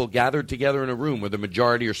smart people gathered together in a room where the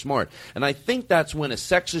majority are smart. And I think that's when a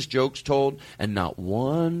sexist joke's told and not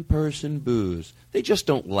one person boos. They just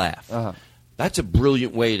don't laugh. That's a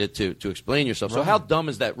brilliant way to explain yourself. So how dumb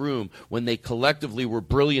is that room when they collectively were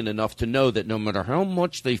brilliant enough to know that no matter how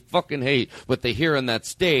much they fucking hate what they hear on that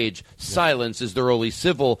stage, silence is their only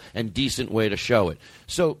civil and decent way to show it.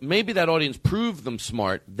 So maybe that audience proved them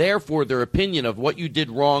smart. Therefore, their opinion of what you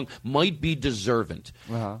did wrong might be deserving.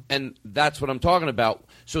 And that's what I'm talking about.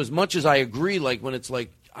 So as much as I agree, like when it's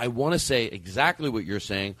like, I want to say exactly what you're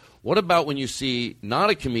saying. What about when you see not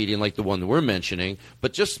a comedian like the one that we're mentioning,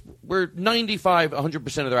 but just where 95,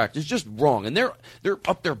 100% of their act is just wrong, and they're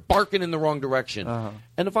up there barking in the wrong direction.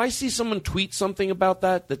 And if I see someone tweet something about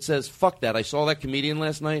that says, fuck that, I saw that comedian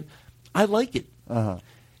last night, I like it.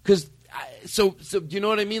 Because so do you know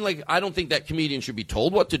what I mean? Like, I don't think that comedian should be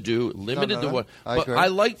told what to do, limited to what. But I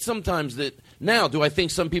like sometimes that. Now, do I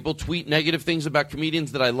think some people tweet negative things about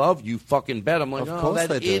comedians that I love? You fucking bet. I'm like, oh,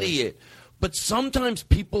 that idiot. But sometimes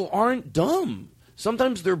people aren't dumb.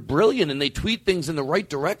 Sometimes they're brilliant and they tweet things in the right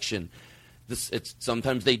direction.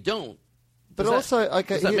 Sometimes they don't. But does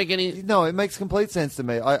that make any? No, it makes complete sense to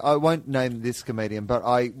me. I won't name this comedian, but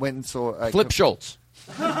I went and saw Flip Schultz.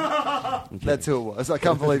 That's who it was. I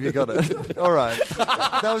can't believe you got it. All right.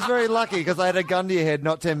 That was very lucky because I had a gun to your head,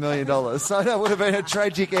 not $10 million. So that would have been a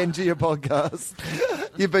tragic end to your podcast.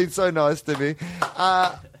 You've been so nice to me.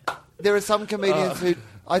 There are some comedians who...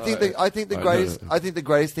 I think the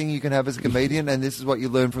greatest thing you can have as a comedian, and this is what you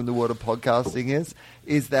learn from the world of podcasting,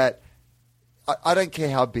 is that I don't care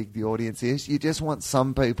how big the audience is. You just want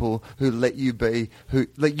some people who let you be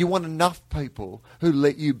you want enough people who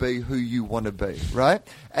let you be who you want to be, right?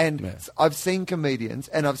 And I've seen comedians,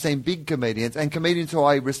 and I've seen big comedians, and comedians who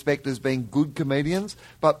I respect as being good comedians,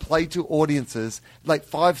 but play to audiences like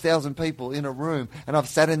 5,000 people in a room, and I've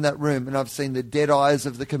sat in that room and I've seen the dead eyes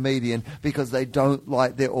of the comedian because they don't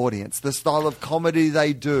like their audience. The style of comedy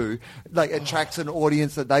they do attracts an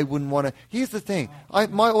audience that they wouldn't want to. Here's the thing: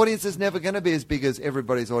 my audience is never going to be as big as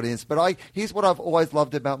everybody's audience, but here's what I've always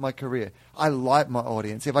loved about my career. I like my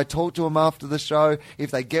audience. If I talk to them after the show,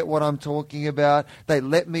 if they get what I'm talking about, they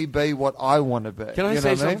let me be what I want to be. Can I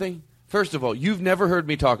say something? First of all, you've never heard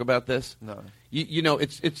me talk about this. No. You know,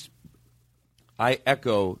 it's. I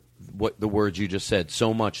echo what the words you just said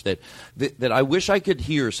so much that I wish I could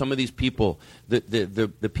hear some of these people,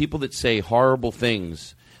 the people that say horrible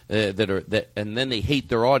things. And then they hate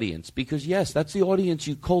their audience because, yes, that's the audience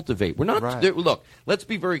you cultivate. We're not look, let's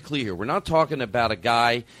be very clear here. We're not talking about a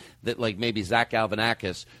guy that, like maybe Zach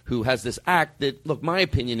Galifianakis, who has this act that, look, my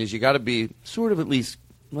opinion is you got to be sort of at least,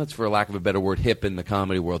 let's for a lack of a better word, hip in the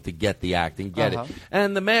comedy world to get the act and get it.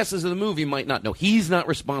 And the masses of the movie might not know. He's not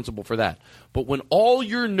responsible for that. But when all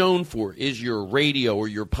you're known for is your radio or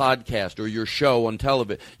your podcast or your show on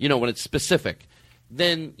television, when it's specific,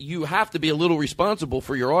 then you have to be a little responsible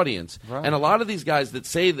for your audience. Right. And a lot of these guys that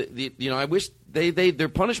say that, I wish their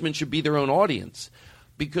punishment should be their own audience.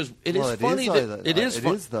 Because it is funny that it is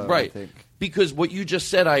fun, though, right? I think. Because what you just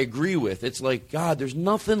said, I agree with. It's like, God, there's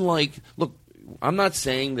nothing like. Look, I'm not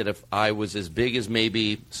saying that if I was as big as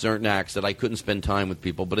maybe certain acts that I couldn't spend time with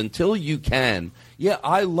people, but until you can,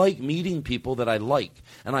 I like meeting people that I like,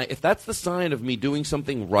 and if that's the sign of me doing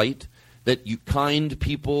something right, that you kind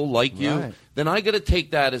people like you, then I got to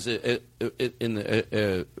take that as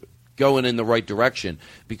going in the right direction.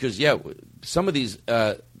 Because some of these.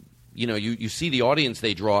 You see the audience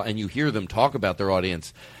they draw, and you hear them talk about their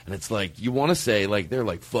audience, and it's like you want to say, like, they're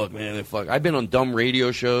like, fuck, man, fuck. I've been on dumb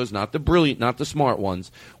radio shows, not the brilliant, not the smart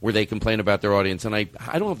ones, where they complain about their audience, and I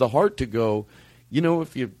don't have the heart to go,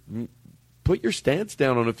 if you put your stance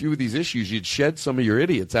down on a few of these issues, you'd shed some of your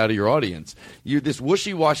idiots out of your audience. This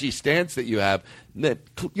wishy-washy stance that you have, that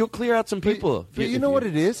you'll clear out some people. But you know what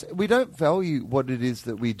it is? We don't value what it is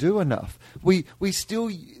that we do enough. We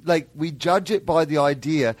still, like, we judge it by the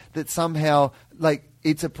idea that somehow, like,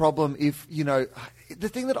 it's a problem if, you know... The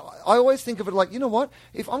thing that I always think of it like, you know what?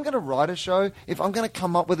 If I'm going to write a show, if I'm going to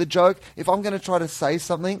come up with a joke, if I'm going to try to say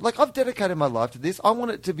something, like I've dedicated my life to this, I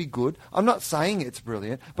want it to be good. I'm not saying it's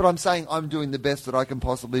brilliant, but I'm saying I'm doing the best that I can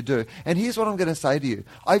possibly do. And here's what I'm going to say to you.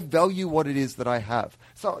 I value what it is that I have.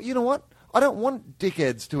 So, you know what? I don't want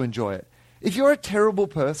dickheads to enjoy it. If you're a terrible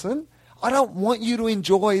person... I don't want you to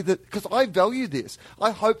enjoy that because I value this.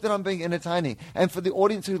 I hope that I'm being entertaining. And for the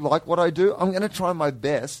audience who like what I do, I'm going to try my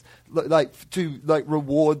best to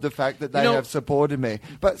reward the fact that they have supported me.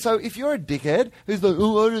 But so if you're a dickhead who's like,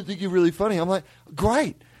 oh, I don't think you're really funny, I'm like,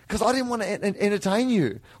 great. Because I didn't want to entertain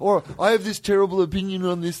you. Or I have this terrible opinion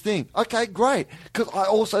on this thing. Okay, great. Because I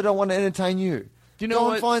also don't want to entertain you.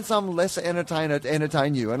 Go and find some lesser entertainer to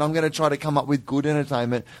entertain you. And I'm going to try to come up with good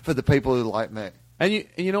entertainment for the people who like me. And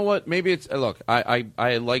you know what? Maybe it's look. I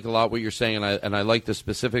like a lot what you're saying, and I like the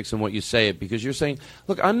specifics and what you say it because you're saying,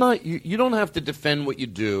 look, I'm not. You don't have to defend what you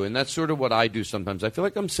do, and that's sort of what I do sometimes. I feel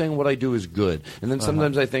like I'm saying what I do is good, and then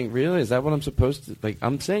sometimes I think, really, is that what I'm supposed to? Like,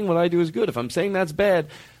 I'm saying what I do is good. If I'm saying that's bad.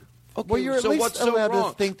 Okay, well, you're at least what's allowed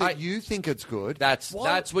so to think that you think it's good. That's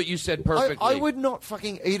what you said perfectly. I would not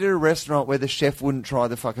fucking eat at a restaurant where the chef wouldn't try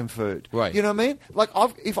the fucking food. Right. You know what I mean? Like,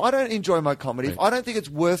 if I don't enjoy my comedy, if I don't think it's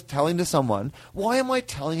worth telling to someone, why am I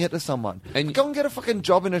telling it to someone? And go and get a fucking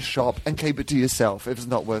job in a shop and keep it to yourself if it's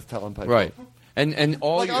not worth telling people. Right. And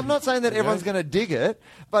all like, I'm not saying that everyone's going to dig it,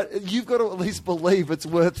 but you've got to at least believe it's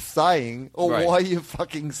worth saying, or why you're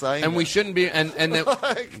fucking saying. And it. We shouldn't be. And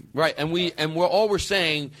right. And we're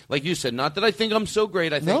saying, like you said, not that I think I'm so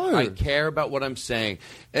great. I think I care about what I'm saying.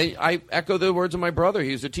 And I echo the words of my brother.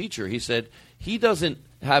 He's a teacher. He said he doesn't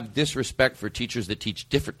have disrespect for teachers that teach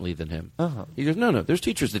differently than him. He goes, no, there's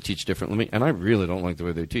teachers that teach differently than me, and I really don't like the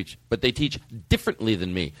way they teach, but they teach differently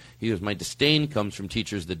than me. He goes, my disdain comes from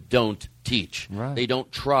teachers that don't teach. Right. They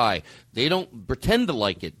don't try. They don't pretend to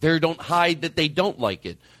like it. They don't hide that they don't like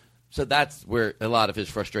it. So that's where a lot of his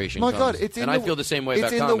frustration comes. God, it's in I feel the same way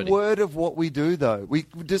about comedy. It's in the word of what we do, though. We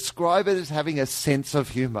describe it as having a sense of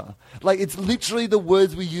humor. Like, it's literally the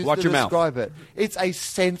words we use to describe it. It's a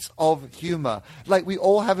sense of humor. Like, we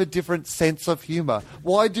all have a different sense of humor.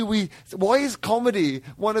 Why is comedy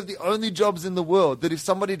one of the only jobs in the world that if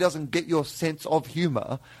somebody doesn't get your sense of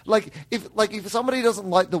humor, if somebody doesn't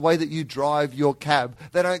like the way that you drive your cab,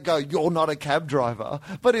 they don't go, you're not a cab driver.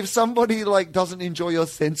 But if somebody, doesn't enjoy your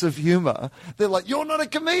sense of humor, they're like, you're not a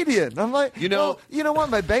comedian. I'm like, you know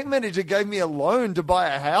what? My bank manager gave me a loan to buy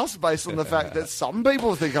a house based on the fact that some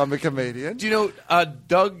people think I'm a comedian. Do you know,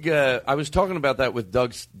 Doug? I was talking about that with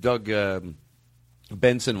Doug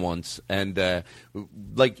Benson once, and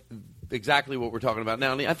exactly what we're talking about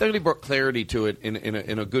now. And I think he brought clarity to it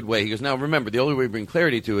in a good way. He goes, now remember, the only way to bring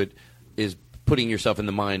clarity to it is putting yourself in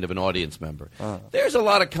the mind of an audience member. There's a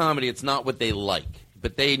lot of comedy. It's not what they like.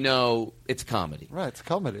 But they know it's comedy. Right, it's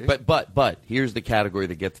comedy. But here's the category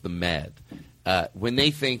that gets them mad. When they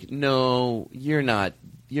think, no, you're not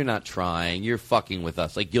trying, you're fucking with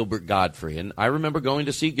us, like Gilbert Gottfried. And I remember going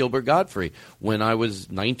to see Gilbert Gottfried when I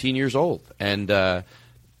was 19 years old. And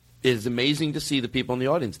it's amazing to see the people in the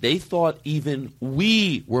audience. They thought even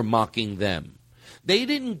we were mocking them. They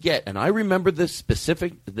didn't get, and I remember this,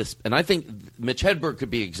 and I think Mitch Hedberg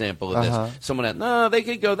could be an example of this. Someone that, no, they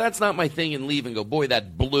could go, that's not my thing, and leave and go, boy,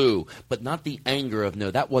 that blew. But not the anger of,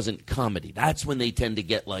 no, that wasn't comedy. That's when they tend to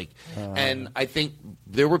get and I think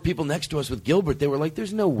there were people next to us with Gilbert, they were like,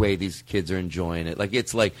 there's no way these kids are enjoying it. Like,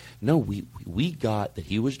 it's like, no, we got that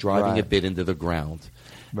he was driving a bit into the ground,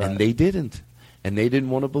 and they didn't. And they didn't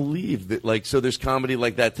want to believe that, so there's comedy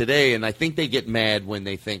like that today, and I think they get mad when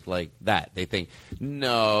they think like that. They think,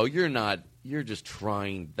 no, you're not, you're just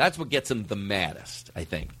trying. That's what gets them the maddest, I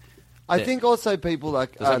think. I think also people Does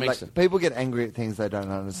that make sense? People get angry at things they don't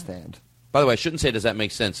understand. By the way, I shouldn't say, does that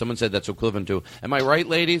make sense? Someone said that's equivalent to, am I right,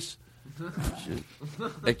 ladies?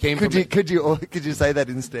 It came could you say that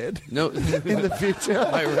instead? No. In the future?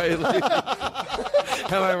 Am I right, ladies?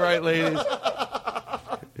 Am I right, ladies?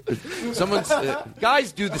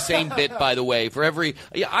 Guys do the same bit, by the way. For every,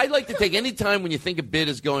 I like to take any time when you think a bit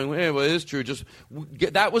is going. Well, it is true. Just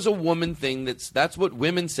that was a woman thing. That's what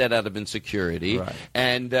women said out of insecurity, Right.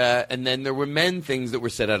 and then there were men things that were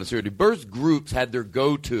said out of insecurity. Both groups had their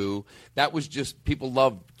go-to. That was just people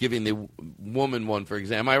loved giving the woman one. For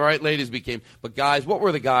example, am I right? Ladies but guys, what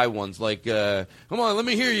were the guy ones like? Come on, let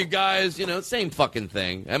me hear you guys. Same fucking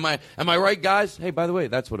thing. Am I right, guys? Hey, by the way,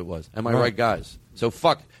 that's what it was. Am I right, guys? So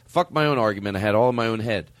fuck my own argument. I had all in my own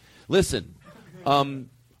head. Listen,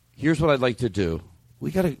 here's what I'd like to do.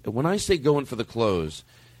 When I say going for the close,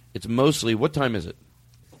 it's mostly, what time is it?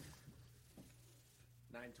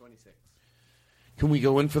 9:26. Can we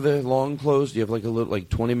go in for the long close? Do you have like a little,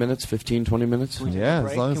 20 minutes, 15, 20 minutes? Yeah,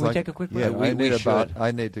 as long as Can we take a quick break? Yeah, we should.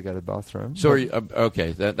 I need to go to the bathroom. So,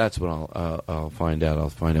 okay, that's what I'll find out. I'll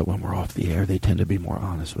find out when we're off the air. They tend to be more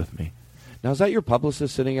honest with me. Now, is that your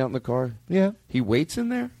publicist sitting out in the car? Yeah. He waits in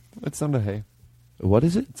there? It's not a he. What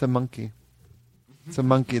is it? It's a monkey. It's a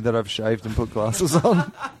monkey that I've shaved and put glasses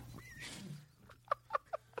on.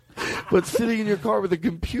 But sitting in your car with a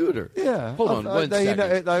computer. Yeah. Hold on one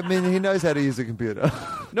second. He knows how to use a computer.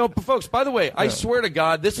 No, but folks, by the way, I swear to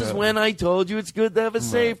God, this is when I told you it's good to have a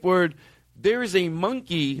safe word. There is a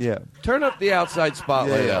monkey. Yeah. Turn up the outside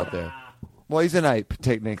spotlight out there. Well, he's an ape,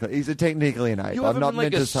 technically. He's technically an ape. You have I'm him not in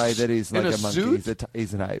like meant to say that he's like in a monkey. suit?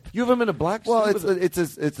 He's an ape. You have him in a black suit? Well,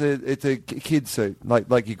 it's a kid suit,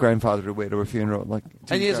 like your grandfather would wear to a funeral.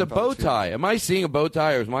 And he has a bow tie. Am I seeing a bow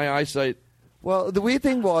tie, or is my eyesight... Well, the weird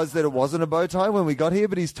thing was that it wasn't a bow tie when we got here,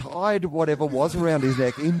 but he's tied whatever was around his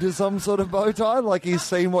neck into some sort of bow tie. Like he's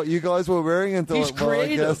seen what you guys were wearing and thought, He's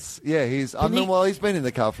creative. Well, I guess, yeah, he's. He's been in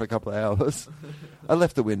the car for a couple of hours. I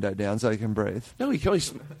left the window down so he can breathe. No, he can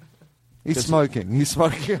always... He's smoking. He's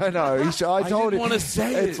smoking. I know. I told him. want to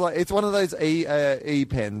say it's like it's one of those e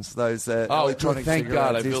pens. Those electronic thank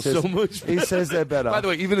God! I feel so much. He says they're better. By the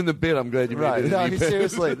way, even in the bit, I'm glad you made it. No,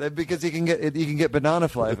 seriously, because you can get banana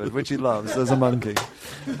flavored, which he loves as a monkey.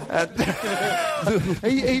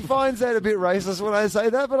 He finds that a bit racist when I say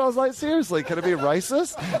that, but I was like, seriously, can it be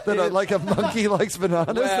racist that a monkey likes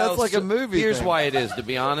bananas? Well, that's like a movie. Here's thing. why it is, to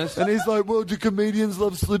be honest. And he's like, well, do comedians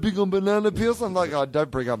love slipping on banana peels? I'm like, oh,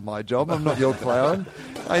 don't bring up my job. I'm not your clown.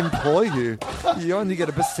 I employ you. You only get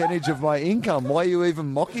a percentage of my income. Why are you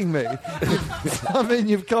even mocking me?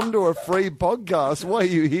 You've come to a free podcast. Why are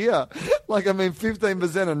you here?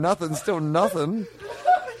 15% of nothing, still nothing.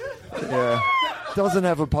 Yeah. Doesn't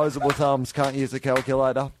have opposable thumbs, can't use a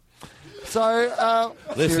calculator. So,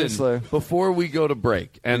 listen, seriously. Before we go to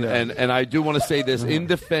break, and I do want to say this, in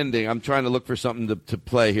defending, I'm trying to look for something to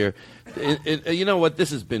play here. You know what?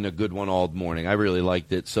 This has been a good one all morning. I really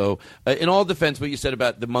liked it. So, in all defense, what you said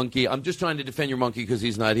about the monkey, I'm just trying to defend your monkey because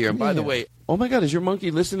he's not here. And by the way, oh my God, is your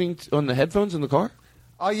monkey listening on the headphones in the car?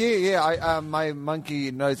 Oh, yeah. My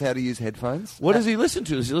monkey knows how to use headphones. What does he listen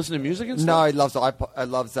to? Does he listen to music and stuff? No, he loves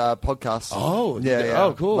podcasts. Oh, yeah.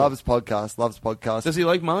 Oh, cool. Loves podcasts. Does he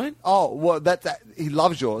like mine? Oh, well, he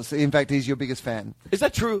loves yours. In fact, he's your biggest fan. Is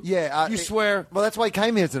that true? Yeah. You swear? Well, that's why he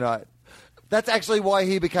came here tonight. That's actually why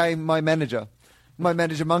he became my manager. My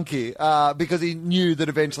manager monkey, because he knew that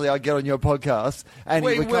eventually I'd get on your podcast and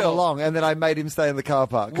he would come along, and then I made him stay in the car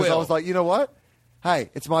park because I was like, you know what?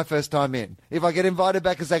 Hey, it's my first time in. If I get invited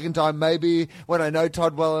back a second time, maybe when I know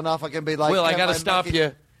Todd well enough, I can be like, Will, I got to stop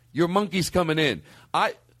you. Your monkey's coming in.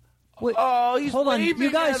 Wait, he's hold on, waving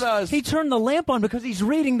you guys. at us. He turned the lamp on because he's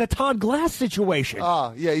reading the Todd Glass situation.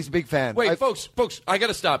 Oh, yeah, he's a big fan. Wait, folks, I got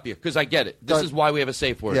to stop you because I get it. This is why we have a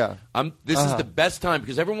safe word. Yeah. This is the best time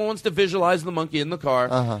because everyone wants to visualize the monkey in the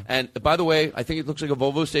car. And by the way, I think it looks like a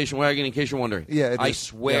Volvo station wagon. In case you're wondering, I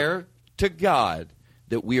swear to God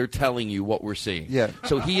that we are telling you what we're seeing. Yeah.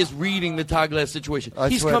 So he is reading the Todd Glass situation.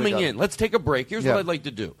 He's swear to coming God. in. Let's take a break. Here's what I'd like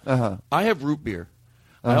to do. I have root beer.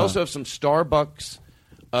 I Uh-huh. also have some Starbucks,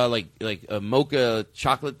 like mocha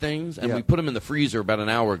chocolate things, and we put them in the freezer about an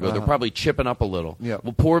hour ago. They're probably chipping up a little. Yeah.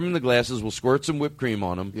 We'll pour them in the glasses. We'll squirt some whipped cream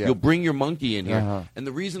on them. Yeah. You'll bring your monkey in here. And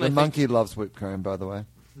the reason the I think... monkey loves whipped cream, by the way.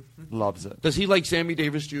 Loves it. Does he like Sammy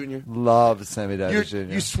Davis Jr.? Loves Sammy Davis Jr.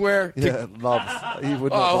 You swear? Yeah, loves. He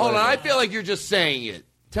would not hold on. believe I it. feel like you're just saying it.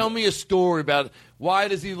 Tell me a story about why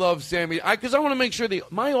does he love Sammy? Because I want to make sure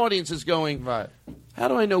my audience is going, right. How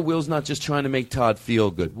do I know Will's not just trying to make Todd feel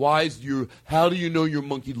good? How do you know your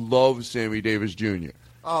monkey loves Sammy Davis Jr.?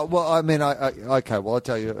 Well, I mean, okay. Well, I'll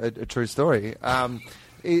tell you a true story.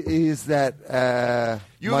 Is that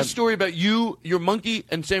you have a story about your monkey,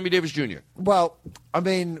 and Sammy Davis Jr.? Well, I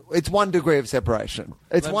mean, it's 1 degree of separation.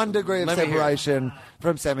 It's 1 degree of separation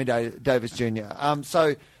from Sammy Davis Jr.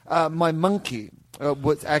 So my monkey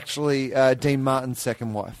was actually Dean Martin's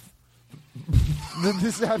second wife.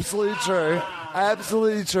 This is absolutely true.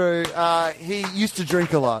 Absolutely true. He used to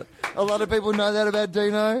drink a lot. A lot of people know that about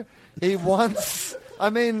Dino. He once... I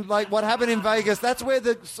mean, like what happened in Vegas, that's where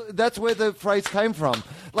the phrase came from.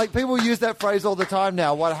 Like people use that phrase all the time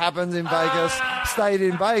now. What happens in Vegas stayed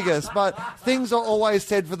in Vegas. But things are always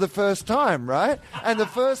said for the first time, right? And the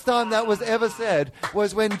first time that was ever said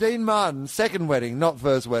was when Dean Martin's second wedding, not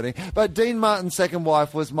first wedding, but Dean Martin's second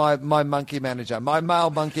wife was my monkey manager, my male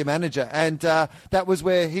monkey manager. And that was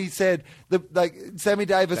where he said, Sammy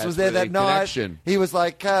Davis was there that night. Connection. He was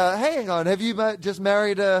like, hey, hang on, have you just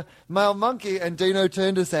married a male monkey? And Dino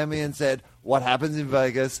turned to Sammy and said, what happens in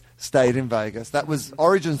Vegas stayed in Vegas. That was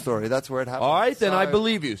origin story. That's where it happened. All right, then I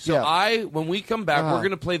believe you. So when we come back, we're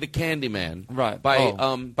going to play the Candyman. Right.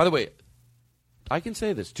 By the way, I can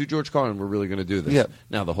say this to George Carlin. We're really going to do this. Yeah.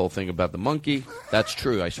 Now the whole thing about the monkey, that's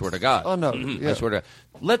true. I swear to God. Oh no. I swear to God.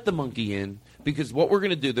 Let the monkey in. Because what we're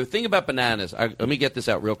going to do, the thing about bananas, let me get this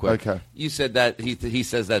out real quick. Okay. You said that he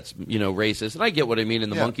says that's racist, and I get what I mean in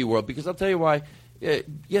the monkey world because I'll tell you why.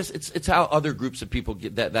 Yes, it's how other groups of people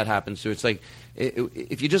get that happens. So it's like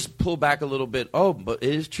if you just pull back a little bit. Oh, but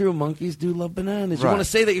it is true. Monkeys do love bananas. You Right. want to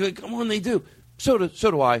say that? You're like, come on, they do. So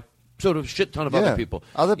do I. So do a shit ton of other people.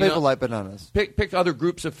 Other people like bananas. Pick other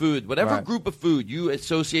groups of food. Whatever Right. group of food you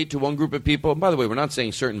associate to one group of people. And by the way, we're not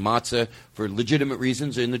saying certain matzah for legitimate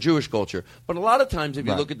reasons in the Jewish culture. But a lot of times if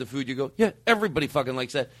you look at the food, you go, yeah, everybody fucking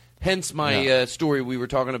likes that. Hence my story we were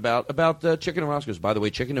talking about Chicken and Roscoe's. By the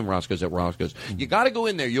way, Chicken and Roscoe's at Roscoe's. You got to go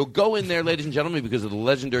in there. You'll go in there, ladies and gentlemen, because of the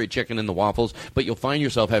legendary chicken and the waffles. But you'll find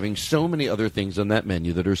yourself having so many other things on that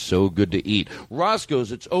menu that are so good to eat.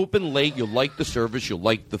 Roscoe's, it's open late. You'll like the service. You'll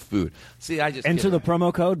like the food. See, I just enter the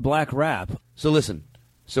promo code BlackRap. So listen.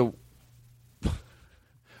 So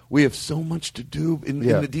we have so much to do in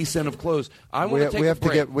the descent of clothes. I want to take a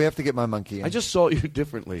break. We have to get my monkey in. I just saw you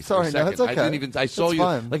differently. Sorry, for a second. no, it's okay. I saw It's you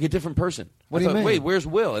fine. like a different person. What do you mean? Wait, where's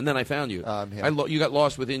Will? And then I found you. Here. You got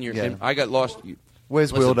lost within your. Yeah. I got lost.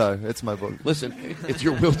 Where's Listen. Wildo? It's my book. Listen, it's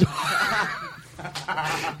your Wildo.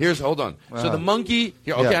 Hold on. So the monkey.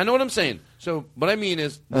 Here, okay, I know what I'm saying. So what I mean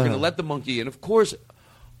is we're going to let the monkey in. Of course.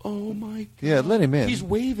 Oh my God. Yeah, let him in. He's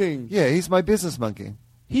waving. Yeah, he's my business monkey.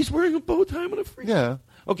 He's wearing a bow tie. I'm gonna freak. Yeah.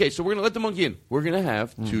 Okay, so we're gonna let the monkey in. We're gonna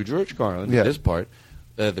have to George Carlin. This part,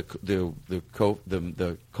 the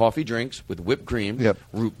coffee drinks with whipped cream,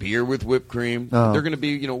 root beer with whipped cream. They're gonna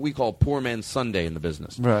be we call poor man's Sunday in the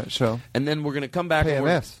business. Right. Sure. And then we're gonna come back.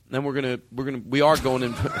 PMS. And we are going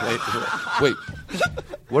in. Wait.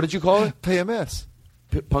 What did you call it? PMS.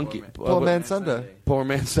 Punky. Poor man's Sunday. Poor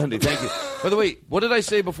man's Sunday. Thank you. By the way, what did I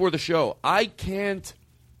say before the show? I can't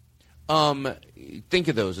think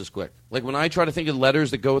of those as quick. Like when I try to think of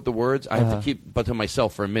letters that go with the words, I have to keep but to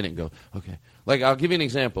myself for a minute and go, okay. Like I'll give you an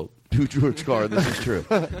example. To George Carr, this is true.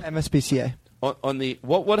 MSPCA. On the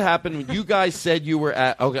what happened when you guys said you were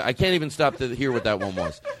at I can't even stop to hear what that one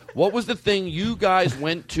was. What was the thing you guys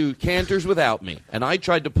went to Cantor's without me, and I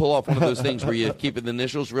tried to pull off one of those things where you keep the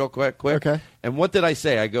initials real quick. Okay. And what did I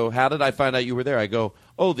say? I go, how did I find out you were there? I go,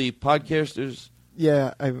 oh, the podcasters.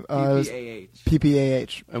 Yeah, PPAH.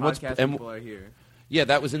 PPAH. And People are here. Yeah,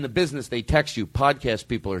 that was in the business. They text you, podcast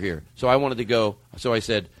people are here. So I wanted to go. So I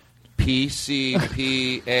said,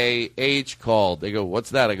 PCPAH called. They go,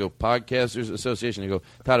 what's that? I go, Podcasters Association. They go,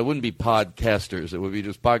 Todd, it wouldn't be podcasters. It would be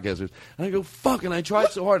just podcasters. And I go, fuck, and I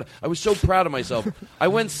tried so hard. I was so proud of myself. I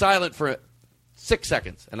went silent for 6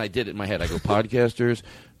 seconds, and I did it in my head. I go, podcasters,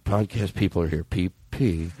 podcast people are here,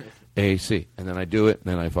 PPAC. And then I do it, and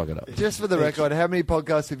then I fuck it up. Just for the record, how many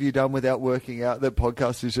podcasts have you done without working out that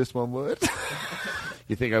podcast is just one word?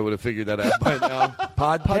 You think I would have figured that out by now?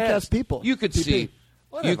 Podcast people. You could see.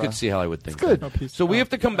 Whatever. You could see how I would think. It's good. That. So we have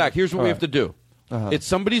to come back. Here's what we have to do. It's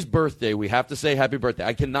somebody's birthday. We have to say happy birthday.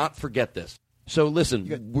 I cannot forget this. So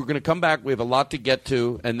listen, we're going to come back. We have a lot to get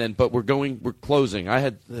to, but we're closing. I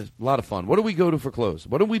had a lot of fun. What do we go to for close?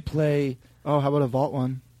 What do we play? Oh, how about a vault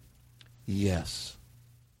one? Yes.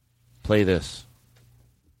 Play this.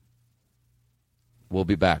 We'll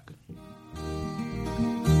be back.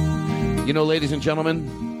 Ladies and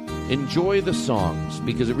gentlemen, enjoy the songs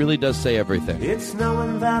because it really does say everything. It's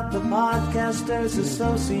knowing that the Podcasters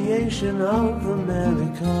Association of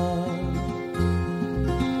America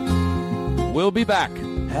We'll be back.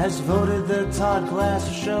 has voted the Todd Glass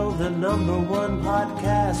Show the #1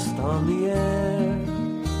 podcast on the air.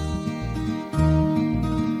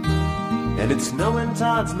 And it's knowing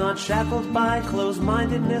Todd's not shackled by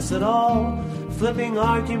closed-mindedness at all, flipping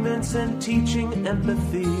arguments and teaching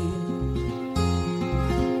empathy.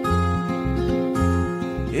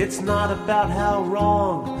 It's not about how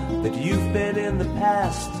wrong that you've been in the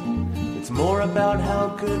past. It's more about how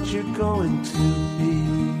good you're going to be.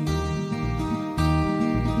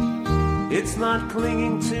 It's not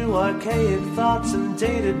clinging to archaic thoughts and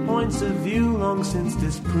dated points of view long since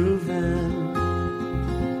disproven.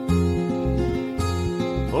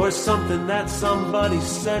 Or something that somebody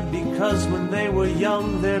said because when they were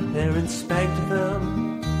young their parents spanked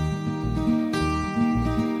them.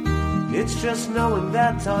 It's just knowing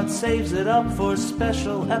that Todd saves it up for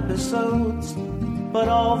special episodes, but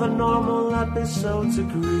all the normal episodes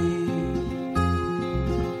agree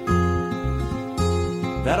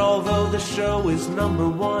that although the show is number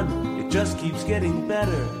one, it just keeps getting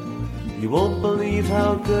better. You won't believe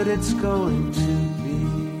how good it's going to be.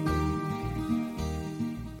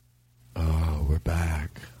 Oh, we're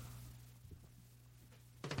back.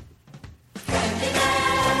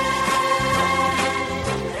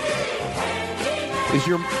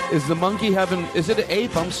 Is the monkey having? Is it an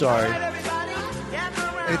ape? I'm sorry.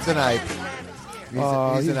 It's an ape.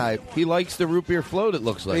 He's an ape. He likes the root beer float, it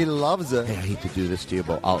looks like. He loves it. Hey, I hate to do this to you,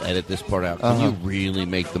 but I'll edit this part out. Can you really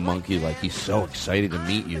make the monkey like he's so excited to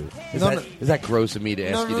meet you? Is that gross of me to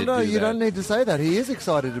ask you to do that? No, you don't need to say that. He is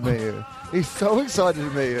excited to meet you. He's so excited to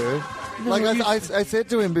meet you. Like I said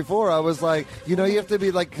to him before, I was like, you have to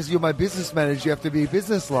be like, because you're my business manager, you have to be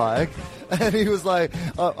business-like. And he was like,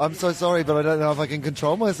 oh, I'm so sorry, but I don't know if I can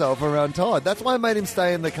control myself around Todd. That's why I made him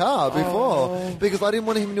stay in the car before, because I didn't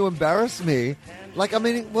want him to embarrass me. Like, I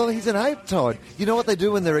mean, well, he's an ape, Todd. You know what they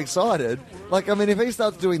do when they're excited? Like, I mean, if he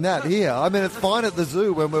starts doing that here, I mean, it's fine at the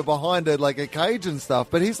zoo when we're behind a cage and stuff,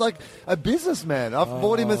 but he's like a businessman. I've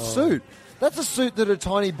bought him a suit. That's a suit that a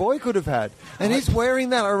tiny boy could have had. And he's wearing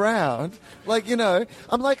that around. Like, I'm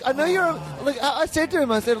like, I know you're I said to him,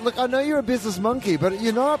 look, I know you're a business monkey, but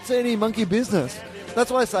you're not up to any monkey business. That's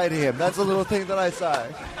what I say to him. That's a little thing that I say.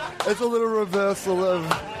 It's a little reversal of,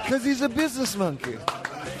 because he's a business monkey.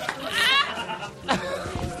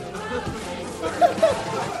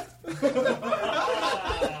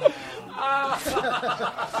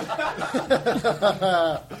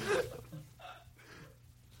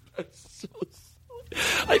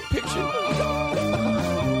 I picture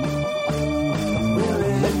Wil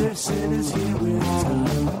Anderson is here with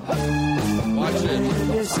Todd. Watch it. Wil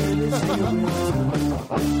Anderson is here with Todd.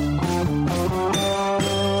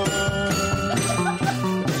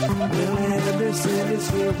 Wil Anderson is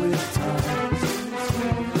here with Todd.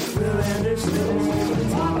 Wil Anderson is here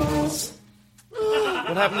with Todd.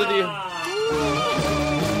 What happened to the...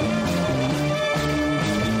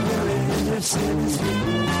 Wil Anderson is here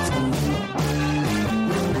with Todd.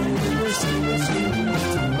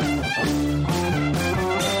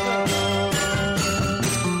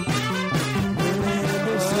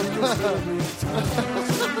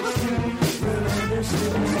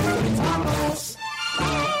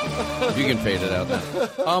 You can fade it out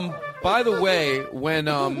now. By the way, when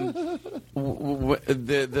the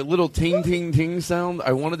little ting ting ting sound,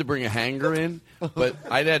 I wanted to bring a hanger in, but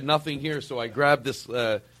I had nothing here, so I grabbed this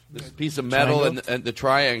piece of metal and the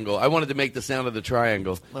triangle. I wanted to make the sound of the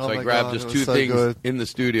triangle, so I grabbed just two things in the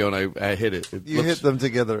studio and I hit it. You hit them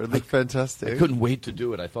together. It looked fantastic. I couldn't wait to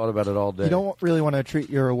do it. I thought about it all day. You don't really want to treat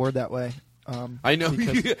your award that way. I know.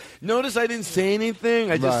 Notice I didn't say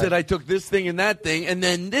anything. I just said I took this thing and that thing, and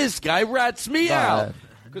then this guy rats me out.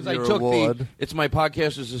 Because I took it's my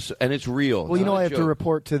podcast, and it's real. Well, I have to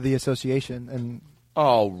report to the association. And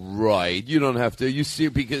oh, right. You don't have to. You see,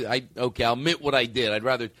 because I'll admit what I did.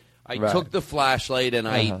 I took the flashlight and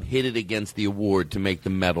I hit it against the award to make the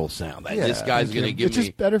metal sound. This guy's going to give me... It's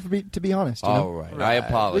just better for me, to be honest. Right. I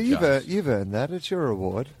apologize. Well, you've earned that. It's your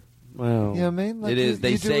award. Well, you know what I mean? It is.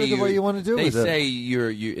 They say do it the way you want to do it. They say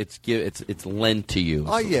it's lent to you.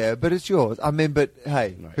 Oh yeah, but it's yours. I mean, but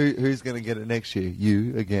hey, who's going to get it next year?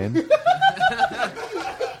 You again?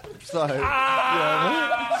 So,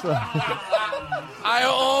 I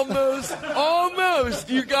almost,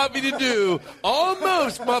 you got me to do,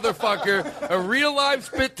 motherfucker, a real live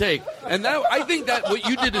spit take. And that, I think that what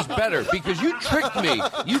you did is better because you tricked me.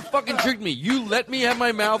 You fucking tricked me. You let me have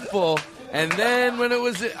my mouth full. And then when it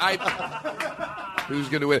was, who's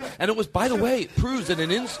going to win? And it was, by the way, it proves that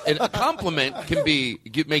a compliment can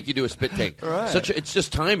make you do a spit take. Right. It's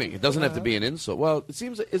just timing. It doesn't have to be an insult. Well, it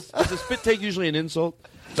seems, is a spit take usually an insult?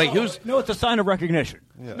 Like No, it's a sign of recognition.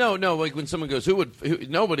 Yeah. No, like when someone goes,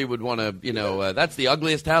 nobody would want to, that's the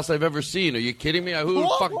ugliest house I've ever seen. Are you kidding me? Who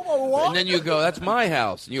the fuck? And then you go, that's my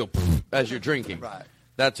house. And you go, as you're drinking. Right.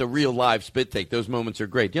 That's a real live spit take. Those moments are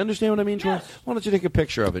great. Do you understand what I mean, Troy? Yes. Why don't you take a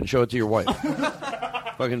picture of it and show it to your wife?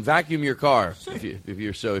 Fucking vacuum your car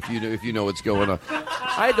if you know what's going on.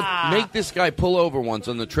 I had to make this guy pull over once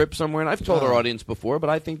on the trip somewhere, and I've told our audience before, but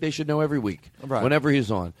I think they should know every week, whenever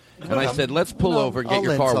he's on. And I said, let's pull over and get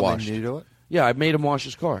your car washed. New to it. Yeah, I made him wash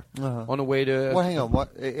his car on the way to... Well, hang on.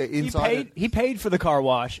 What inside? He paid for the car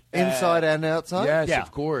wash. Inside and outside? Yes, Yeah.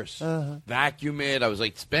 of course. Vacuum it. I was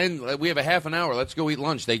like, we have a half an hour. Let's go eat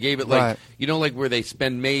lunch. They gave it like, like where they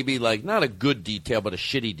spend maybe like, not a good detail, but a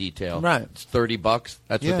shitty detail. Right. It's $30.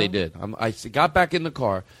 That's what they did. I got back in the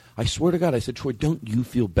car. I swear to God, I said, Troy, don't you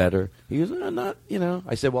feel better? He goes, not,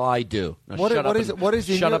 I said, well, I do. Now,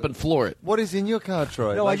 shut up and floor it. What is in your car,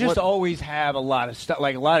 Troy? No, I just always have a lot of stuff,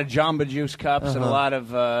 like a lot of Jamba Juice cups and a lot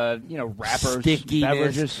of, wrappers, stickiness,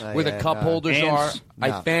 beverages. where the cup holders Ants. are. I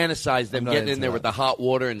fantasize them getting in there with the hot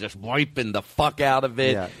water and just wiping the fuck out of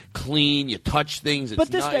it. Yeah. Clean, you touch things. It's But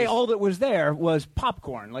this nice. day, all that was there was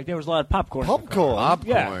popcorn. Like, there was a lot of popcorn. Popcorn? Popcorn.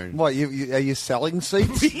 Yeah. What, are you selling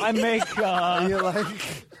seats? I make... Are you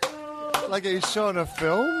like, are you showing a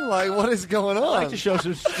film? Like, what is going on? I like to show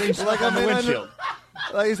some screen stuff on the windshield.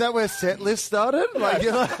 Like, is that where set list started? Like,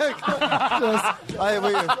 you're like, I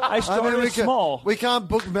started small. We can't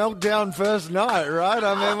book Meltdown first night, right?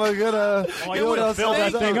 I mean, we're gonna fill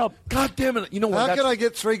that thing up. God damn it! You know what? How can I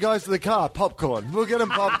get three guys to the car? Popcorn. We'll get them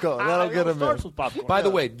popcorn. That'll get them in. By the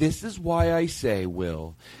way, this is why I say,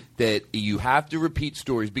 Will, that you have to repeat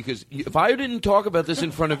stories, because if I didn't talk about this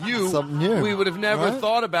in front of you, we would have never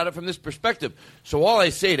thought about it from this perspective. So all I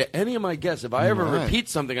say to any of my guests, if I ever repeat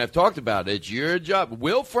something I've talked about, it's your job.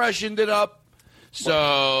 Will freshened it up.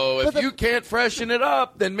 So if you can't freshen it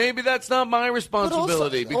up, then maybe that's not my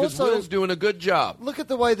responsibility, because Will's doing a good job. Look at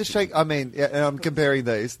the way the Shake. I mean, and I'm comparing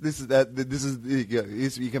these. This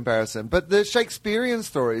is your comparison. But the Shakespearean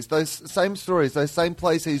stories, those same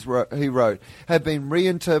plays he wrote, have been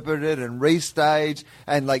reinterpreted and restaged,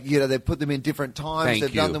 and they've put them in different times.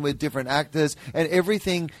 They've done them with different actors, and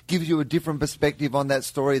everything gives you a different perspective on that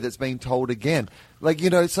story that's being told again.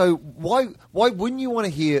 So why wouldn't you want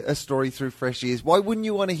to hear a story through fresh ears? Why wouldn't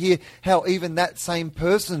you want to hear how even that same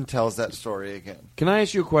person tells that story again? Can I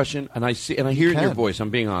ask you a question? And I hear it in your voice.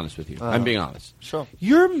 I'm being honest with you. I'm being honest. Sure.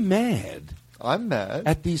 You're mad. I'm mad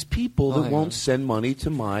at these people that won't send money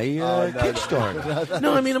to my Kickstarter.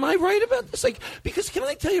 No, I mean, am I right about this? Because can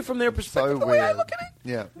I tell you from their perspective, the way I look at it?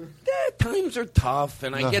 Yeah. Times are tough,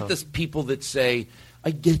 and I get this people that say, I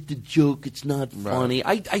get the joke, it's not funny.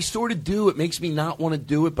 I sort of do. It makes me not want to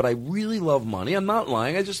do it, but I really love money. I'm not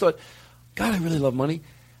lying. I just thought, God, I really love money.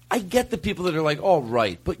 I get the people that are like, all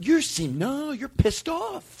right, but you're pissed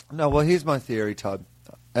off. No, well, here's my theory, Todd,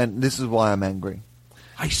 and this is why I'm angry.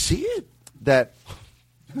 I see it. That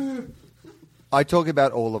I talk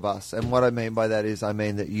about all of us, and what I mean by that is I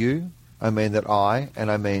mean that you, I mean that I, and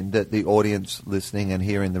I mean that the audience listening and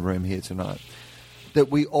here in the room here tonight, that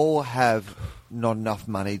we all have not enough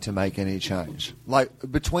money to make any change.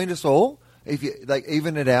 Between us all, if you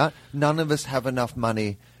even it out, none of us have enough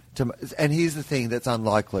money to. And here's the thing that's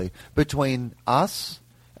unlikely: between us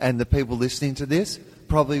and the people listening to this,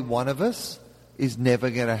 probably one of us is never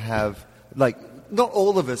going to have not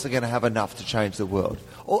all of us are going to have enough to change the world.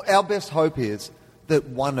 Our best hope is that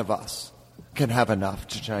one of us can have enough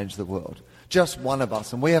to change the world. Just one of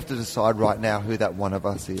us. And we have to decide right now who that one of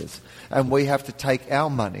us is. And we have to take our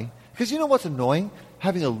money. Because you know what's annoying?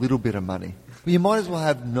 Having a little bit of money. Well, you might as well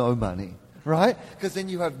have no money, right? Because then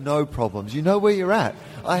you have no problems. You know where you're at.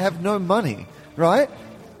 I have no money, right?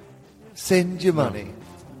 Send your money.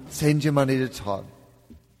 Send your money to Todd.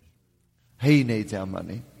 He needs our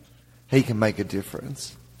money. He can make a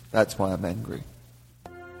difference. That's why I'm angry.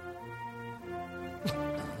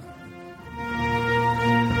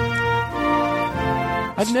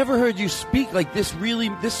 I've never heard you speak like this.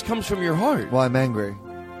 This comes from your heart. Why I'm angry.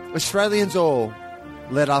 Australians all,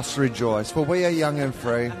 let us rejoice, for we are young and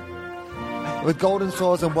free. With golden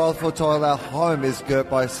swords and wealth for toil, our home is girt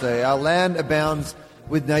by sea. Our land abounds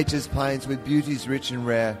with nature's plains, with beauties rich and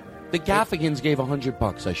rare. The Gaffigans gave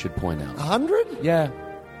 $100, I should point out. 100? Yeah.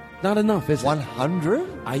 Not enough, is it? 100?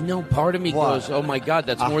 I know. Part of me goes, oh, my God,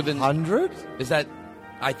 that's more than... 100? Is that...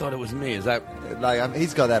 I thought it was me. Is that...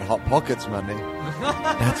 he's got that Hot Pockets money.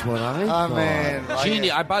 That's what I thought. Man.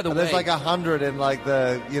 Genie, by the way... There's 100 in in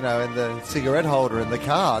the cigarette holder in the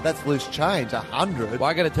car. That's loose change, 100. Well,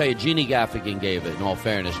 I got to tell you, Jeannie Gaffigan gave it, in all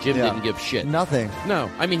fairness. Jim didn't give shit. Nothing. No.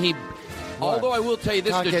 I mean, he... What? Although I will tell you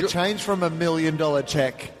this... Can't get change from $1 million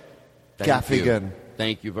check. Gaffigan.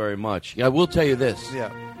 Thank you very much. I will tell you this.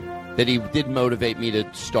 Yeah. That he did motivate me to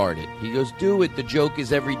start it. He goes, do it. The joke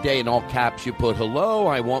is every day. In all caps, you put, hello,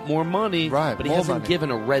 I want more money. Right, but he hasn't given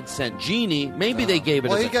a red cent. Genie, maybe they gave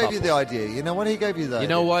it as a couple. Well, he gave you the idea. You know what? He gave you the idea. You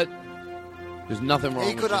know what? There's nothing wrong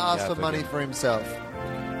with He could have asked for money for himself.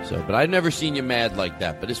 So, but I've never seen you mad like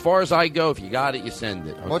that. But as far as I go, if you got it, you send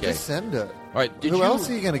it. Okay? Well, just send it. All right. Who else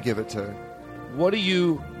are you going to give it to? What do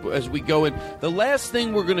you, as we go in, the last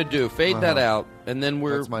thing we're going to do, fade that out, and then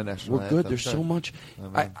That's my national we're good. anthem. There's so much.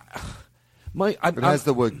 It has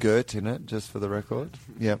the word Gert in it, just for the record.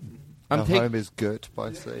 Yep. Our home is Gert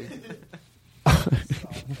by sea.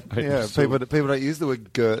 Yeah, people don't use the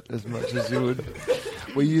word Gert as much as you would.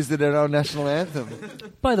 We used it in our national anthem.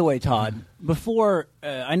 By the way, Todd, before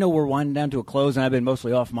I know we're winding down to a close, and I've been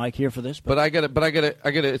mostly off mic here for this. But I got it.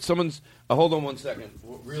 It's someone's. Hold on one second,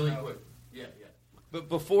 really quick. Yeah. But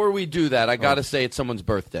before we do that, I got to say it's someone's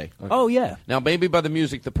birthday. Okay. Oh yeah. Now maybe by the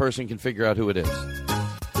music, the person can figure out who it is.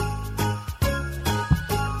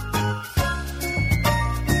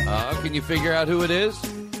 Can you figure out who it is?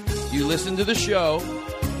 You listen to the show,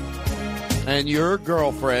 and your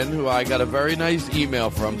girlfriend, who I got a very nice email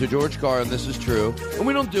from, to George Carr, and this is true, and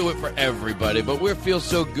we don't do it for everybody, but we feel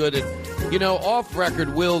so good. And, off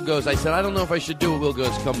record, Will goes, I said, I don't know if I should do it. Will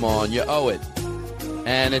goes, come on, you owe it.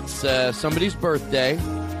 And it's somebody's birthday,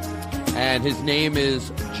 and his name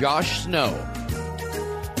is Josh Snow,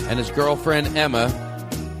 and his girlfriend, Emma,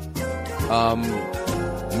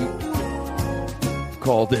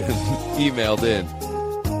 called in, emailed in.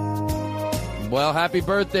 Well, happy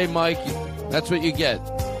birthday, Mike. That's what you get.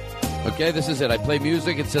 Okay, this is it. I play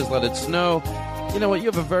music. It says let it snow. You know what? You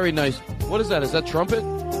have a very nice... What is that? Is that trumpet?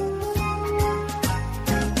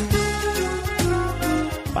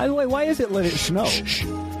 By the way, why is it let it snow?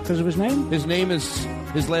 Because of his name? His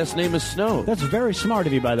last name is Snow. That's very smart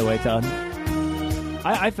of you, by the way, Todd.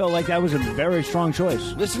 I felt like that was a very strong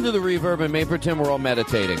choice. Listen to the reverb and may pretend we're all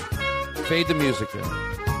meditating. Fade the music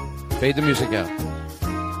out. Fade the music out.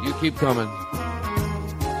 You keep coming.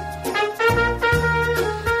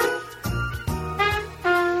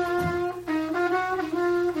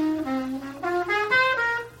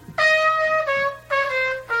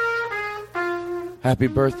 Happy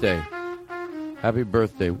birthday. Happy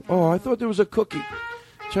birthday. Oh, I thought there was a cookie.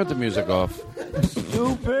 Turn the music off.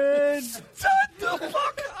 Stupid. Shut the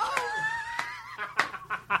fuck up.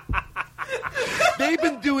 They've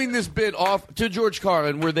been doing this bit off to George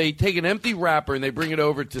Carlin where they take an empty wrapper and they bring it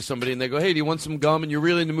over to somebody and they go, hey, do you want some gum? And you're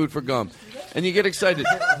really in the mood for gum. And you get excited.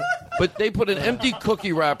 But they put an empty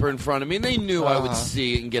cookie wrapper in front of me and they knew I would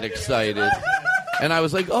see it and get excited. And I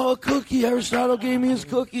was like, oh, a cookie. Aristotle gave me his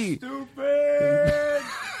cookie. Stupid.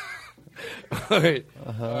 All right.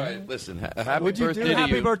 All right. Listen, happy birthday to you.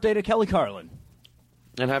 Happy birthday to Kelly Carlin.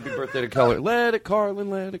 And happy birthday to Carlin. Let it,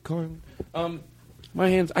 Carlin. Let it, Carlin. My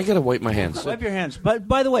hands. I gotta wipe my hands. Wipe your hands. But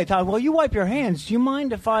by the way, Todd, while you wipe your hands, do you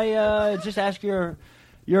mind if I just ask your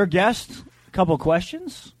guest a couple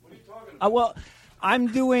questions? What are you talking about? Well, I'm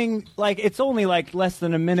doing it's only less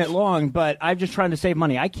than a minute long, but I'm just trying to save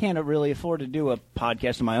money. I can't really afford to do a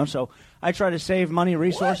podcast of my own, so I try to save money,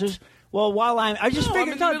 resources. What? Well, I just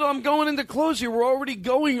figured out. I'm going into close here. We're already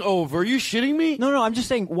going over. Are you shitting me? No. I'm just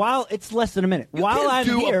saying. While it's less than a minute. You while can't I'm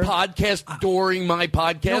do here, a podcast during my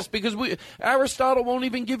podcast because Aristotle won't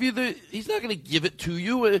even give you the. He's not going to give it to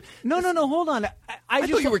you. No. Hold on. I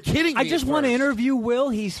thought you were kidding me. I just want to interview Will.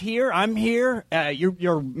 He's here. I'm here.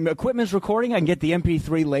 Your equipment's recording. I can get the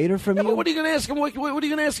MP3 later from you. But what are you going to ask him? What are you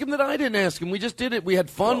going to ask him that I didn't ask him? We just did it. We had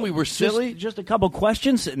fun. We were silly. Just a couple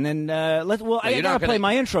questions, and then I got to play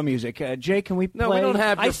my intro music. Jake, can we? No, we don't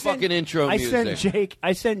have your fucking intro music.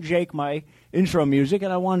 I sent Jake my intro music,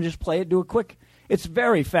 and I want to just play it, do it quick. It's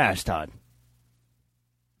very fast, Todd.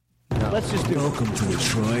 Let's just do it. Welcome to the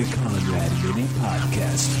Troy Conrad Mini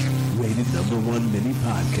Podcast, rated #1 mini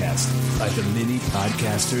podcast by the Mini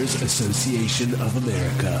Podcasters Association of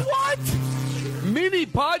America. What? Mini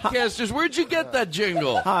Podcasters? Where'd you get that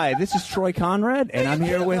jingle? Hi, this is Troy Conrad, and I'm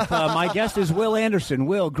here with my guest is Wil Anderson.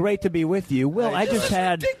 Will, great to be with you. Will, I just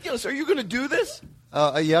had... ridiculous. Are you going to do this?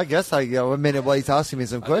 Yeah, I guess I go. Well, he's asking me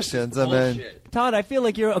some questions. Todd, I feel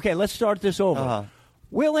like you're... Okay, let's start this over.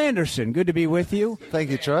 Wil Anderson, good to be with you. Thank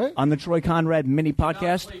you, Troy. On the Troy Conrad Mini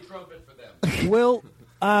Podcast. Play trumpet for them. Will...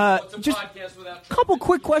 just a couple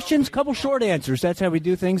quick questions, couple short answers. That's how we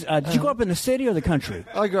do things. Did you grow up in the city or the country?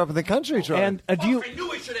 I grew up in the country, Troy. And I knew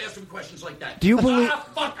I should ask him questions like that. Do you believe?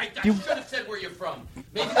 Fuck! I should have said where you're from.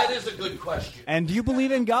 Maybe that is a good question. And do you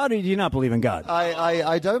believe in God or do you not believe in God?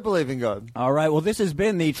 I don't believe in God. All right. Well, this has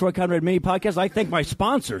been the Troy Conrad Mini Podcast. I thank my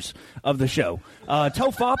sponsors of the show.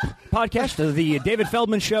 Tofop Podcast, the David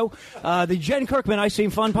Feldman Show, the Jen Kirkman I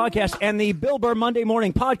Seem Fun Podcast, and the Bill Burr Monday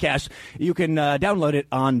Morning Podcast. You can download it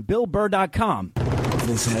on BillBurr.com.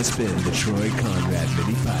 This has been the Troy Conrad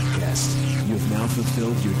Mini Podcast. You have now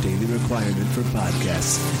fulfilled your daily requirement for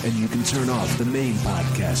podcasts, and you can turn off the main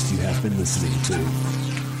podcast you have been listening to.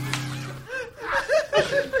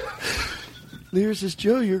 Lyricist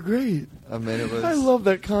Joe, you're great. I mean, it was. I love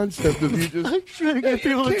that concept of you just. I'm trying to get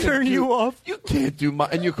people to turn you off. You can't do my.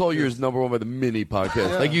 And you call yours number one by the mini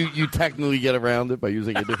podcast. Yeah. Like you technically get around it by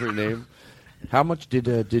using a different name. How much did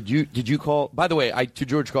you call? By the way, to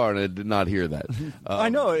George Carlin, I did not hear that. I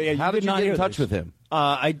know. Yeah, how did you not get in hear touch this. with him?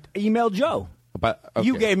 I emailed Joe. Okay.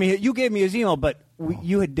 You gave me his email, but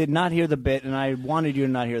you did not hear the bit, and I wanted you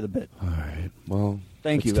to not hear the bit. All right. Well,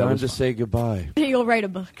 thank you. It's time to say goodbye. You'll write a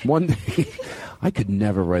book. One day, I could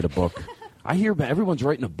never write a book. I hear everyone's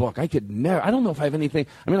writing a book. I could never. I don't know if I have anything.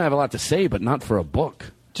 I mean, I have a lot to say, but not for a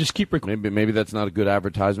book. Just keep recording. Maybe that's not a good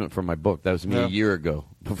advertisement for my book. That was me a year ago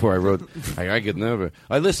before I wrote. I could never.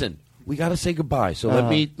 Listen, we got to say goodbye. So let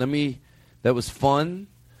me. That was fun.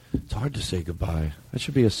 It's hard to say goodbye. That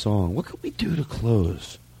should be a song. What could we do to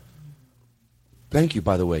close? Thank you,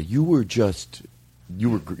 by the way. You were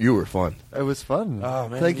fun. It was fun. Oh,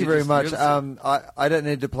 man, Thank you very much. I don't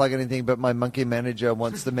need to plug anything, but my monkey manager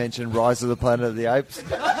wants to mention Rise of the Planet of the Apes.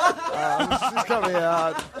 It's coming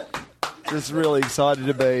out. Just really excited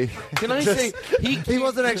to be. Can I say he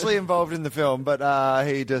wasn't actually involved in the film, but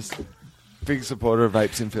he just big supporter of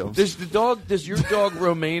apes in films. Does your dog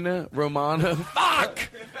Romana? Fuck.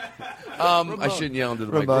 I shouldn't yell into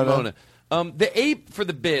the mic. Ramona. The ape for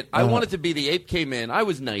the bit, I wanted to be the ape came in. I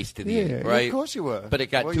was nice to the ape, right? Of course you were. But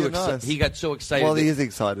it got too excited. Nice. He got so excited. Well, he is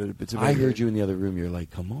excited. But I heard you in the other room. You're like,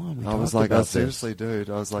 come on. I was like, seriously, dude.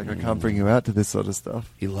 I was like, I can't bring you out to this sort of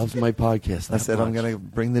stuff. He loves my podcast. I said, I'm going to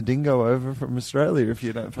bring the dingo over from Australia if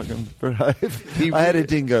you don't fucking behave. I had a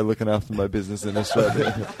dingo looking after my business in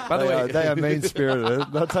Australia. By the way, they are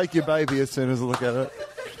mean-spirited. They'll take your baby as soon as I look at it.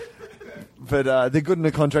 But they're good in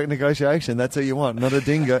a contract negotiation. That's who you want, not a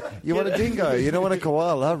dingo. You want a dingo. You don't want a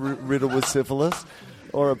koala riddled with syphilis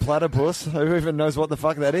or a platypus. Who even knows what the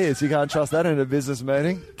fuck that is? You can't trust that in a business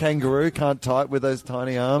meeting. Kangaroo can't type with those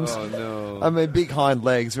tiny arms. Oh, no. I mean, big hind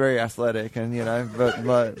legs, very athletic, and, but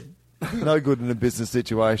like, no good in a business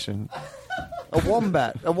situation. A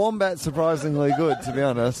wombat's surprisingly good, to be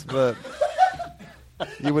honest, but...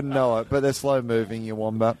 You wouldn't know it, but they're slow-moving, your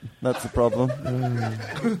wombat. That's the problem.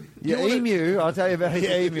 Your emu, I'll tell you about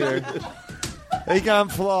your emu. He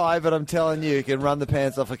can't fly, but I'm telling you, he can run the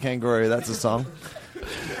pants off a kangaroo. That's a song.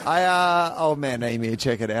 Old man emu,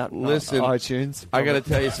 check it out. Listen, iTunes. I got to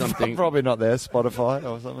tell you something. Probably not there, Spotify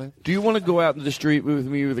or something. Do you want to go out in the street with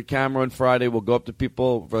me with a camera on Friday? We'll go up to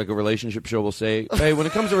people for like a relationship show. We'll say, hey, when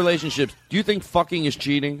it comes to relationships, do you think fucking is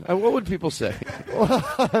cheating? What would people say? Well,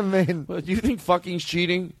 I mean... Do you think fucking's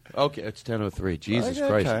cheating? Okay, it's 10:03. Jesus okay,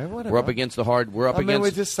 Christ. whatever. We're up against the hard...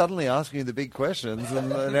 We're just suddenly asking you the big questions, and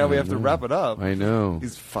now we have to wrap it up. I know.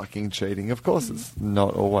 He's fucking cheating. Of course it's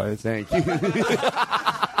not always. Thank you.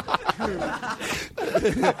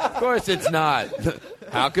 Of course it's not.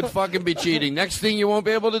 How could fucking be cheating? Next thing you won't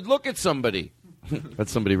be able to look at somebody.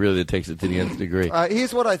 That's somebody really that takes it to the nth degree.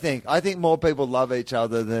 Here's what I think. I think more people love each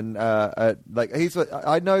other than I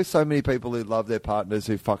know so many people who love their partners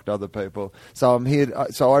who fucked other people. So I'm here.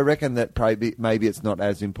 So I reckon that maybe it's not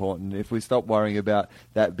as important if we stop worrying about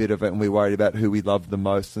that bit of it and we worried about who we loved the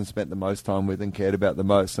most and spent the most time with and cared about the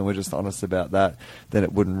most, and we're just honest about that. Then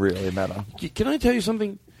it wouldn't really matter. Can I tell you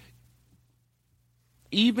something?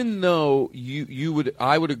 Even though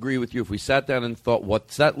I would agree with you if we sat down and thought,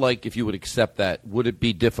 what's that like if you would accept that? Would it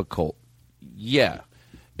be difficult? Yeah,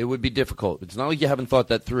 it would be difficult. It's not like you haven't thought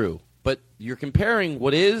that through. But you're comparing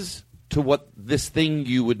what is to what this thing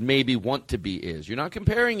you would maybe want to be is. You're not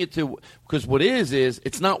comparing it to, because what is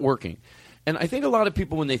it's not working. And I think a lot of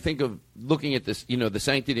people, when they think of looking at this, the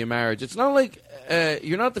sanctity of marriage, it's not like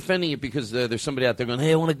you're not defending it because there's somebody out there going,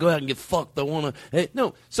 hey, I want to go out and get fucked. I want to. Hey.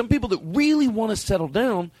 No, some people that really want to settle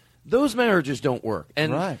down, those marriages don't work.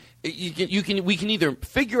 And right. we can either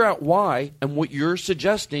figure out why, and what you're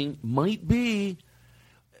suggesting might be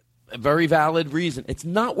a very valid reason. It's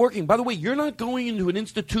not working. By the way, you're not going into an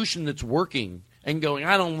institution that's working and going,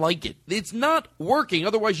 I don't like it. It's not working.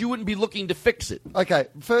 Otherwise, you wouldn't be looking to fix it. Okay,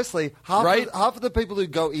 firstly, half of the people who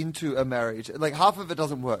go into a marriage, like half of it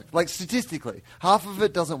doesn't work. Like statistically, half of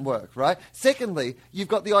it doesn't work, right? Secondly, you've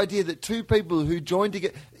got the idea that two people who join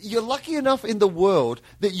together, you're lucky enough in the world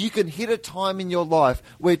that you can hit a time in your life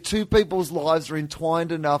where two people's lives are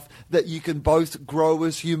entwined enough that you can both grow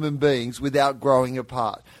as human beings without growing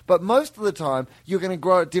apart. But most of the time, you're going to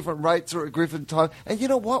grow at different rates or at different time. And you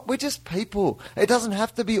know what? We're just people. It doesn't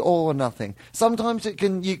have to be all or nothing. Sometimes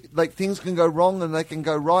things can go wrong and they can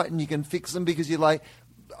go right and you can fix them because you're like,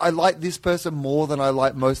 I like this person more than I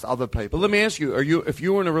like most other people. But let me ask you: if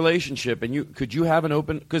you were in a relationship and could you have an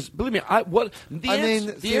open? Because believe me, the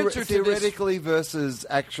answer to theoretically versus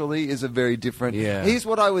actually is a very different. Yeah. Here's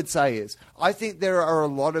what I would say is I think there are a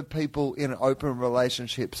lot of people in open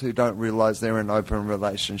relationships who don't realize they're in open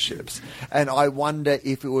relationships, and I wonder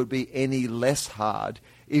if it would be any less hard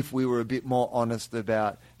if we were a bit more honest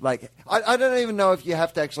about, like, I don't even know if you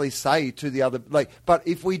have to actually say to the other, like, but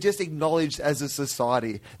if we just acknowledge as a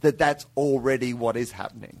society that that's already what is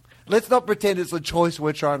happening. Let's not pretend it's a choice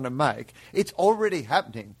we're trying to make. It's already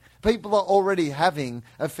happening. People are already having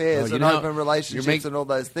affairs and open relationships and all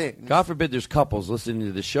those things. God forbid there's couples listening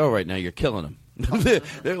to the show right now. You're killing them.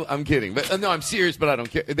 I'm kidding, but no, I'm serious. But I don't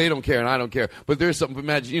care. They don't care, and I don't care. But there's something.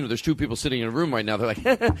 Imagine, there's two people sitting in a room right now. They're like,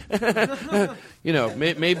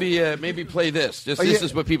 maybe play this. This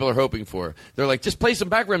is what people are hoping for. They're like, just play some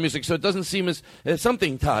background music so it doesn't seem as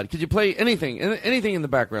something. Todd, could you play anything in the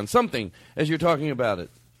background, something as you're talking about it?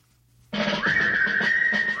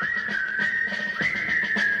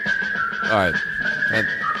 All right.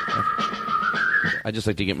 I just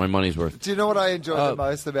like to get my money's worth. Do you know what I enjoy the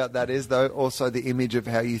most about that is, though, also the image of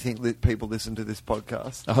how you think people listen to this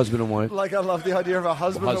podcast? A husband and wife. Like, I love the idea of a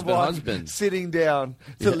husband and wife sitting down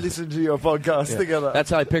to listen to your podcast together.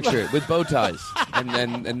 That's how I picture it, with bow ties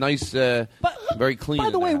and nice, very clean.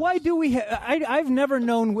 By the way, why do we I've never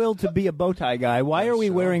known Will to be a bow tie guy. Why are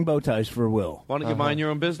we wearing bow ties for Will? Why don't you mind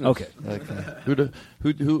your own business? Okay.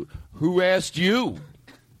 Who asked you?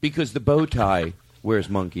 Because the bow tie wears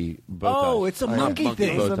monkey bow ties. Oh, it's a monkey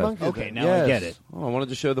thing. Okay, now I get it. Oh, I wanted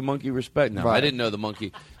to show the monkey respect. No, Right. I didn't know the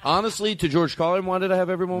monkey. Honestly, to George Carlin, why did I have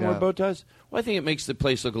everyone wear bow ties? Well, I think it makes the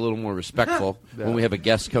place look a little more respectful when we have a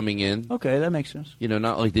guest coming in. Okay, that makes sense.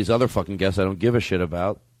 Not like these other fucking guests I don't give a shit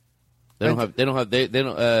about. They don't.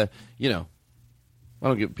 I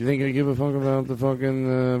don't give. Do you think I give a fuck about the fucking?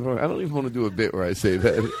 I don't even want to do a bit where I say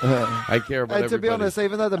that. I care about And to everybody. be honest,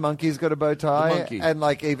 even though the monkey's got a bow tie, and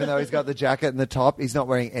even though he's got the jacket and the top, he's not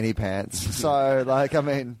wearing any pants. So, I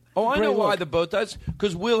mean... Oh, I know why the bow ties.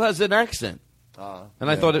 Because Will has an accent. And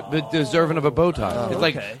I thought it deserving of a bow tie. It's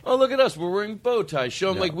like, oh, look at us. We're wearing bow ties.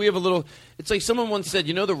 Show them like we have a little... It's like someone once said,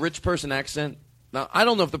 the rich person accent? Now, I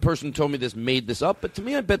don't know if the person who told me this made this up, but to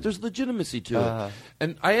me, I bet there's legitimacy to it.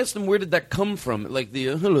 And I asked them, where did that come from? Like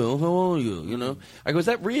the, hello, how are you? I go, is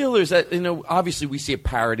that real? Or is that, obviously we see a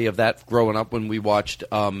parody of that growing up when we watched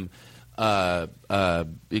Gilligan's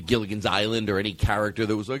Island or any character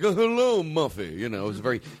that was like, oh, hello, Muffy. It was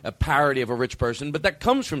a parody of a rich person. But that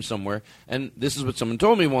comes from somewhere. And this is what someone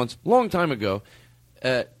told me once, a long time ago.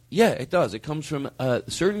 Yeah, it does. It comes from a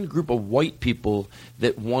certain group of white people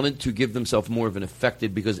that wanted to give themselves more of an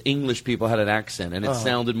affected because English people had an accent and it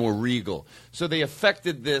sounded more regal. So they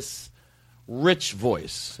affected this rich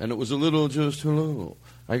voice, and it was a little just hello.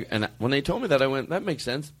 And when they told me that, I went, that makes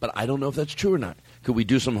sense, but I don't know if that's true or not. Could we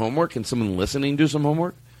do some homework? Can someone listening do some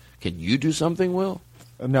homework? Can you do something, Will?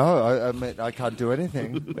 No, I can't do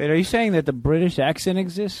anything. Wait, are you saying that the British accent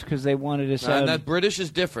exists because they wanted to sound... that British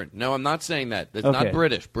is different. No, I'm not saying that. It's not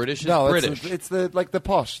British. British is British. It's the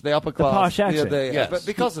posh, the upper class. The posh accent. Yes. But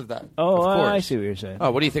because of that. Oh, of course. I see what you're saying.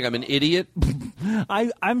 Oh, what do you think? I'm an idiot?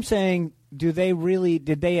 I'm saying, did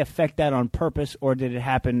they affect that on purpose, or did it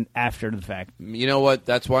happen after the fact? You know what?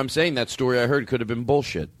 That's why I'm saying that story I heard could have been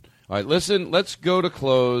bullshit. All right, listen, let's go to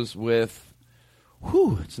close with...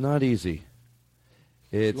 Whew, it's not easy.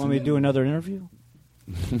 You want me to do another interview?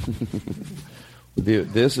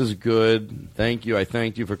 This is good. Thank you. I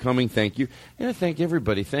thank you for coming. Thank you. And I thank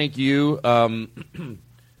everybody. Thank you,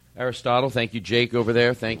 Aristotle. Thank you, Jake, over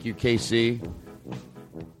there. Thank you, KC.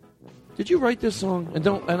 Did you write this song? And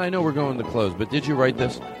I know we're going to close, but did you write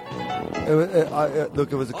this?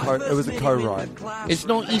 Look, it was a co-write. It's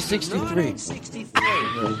no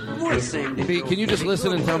E63. Can you just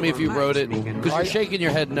listen and tell me if you wrote it? Because you're shaking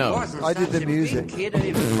your head no. I did the music.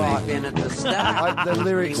 The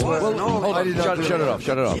lyrics were... Well, hold on. Shut it off.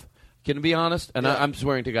 Shut it off. Can you be honest? And I'm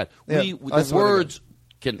swearing to God. The words...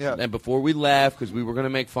 And before we laugh, because we were going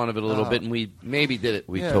to make fun of it a little bit, and we maybe did it.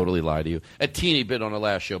 We totally lied to you. A teeny bit on the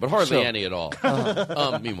last show, but hardly any at all.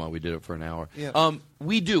 Meanwhile, we did it for an hour. Yeah.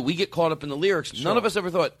 We get caught up in the lyrics. Sure. None of us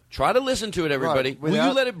ever thought, try to listen to it, everybody. Right. Will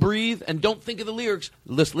you let it breathe and don't think of the lyrics?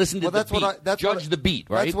 Listen to the beat. Judge the beat,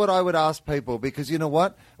 right? That's what I would ask people, because you know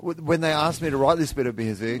what? When they asked me to write this bit of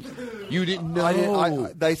music... You didn't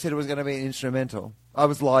know. They said it was going to be an instrumental. I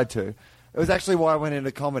was lied to. It was actually why I went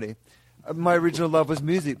into comedy. My original love was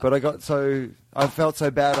music, but I felt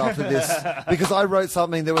so bad after this because I wrote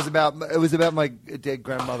something that was about my dead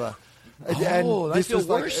grandmother. Oh, and this was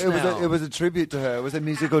worse now. It was a tribute to her. It was a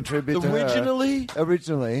musical tribute to her. Originally?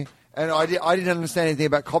 Originally. and I didn't understand anything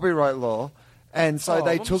about copyright law. And so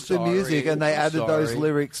they took the music and they added those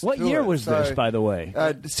lyrics. What to year it. was this, by the way?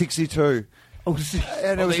 62. Oh,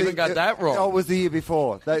 and they even got that wrong. Oh, it was the year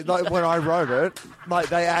before. When I wrote it,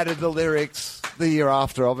 they added the lyrics the year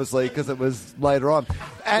after, obviously, because it was later on.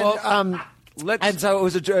 And and so it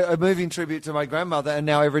was a moving tribute to my grandmother. And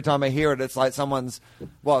now every time I hear it, it's like somebody's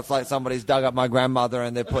dug up my grandmother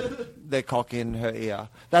and they put their cock in her ear.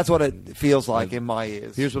 That's what it feels like in my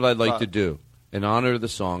ears. Here's what I'd like to do in honor of the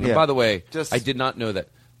song. And by the way, I did not know that.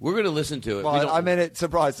 We're going to listen to it. Well, I mean, it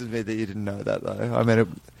surprises me that you didn't know that, though.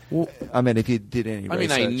 I mean, if you did any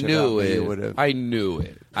research, I knew about me, it. you would have. I knew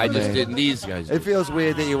it. I just didn't. These guys. It feels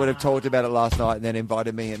weird that you would have talked about it last night and then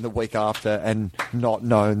invited me in the week after and not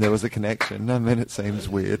known there was a connection. I mean, it seems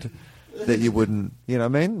weird that you wouldn't. You know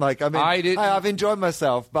what I mean? I didn't. I've enjoyed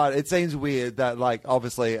myself, but it seems weird that,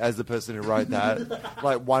 obviously, as the person who wrote that,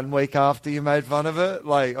 1 week after you made fun of it,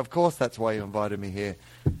 of course that's why you invited me here.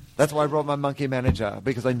 That's why I brought my monkey manager,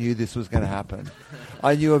 because I knew this was going to happen.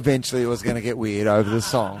 I knew eventually it was going to get weird over the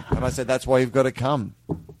song. And I said, that's why you've got to come.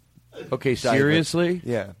 Okay, David. seriously?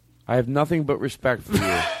 Yeah. I have nothing but respect for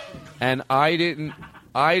you. And I did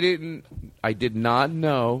not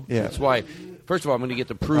know. Yeah. That's why, first of all, I'm going to get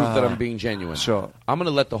to prove that I'm being genuine. Sure. I'm going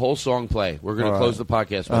to let the whole song play. We're going to All close right. the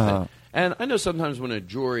podcast with it. And I know sometimes when a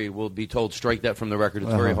jury will be told, strike that from the record,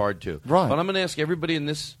 it's very hard to. Right. But I'm going to ask everybody in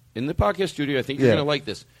the podcast studio, I think you're going to like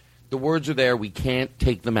this. The words are there. We can't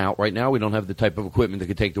take them out right now. We don't have the type of equipment that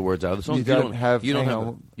could take the words out of the song. You don't have.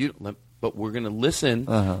 But we're going to listen.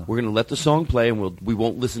 We're going to let the song play, and we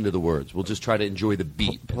won't listen to the words. We'll just try to enjoy the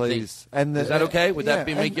beat. Please. Is that okay? Would that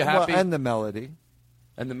make you happy? And the melody.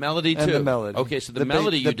 And the melody, too. And the melody. Okay, so the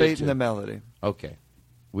melody you the did, beat too. and the melody. Okay.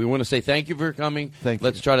 We want to say thank you for coming. Thank you.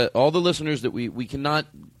 Let's try to, all the listeners that we cannot,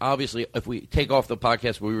 obviously, if we take off the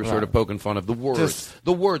podcast, we were sort of poking fun of the words.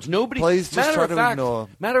 The words. Nobody. Please just try to ignore.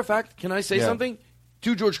 Matter of fact, can I say something?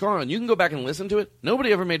 To George Carlin, you can go back and listen to it.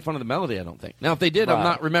 Nobody ever made fun of the melody, I don't think. Now, if they did, I'm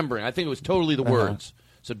not remembering. I think it was totally the words.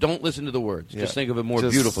 So don't listen to the words. Just think of a more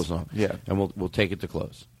beautiful song. Yeah. And we'll take it to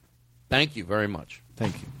close. Thank you very much.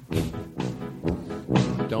 Thank you.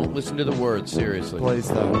 Don't listen to the words, seriously. Please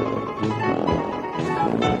don't.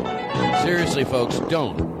 Seriously, folks,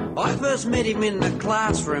 don't. I first met him in the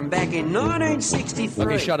classroom back in 1963.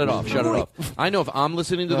 Okay, shut it off. Shut it off. I know if I'm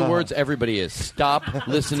listening to the words, everybody is. Stop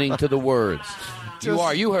listening to the words. You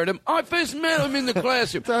are. You heard him. I first met him in the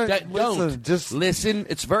classroom. Don't. Just listen.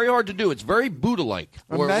 It's very hard to do. It's very Buddha-like.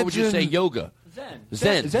 Or what would you say, yoga?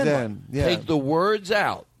 Zen. Yeah. Take the words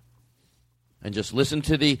out and just listen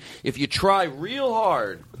to the... If you try real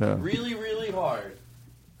hard, really, really hard...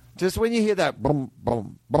 Just when you hear that boom,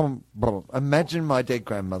 boom, boom, boom, imagine my dead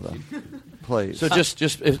grandmother. Please. So just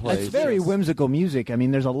it's very whimsical music. I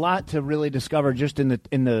mean, there's a lot to really discover just in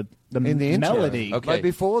the melody. Okay.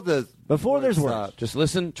 Before there's words. Just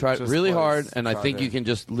listen, try really hard, and I think you can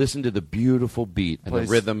just listen to the beautiful beat and the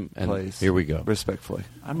rhythm. And here we go. Respectfully.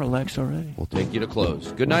 I'm relaxed already. We'll take you to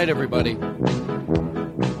close. Good night, everybody.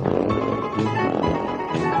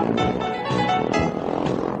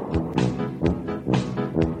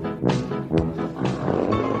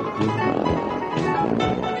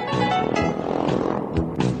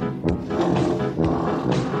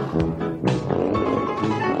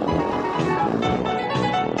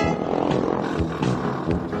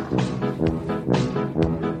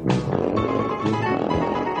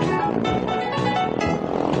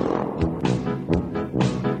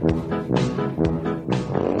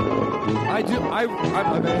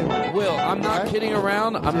 Will, I'm not kidding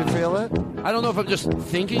around. Do you feel it? I don't know if I'm just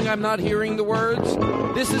thinking I'm not hearing the words.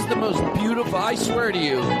 This is the most beautiful. I swear to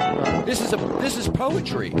you, this is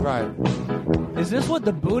poetry. Right. Is this what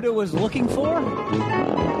the Buddha was looking for?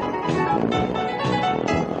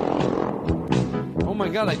 Oh my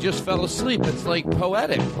God! I just fell asleep. It's like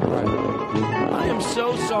poetic. I am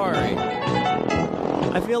so sorry.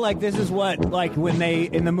 I feel like this is what, like, when they,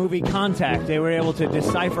 in the movie Contact, they were able to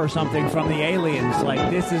decipher something from the aliens.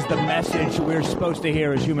 Like, this is the message we're supposed to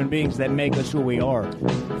hear as human beings that make us who we are.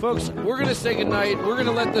 Folks, we're gonna say goodnight. We're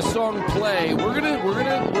gonna let the song play. We're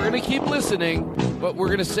gonna keep listening, but we're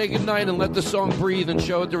gonna say goodnight and let the song breathe and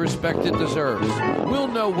show it the respect it deserves. We'll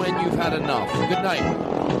know when you've had enough. Good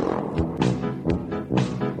night.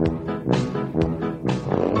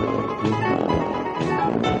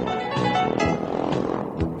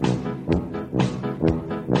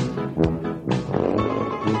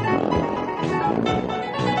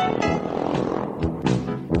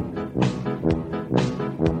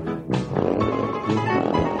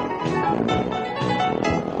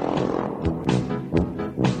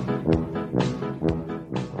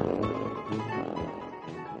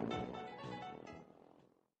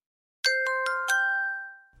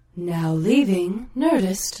 Now leaving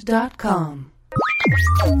Nerdist.com.